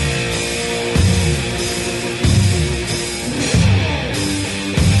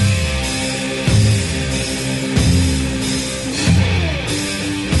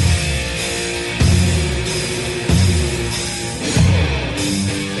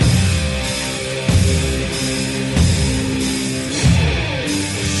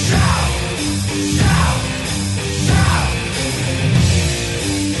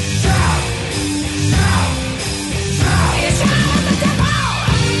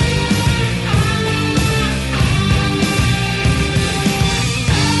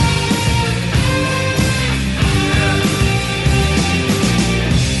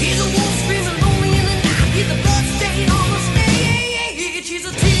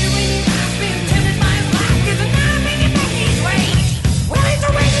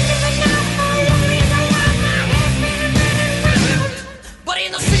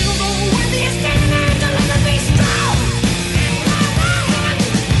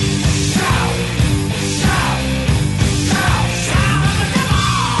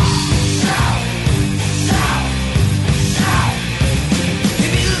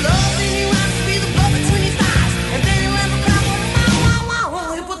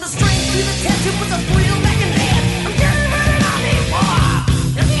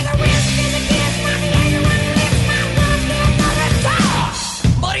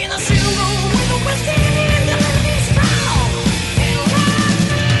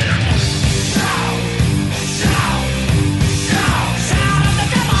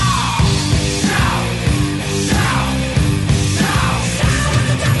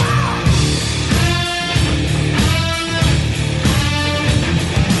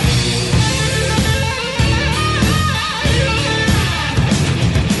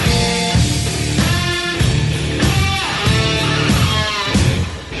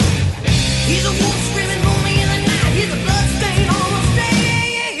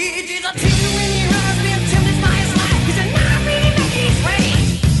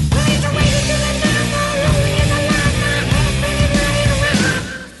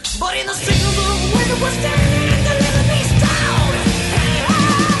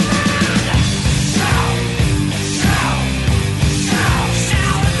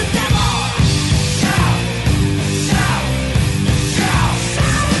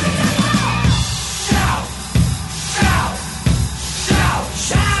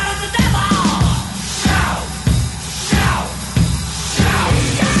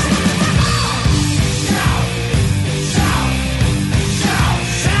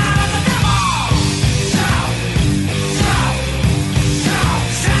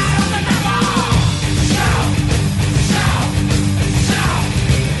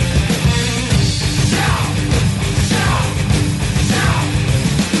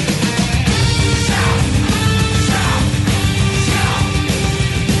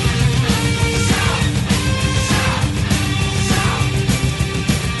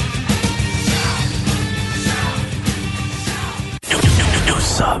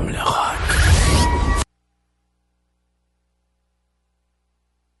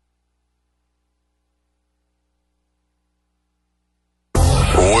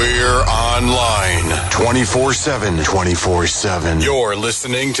 We're online 24/7. You're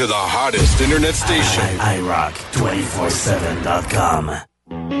listening to the hottest internet station. IROCK247.com.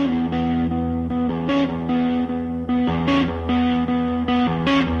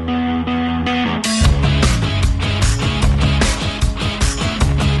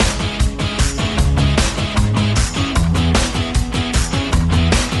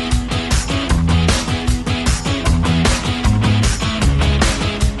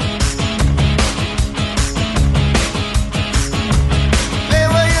 Lay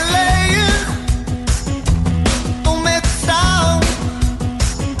where you're laying, don't make a sound.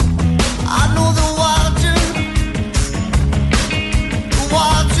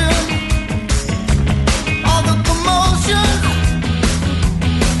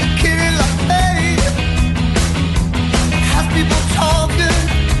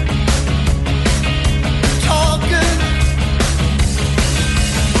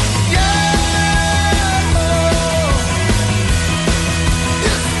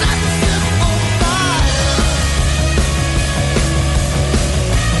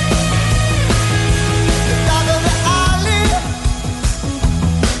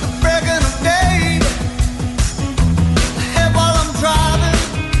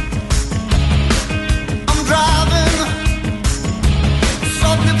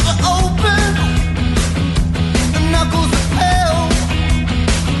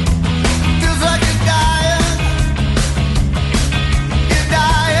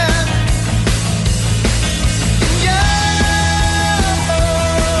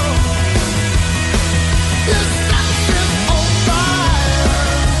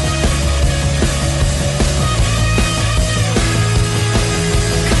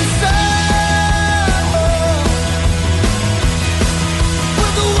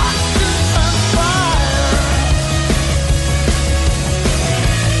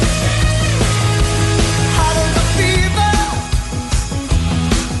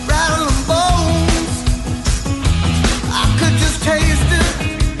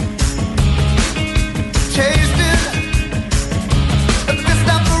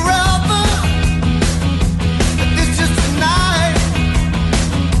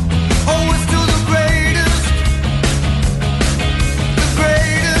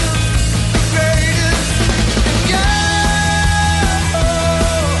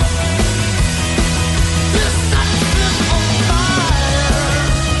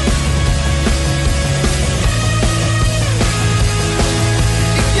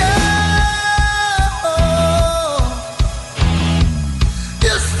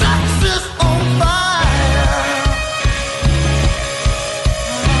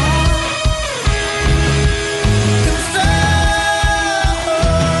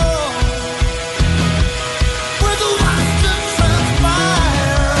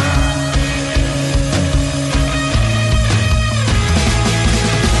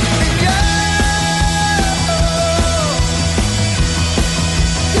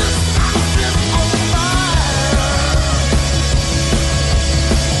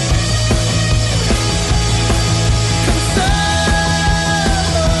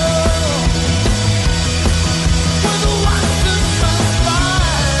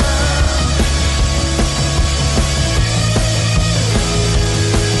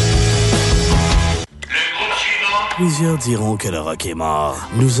 Plusieurs diront que le rock est mort.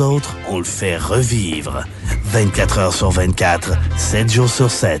 Nous autres, on le fait revivre. 24 heures sur 24, 7 jours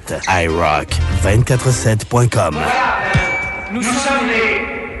sur 7. IROCK247.com. Nous sommes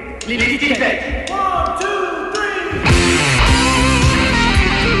les petites bêtes. 1, 2, 3.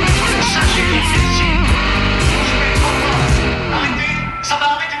 Ça suffit, celle-ci. Arrêtez, ça va,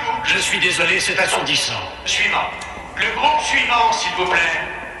 arrêtez-vous. Je suis désolé, c'est assourdissant. Suivant. Le groupe suivant, s'il vous plaît.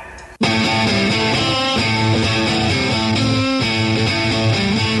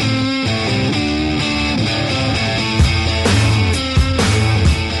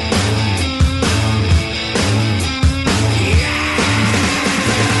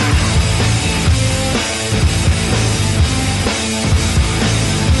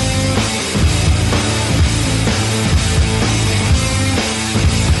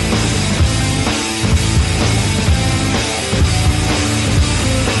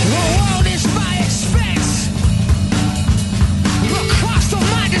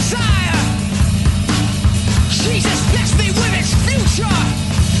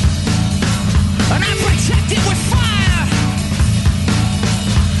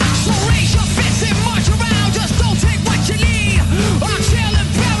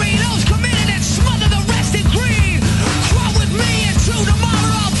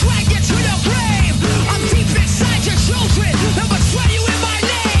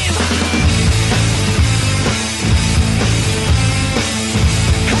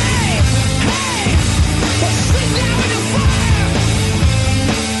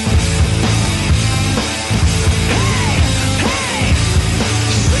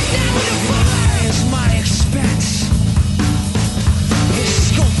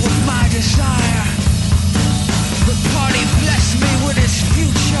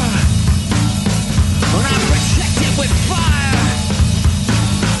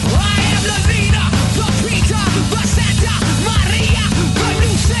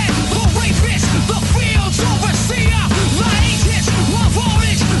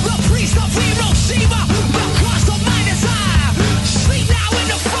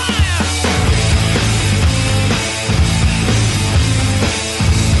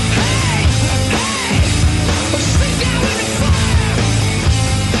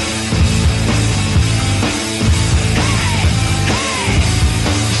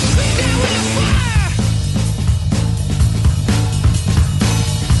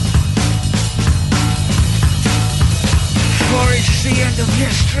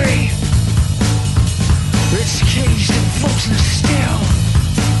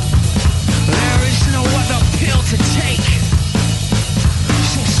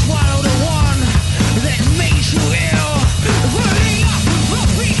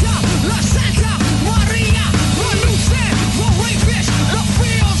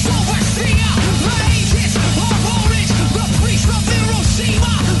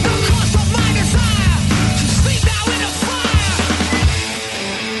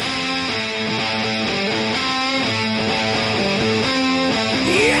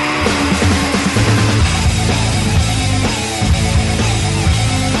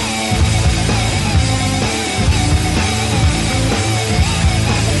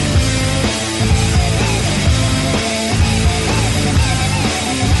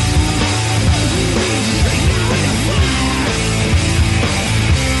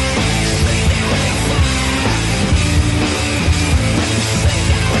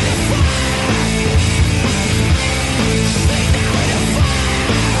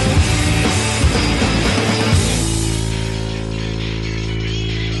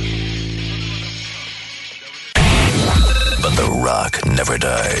 never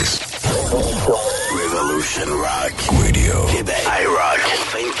dies. Revolution Rock Radio. Québec. IROCK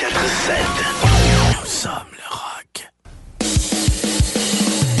 247. Nous sommes le rock.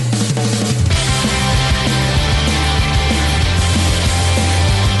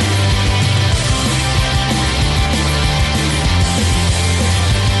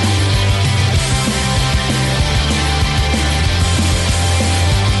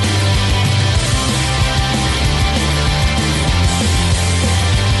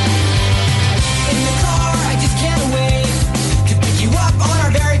 On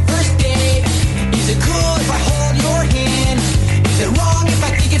our very first date, is it cool if I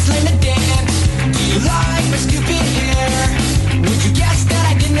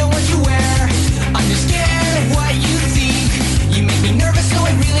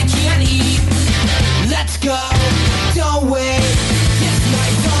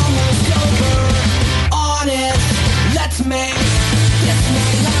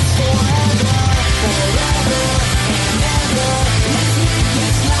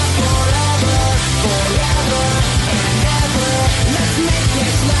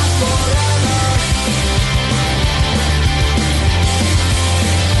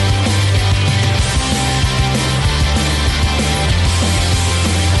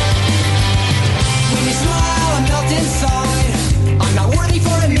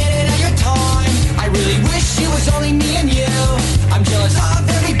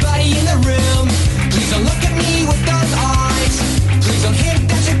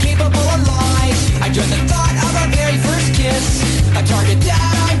target that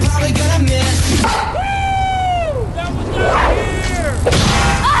I'm probably gonna miss.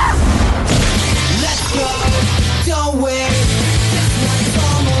 Let's go, don't wait. This night's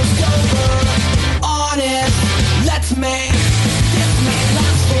almost over. Honest, let's make this night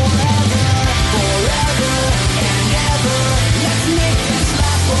last forever, forever and ever. Let's make this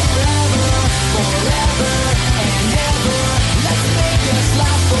last forever, forever and ever. Let's make this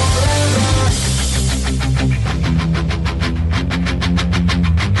last forever.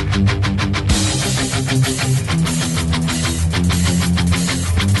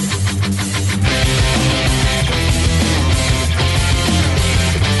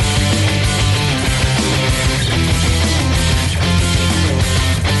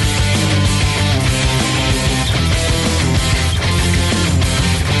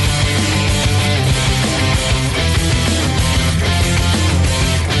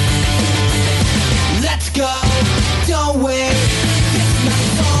 Let's go, don't wait. This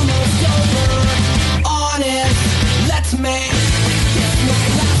night's almost over. Honest, let's make this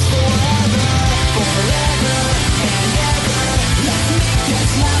night last forever, forever and ever. Let's make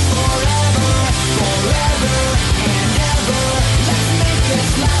this last forever, forever and ever. Let's make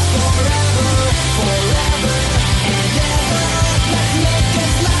this last forever, forever and ever. Let's make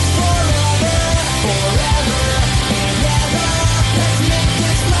this last forever, forever and ever. Let's make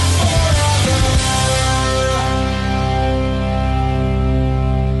this last forever.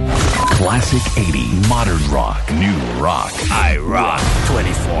 Classic 80, modern rock, new rock. IROCK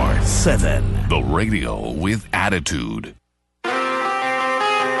 24/7. The radio with attitude.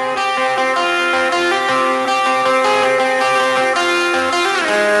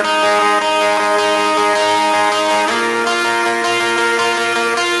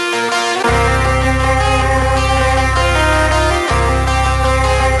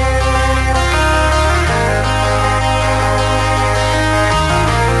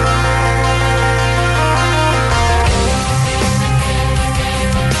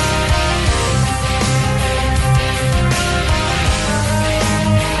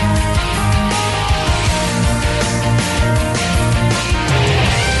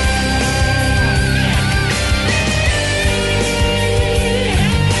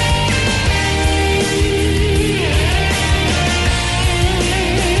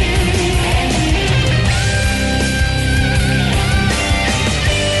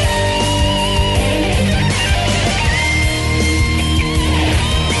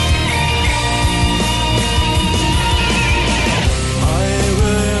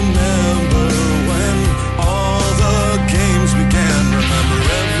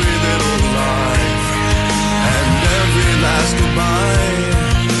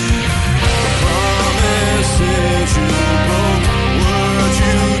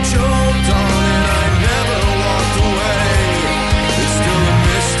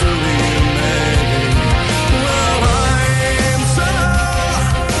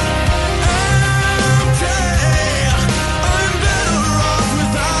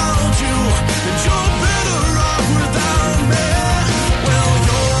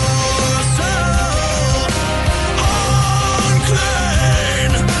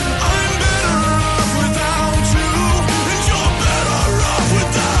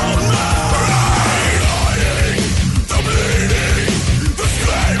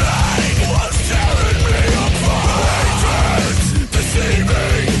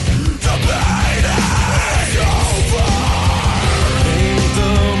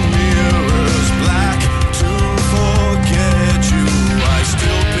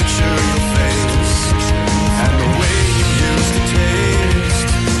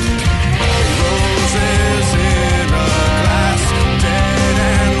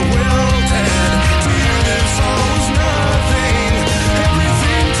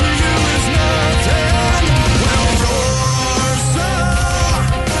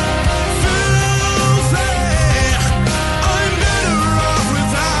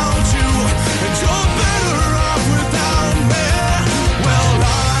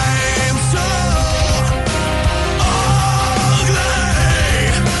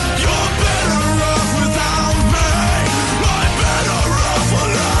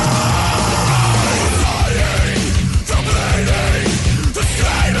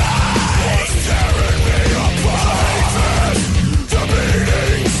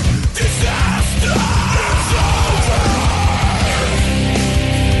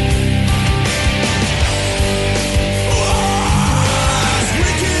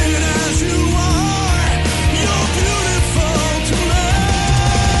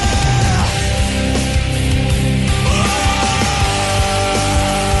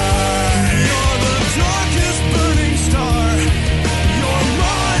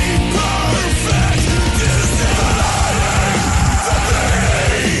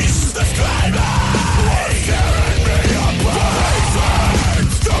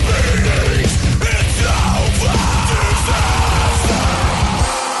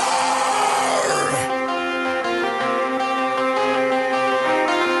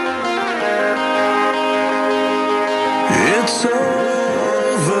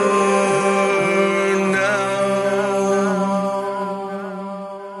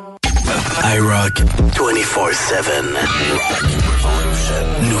 IROCK247.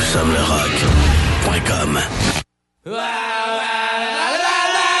 Nous sommes le rock.com.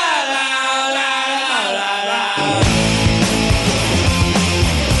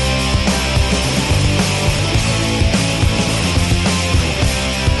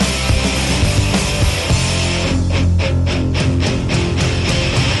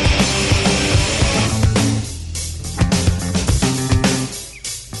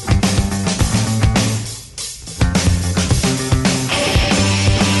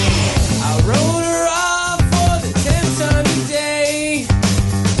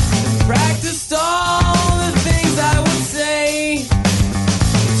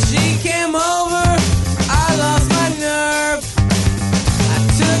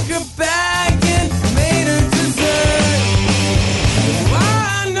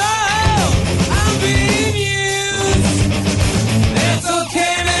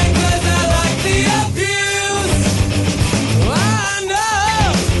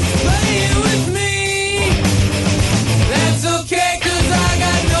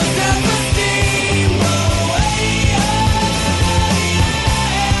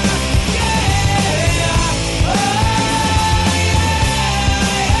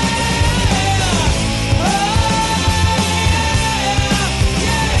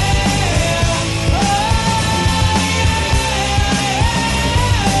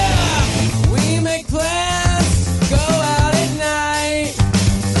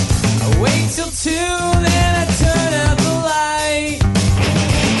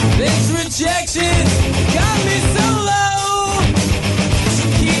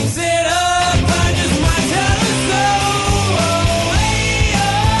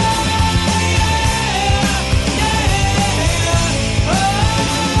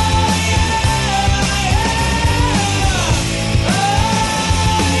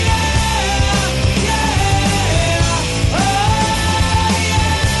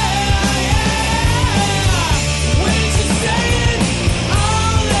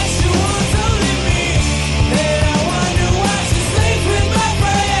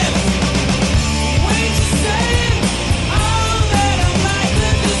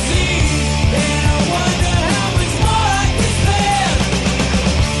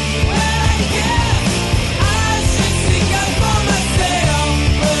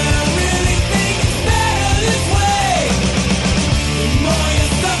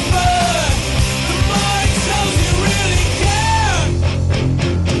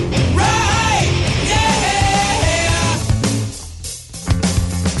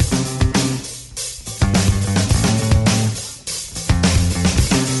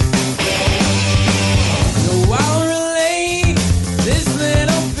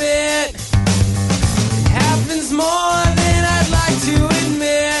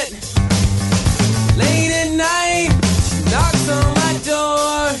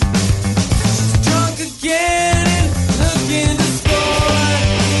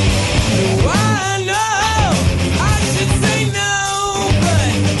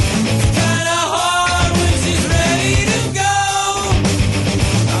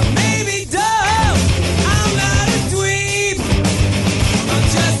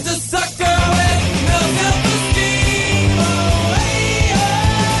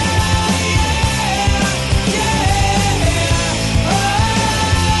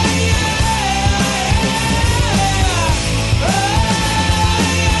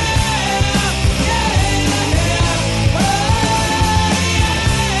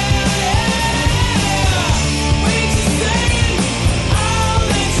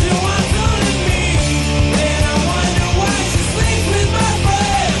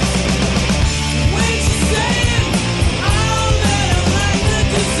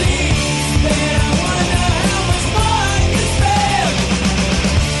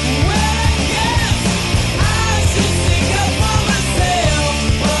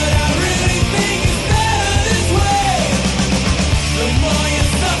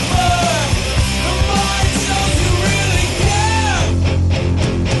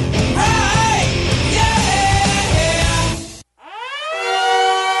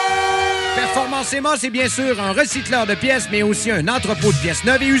 Forcément, c'est bien sûr un recycleur de pièces, mais aussi un entrepôt de pièces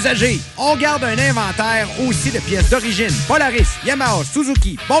neuves et usagées. On garde un inventaire aussi de pièces d'origine. Polaris, Yamaha,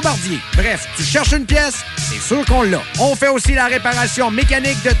 Suzuki, Bombardier. Bref, tu cherches une pièce, c'est sûr qu'on l'a. On fait aussi la réparation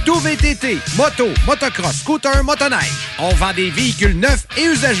mécanique de tout VTT, moto, motocross, scooter, motoneige. On vend des véhicules neufs et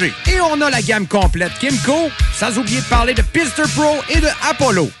usagés. Et on a la gamme complète Kimco, Sans oublier de parler de Pister Pro et de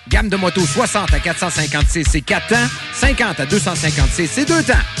Apollo. Gamme de motos 60 à 456 et 4 temps, 50 à 256 et 2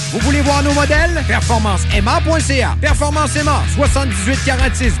 temps. Vous voulez voir nos modèles? PerformanceMA.ca. Performance MA,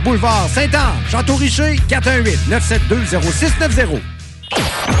 7846 Boulevard Saint-Anne. Château-Richer, 418-972-0690.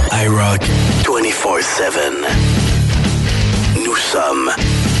 IROCK 24/7. Nous sommes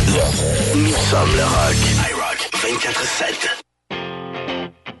le rock. IROCK 24/7.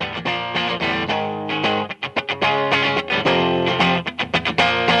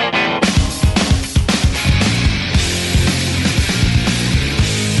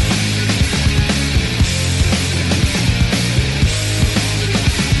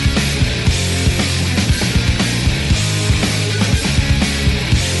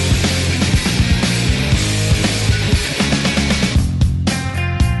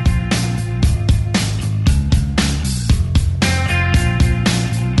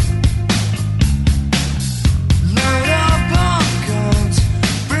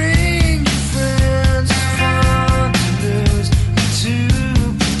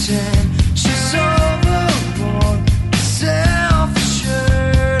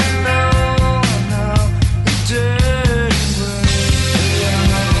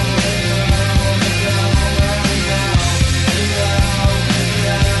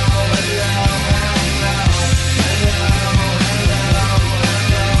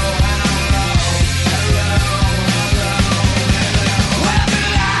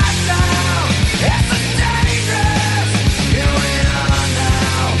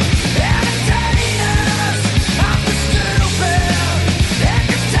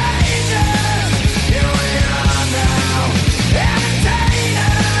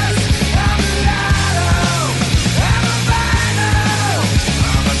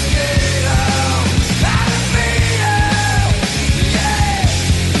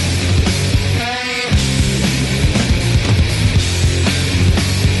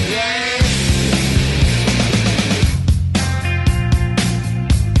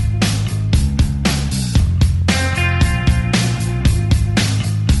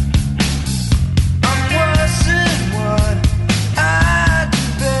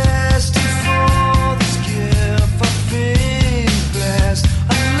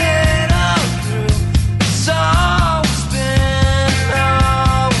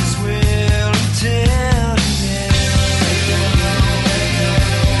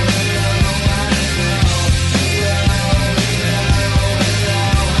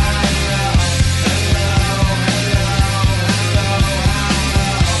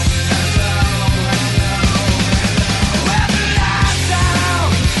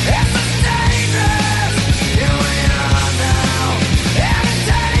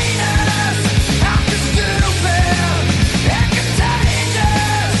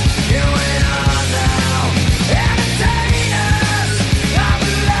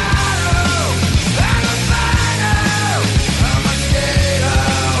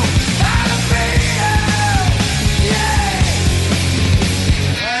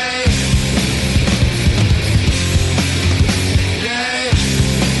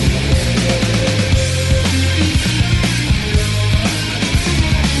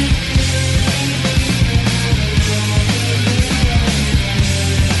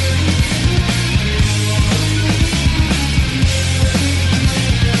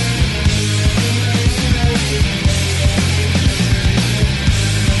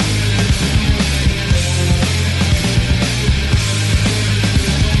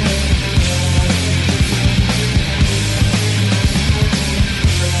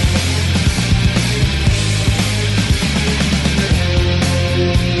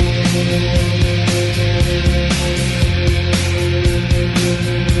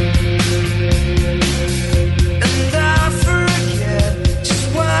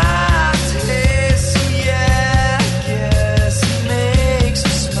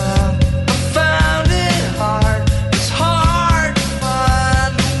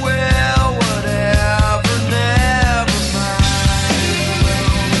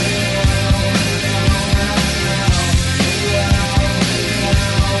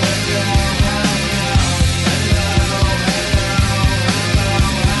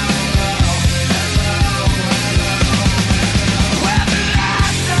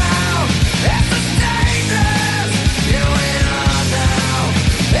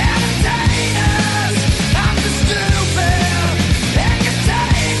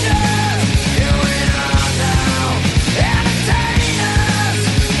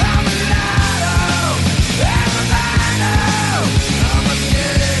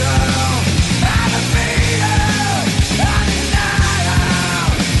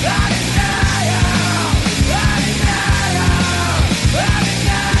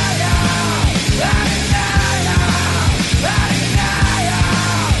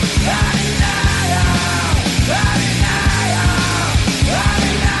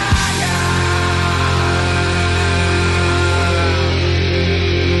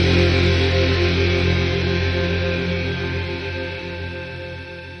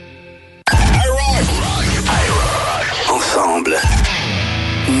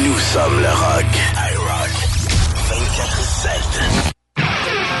 sommes le rock. IROCK 24/7.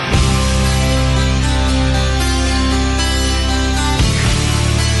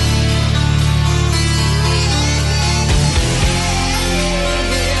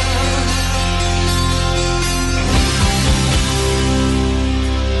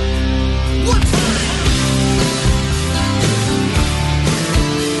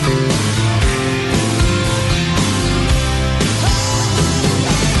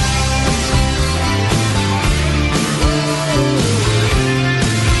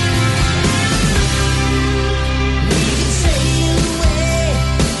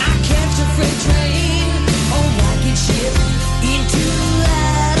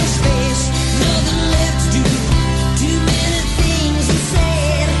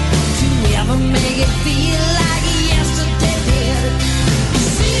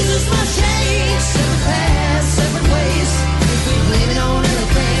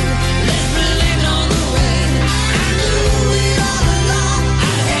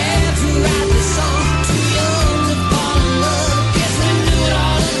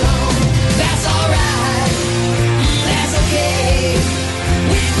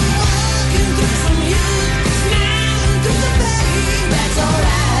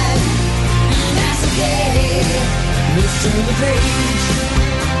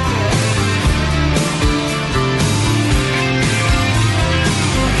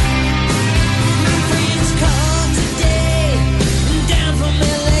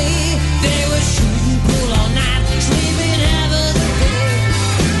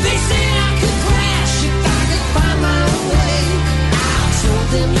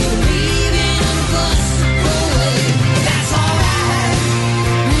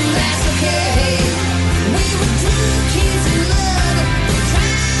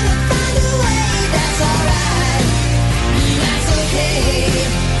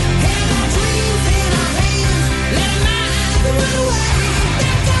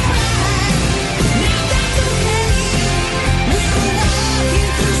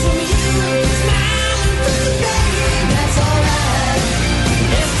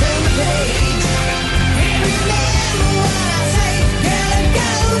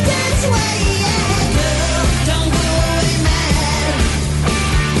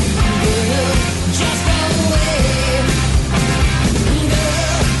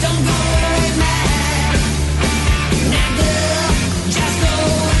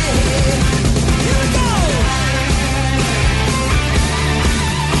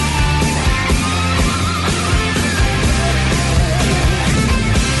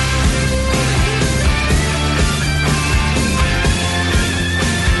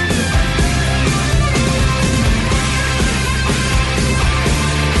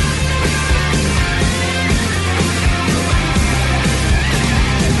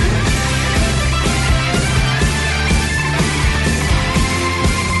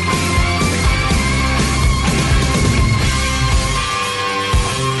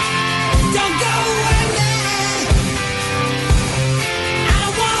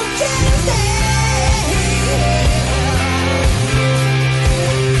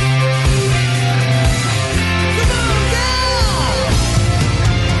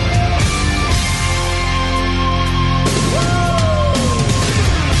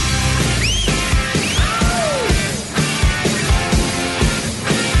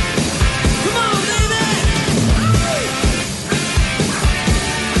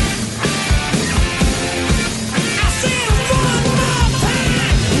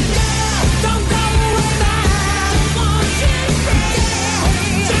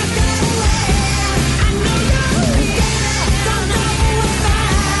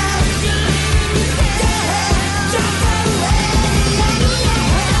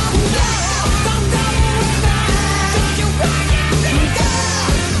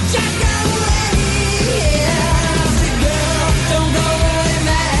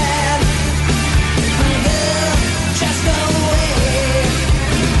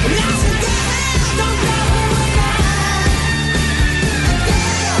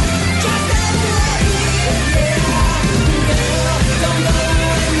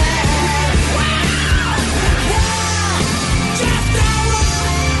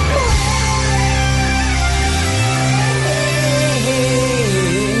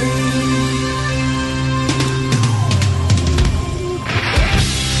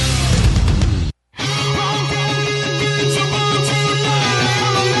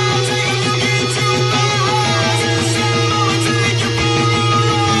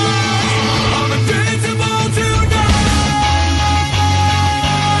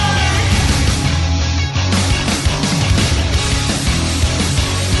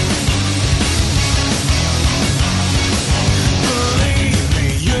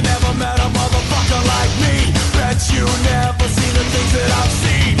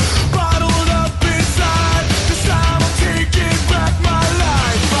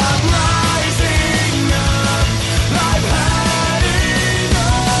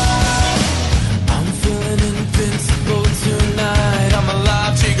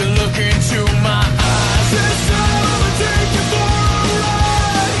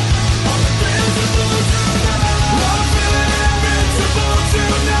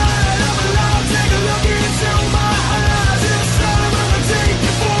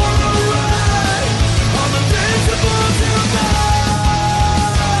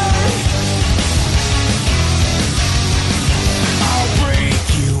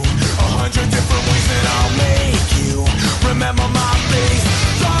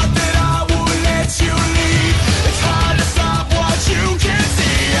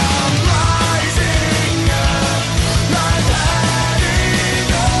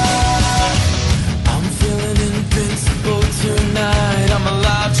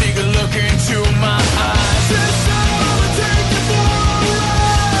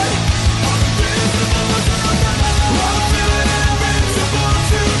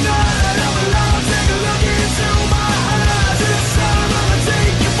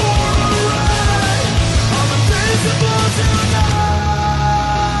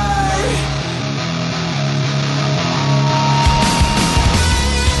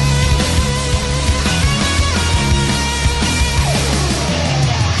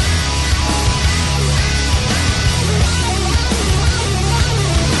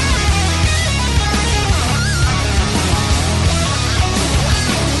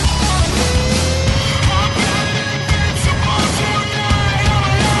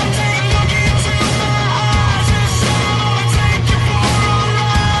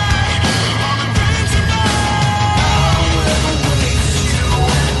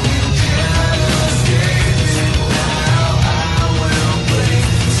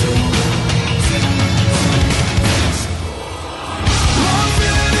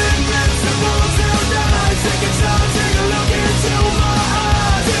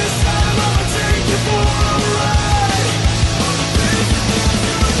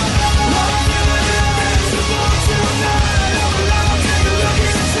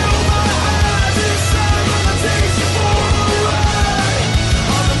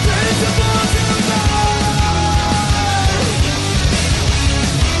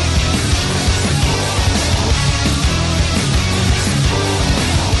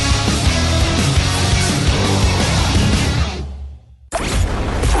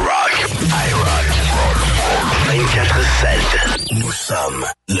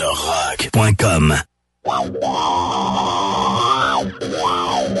 tonrac.com.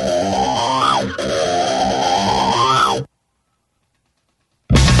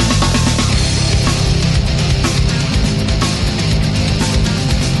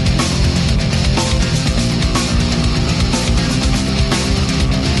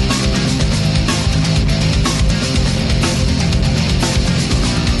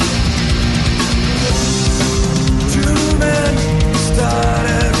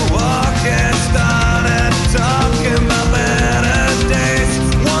 Started walking, started talking about better days.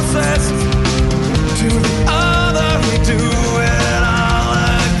 One says to the other, we do it all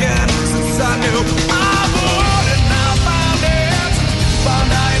again. Since I knew I would, and I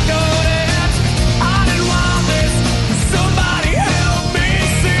found I got it. I didn't want this. Somebody help me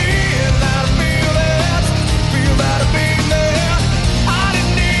see it, that I feel that I've been there. I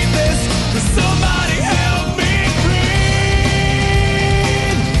didn't need this, but somebody help me.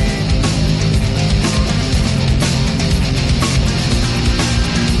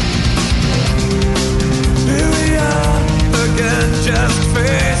 Just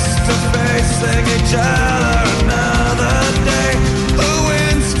face to face, seeing each other another day. Who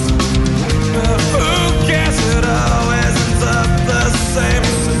wins? Who cares? It always ends up the same.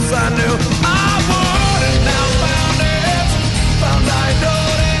 Since I knew I would, and now found I know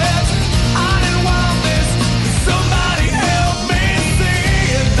it. I didn't want this. Somebody help me see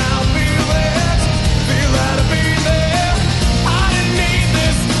it. Now feel that I've been there. I didn't need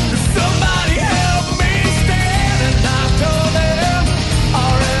this. Somebody help me stand, and I told them.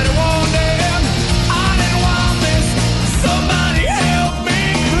 Already warned them, I didn't want this. Somebody help me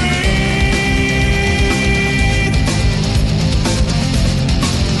breathe.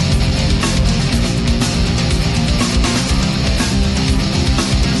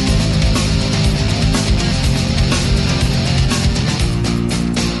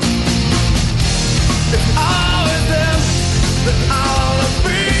 If I was them, then I wanna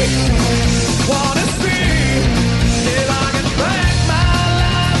be, wanna see if I can break my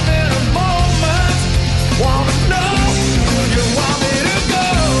life in a moment. Wanna know where you want me to go.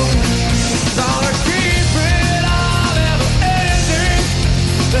 Gonna keep it all, never ending.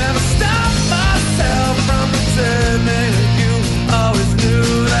 Never stop myself from pretending that you always knew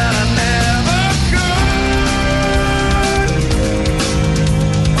that I never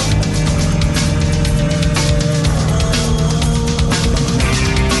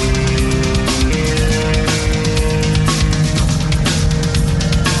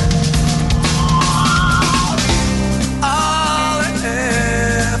all I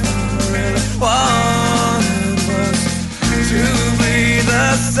ever really wanted was to be the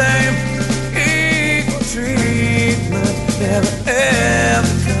same. Equal treatment never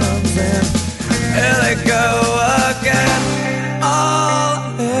ever comes in. Here they go again. All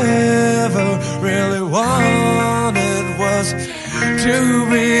I ever really wanted was to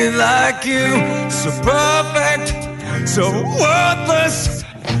be like you. So perfect, so worthless.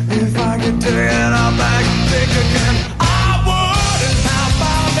 If I could take it all back, think again, I would. And now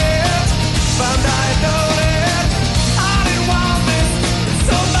found I know it. I didn't want this.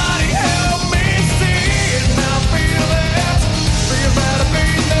 Somebody help me see it. Now feel that I've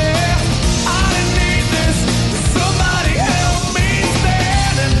been there. I didn't need this. Somebody help me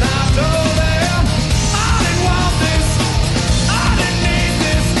stand, and I told them I didn't want this. I didn't need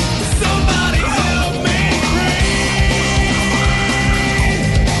this. Somebody help me breathe.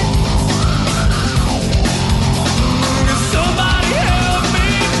 Somebody help me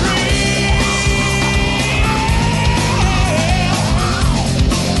breathe.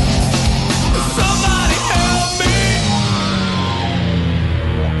 Somebody help me.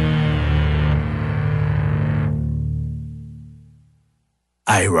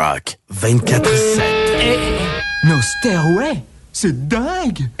 IROCK 24/7. Nos Stairway, c'est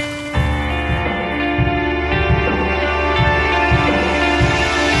dingue!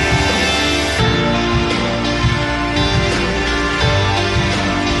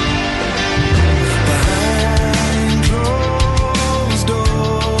 Behind closed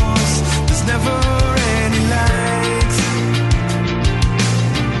doors, there's never any light.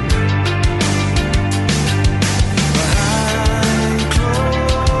 Behind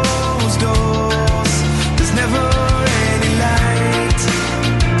closed doors, there's never any light.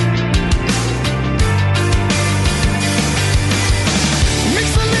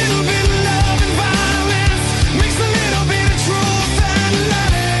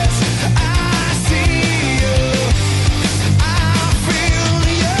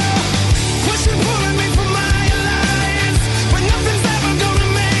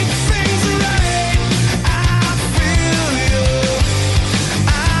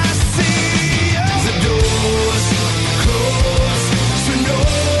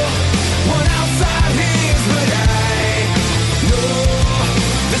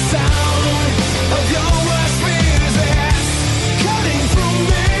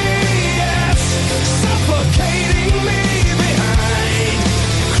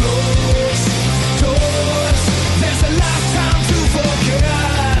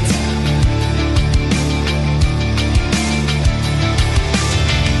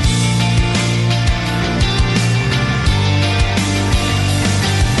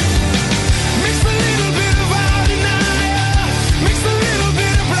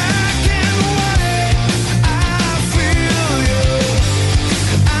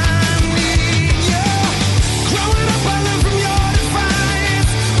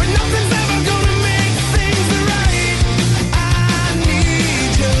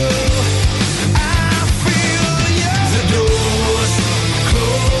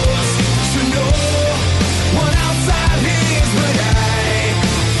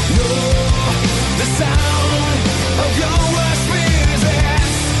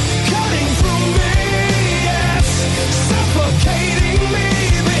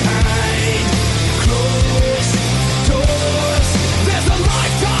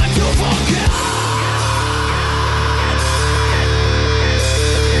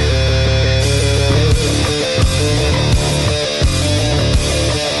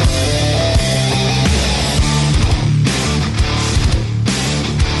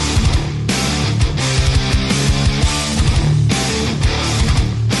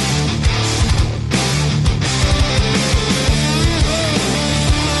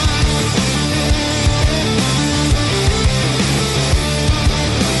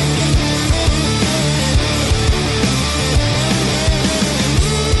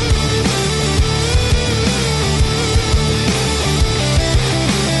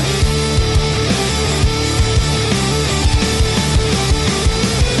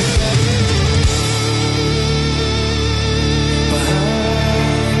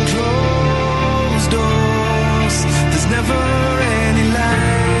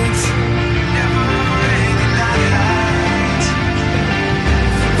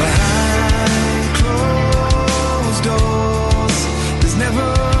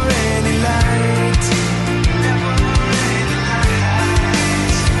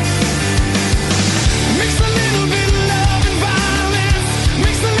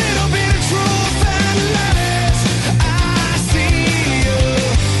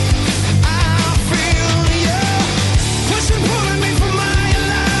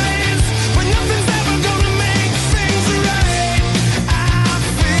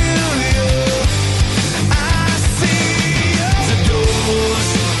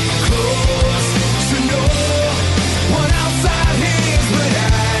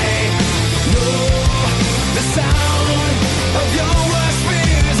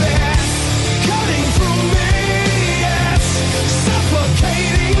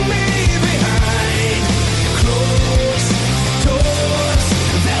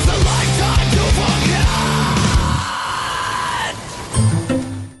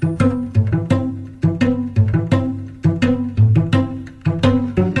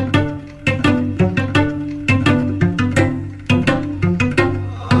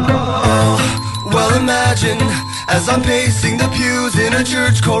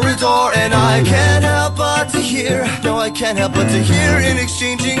 church corridor, and I can't help but to hear, no, I can't help but to hear an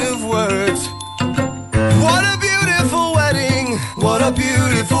exchanging of words. What a beautiful wedding, what a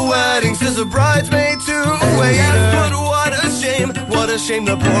beautiful wedding, says a bridesmaid to a waiter. Yes, but what a shame,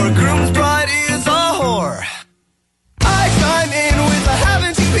 the poor groom's bride is a whore. I chime in with a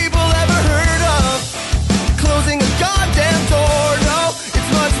haven't you people ever heard of closing a goddamn door? No,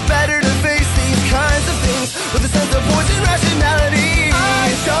 it's much better to face these kinds of things with a sense of poison rationality.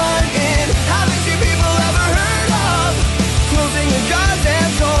 I chime in, haven't you people ever heard of closing a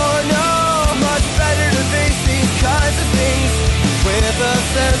goddamn door? No, much better to face these kinds of things with a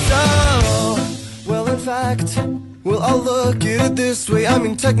sense of, well, in fact, well, I'll look at it this way. I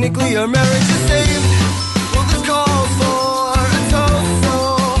mean, technically our marriage is saved. Well, this calls for a toast, so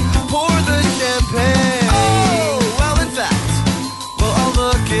pour the champagne. Oh, well, in fact, well, I'll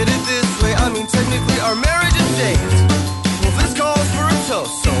look at it this way. I mean, technically our marriage is saved. Well, this calls for a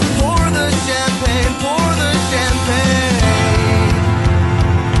toast, so pour the champagne, pour the champagne.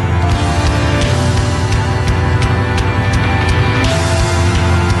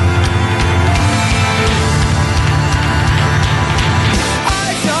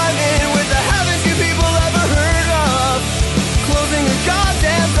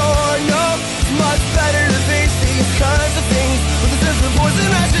 Kinds of things with a sense of poison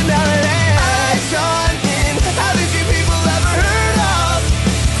rationality. I chime in, haven't you people ever heard of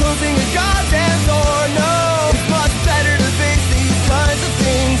closing a goddamn door? No, it's much better to face these kinds of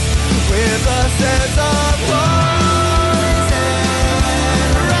things with a sense of poison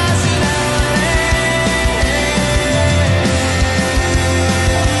rationality.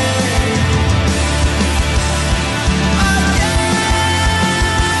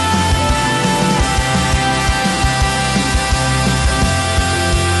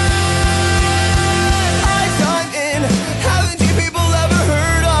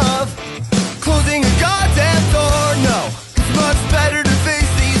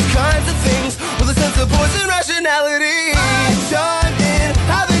 The poison rationality. I chime in,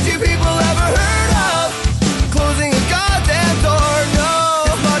 haven't you people ever heard of closing a goddamn door? No,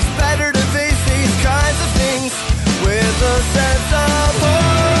 it's much better to face these kinds of things with a sense of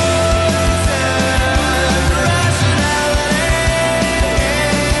poison rationality.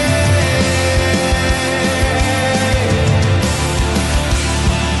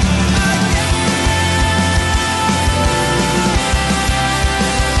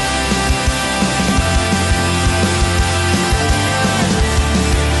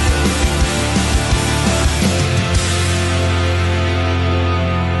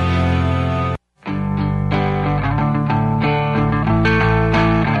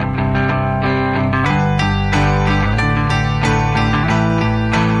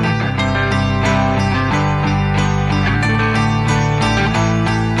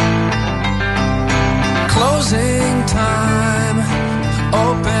 Closing time,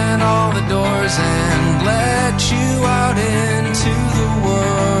 open all the doors and let you out into the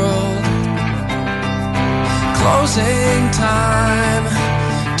world. Closing time,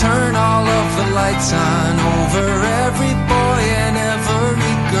 turn all of the lights on over every boy and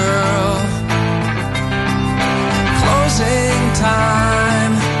every girl. Closing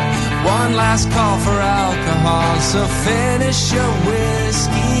time, one last call for alcohol, so finish your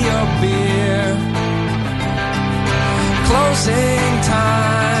whiskey or beer. Closing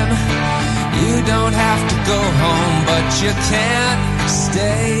time, you don't have to go home, but you can't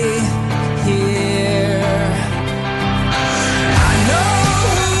stay here. I know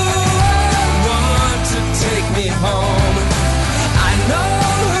who I want to take me home. I know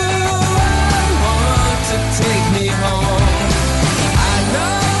who I want to take me home. I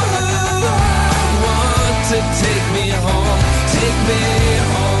know who I want to take me home. Take me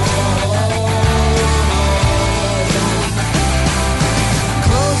home.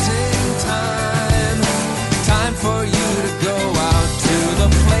 For you to go out to the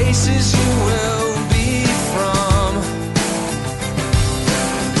places you will be from.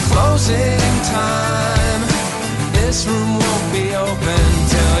 Closing time, this room won't be open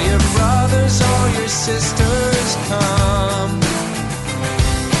till your brothers or your sisters come.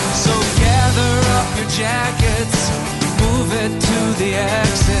 So gather up your jackets, move it to the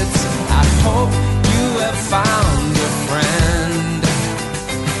exits. I hope you have found a friend.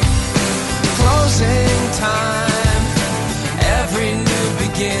 Closing time, every new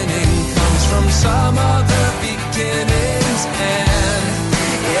beginning comes from some other beginning's end.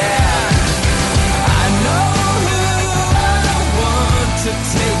 Yeah, I know who I want to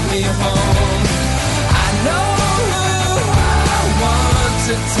take me home. I know who I want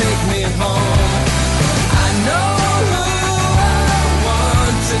to take me home. I know who I want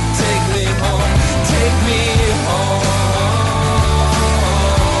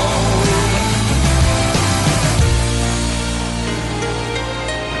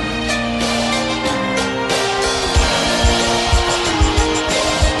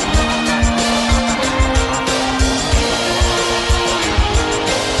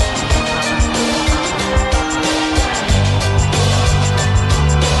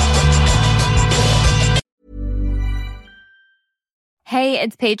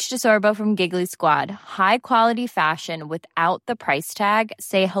it's Paige DeSorbo from Giggly Squad. High quality fashion without the price tag.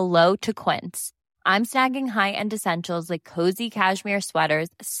 Say hello to Quince. I'm snagging high-end essentials like cozy cashmere sweaters,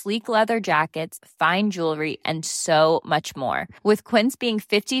 sleek leather jackets, fine jewelry, and so much more. With Quince being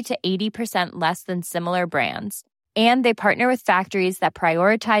 50 to 80% less than similar brands. And they partner with factories that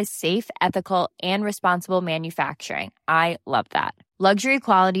prioritize safe, ethical, and responsible manufacturing. I love that. Luxury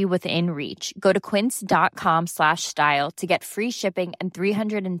quality within reach. Go to quince.com/style to get free shipping and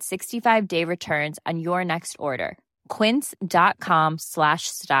 365-day returns on your next order.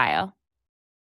 Quince.com/style.